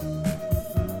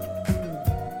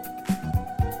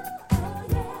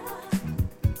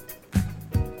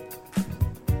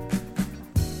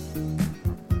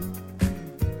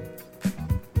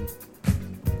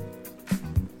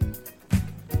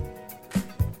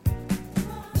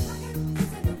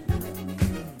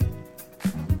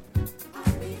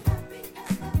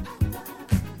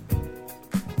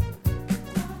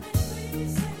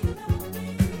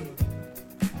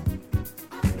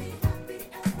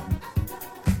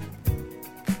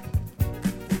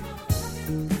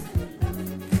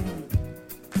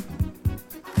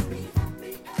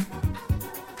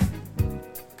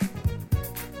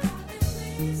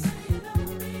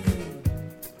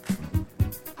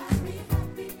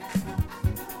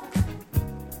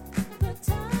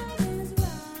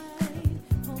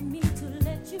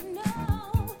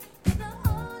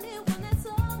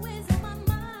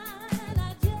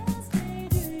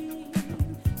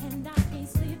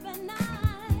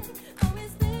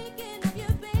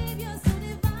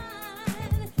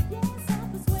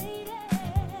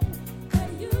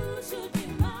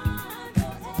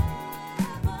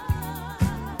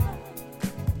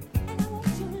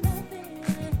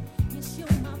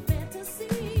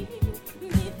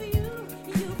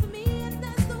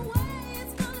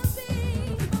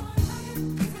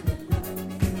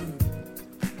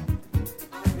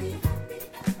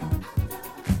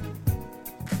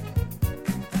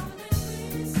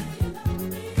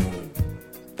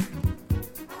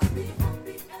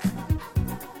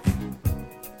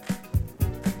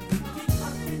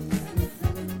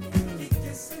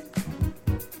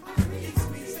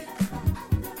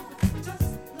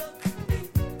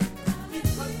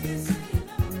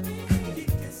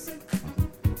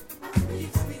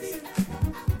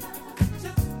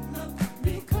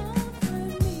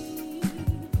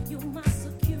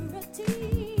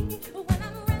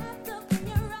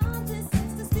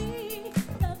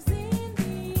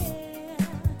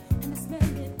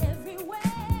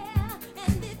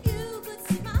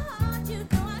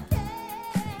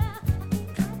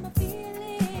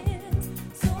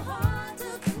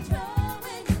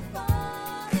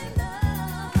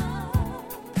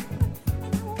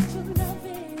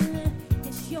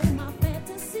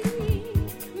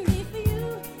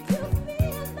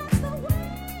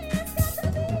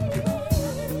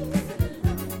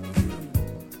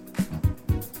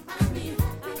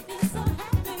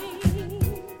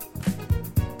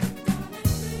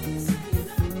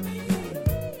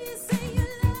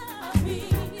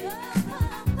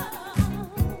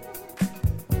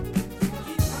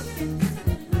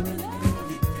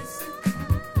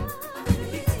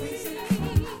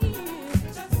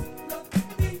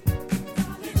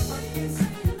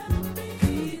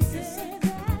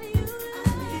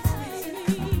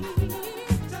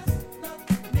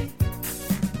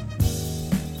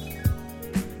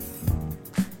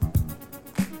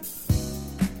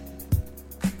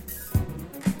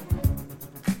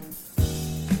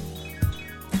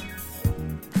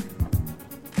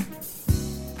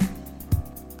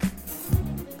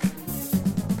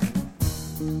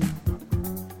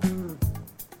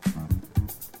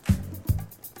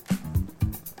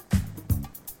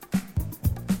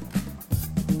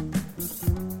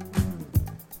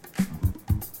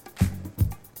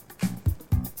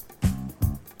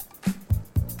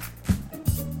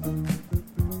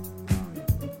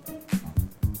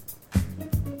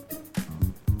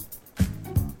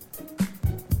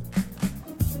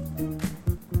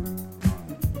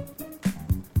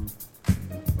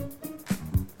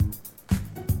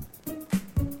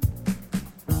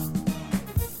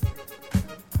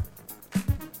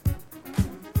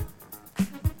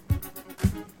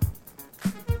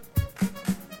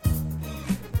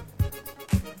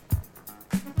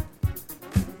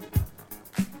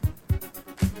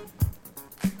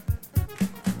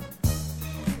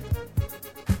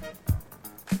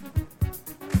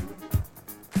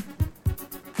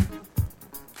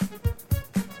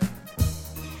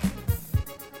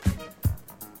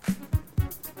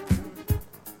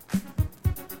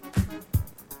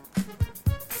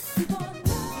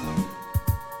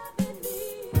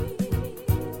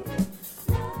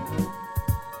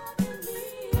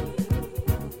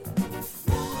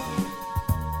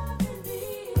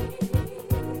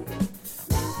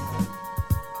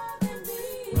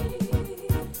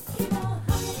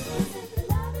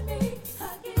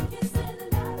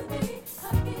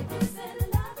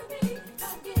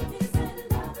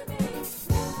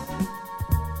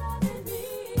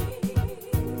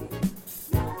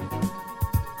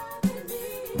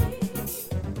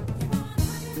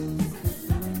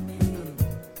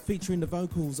 featuring the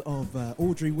vocals of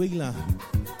Audrey Wheeler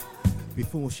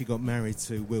before she got married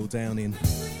to Will Downing.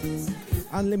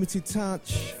 Unlimited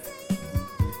Touch,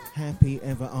 Happy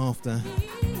Ever After.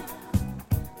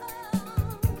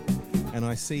 And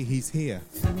I see he's here,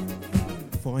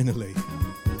 finally.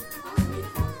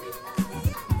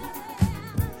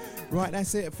 Right,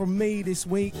 that's it from me this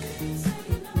week.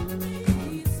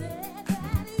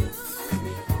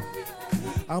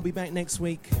 I'll be back next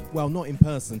week. Well, not in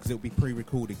person because it'll be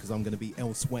pre-recorded because I'm going to be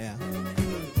elsewhere.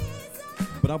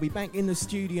 But I'll be back in the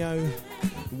studio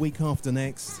the week after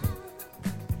next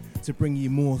to bring you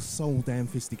more soul damn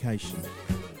Phistication.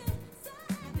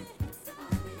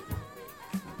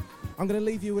 I'm going to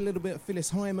leave you a little bit of Phyllis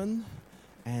Hyman,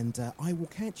 and I will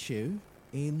catch you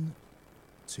in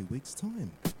 2 weeks'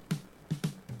 time.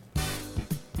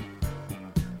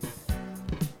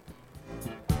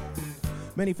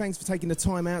 Many thanks for taking the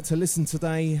time out to listen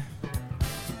today.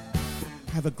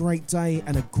 Have a great day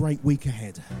and a great week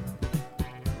ahead.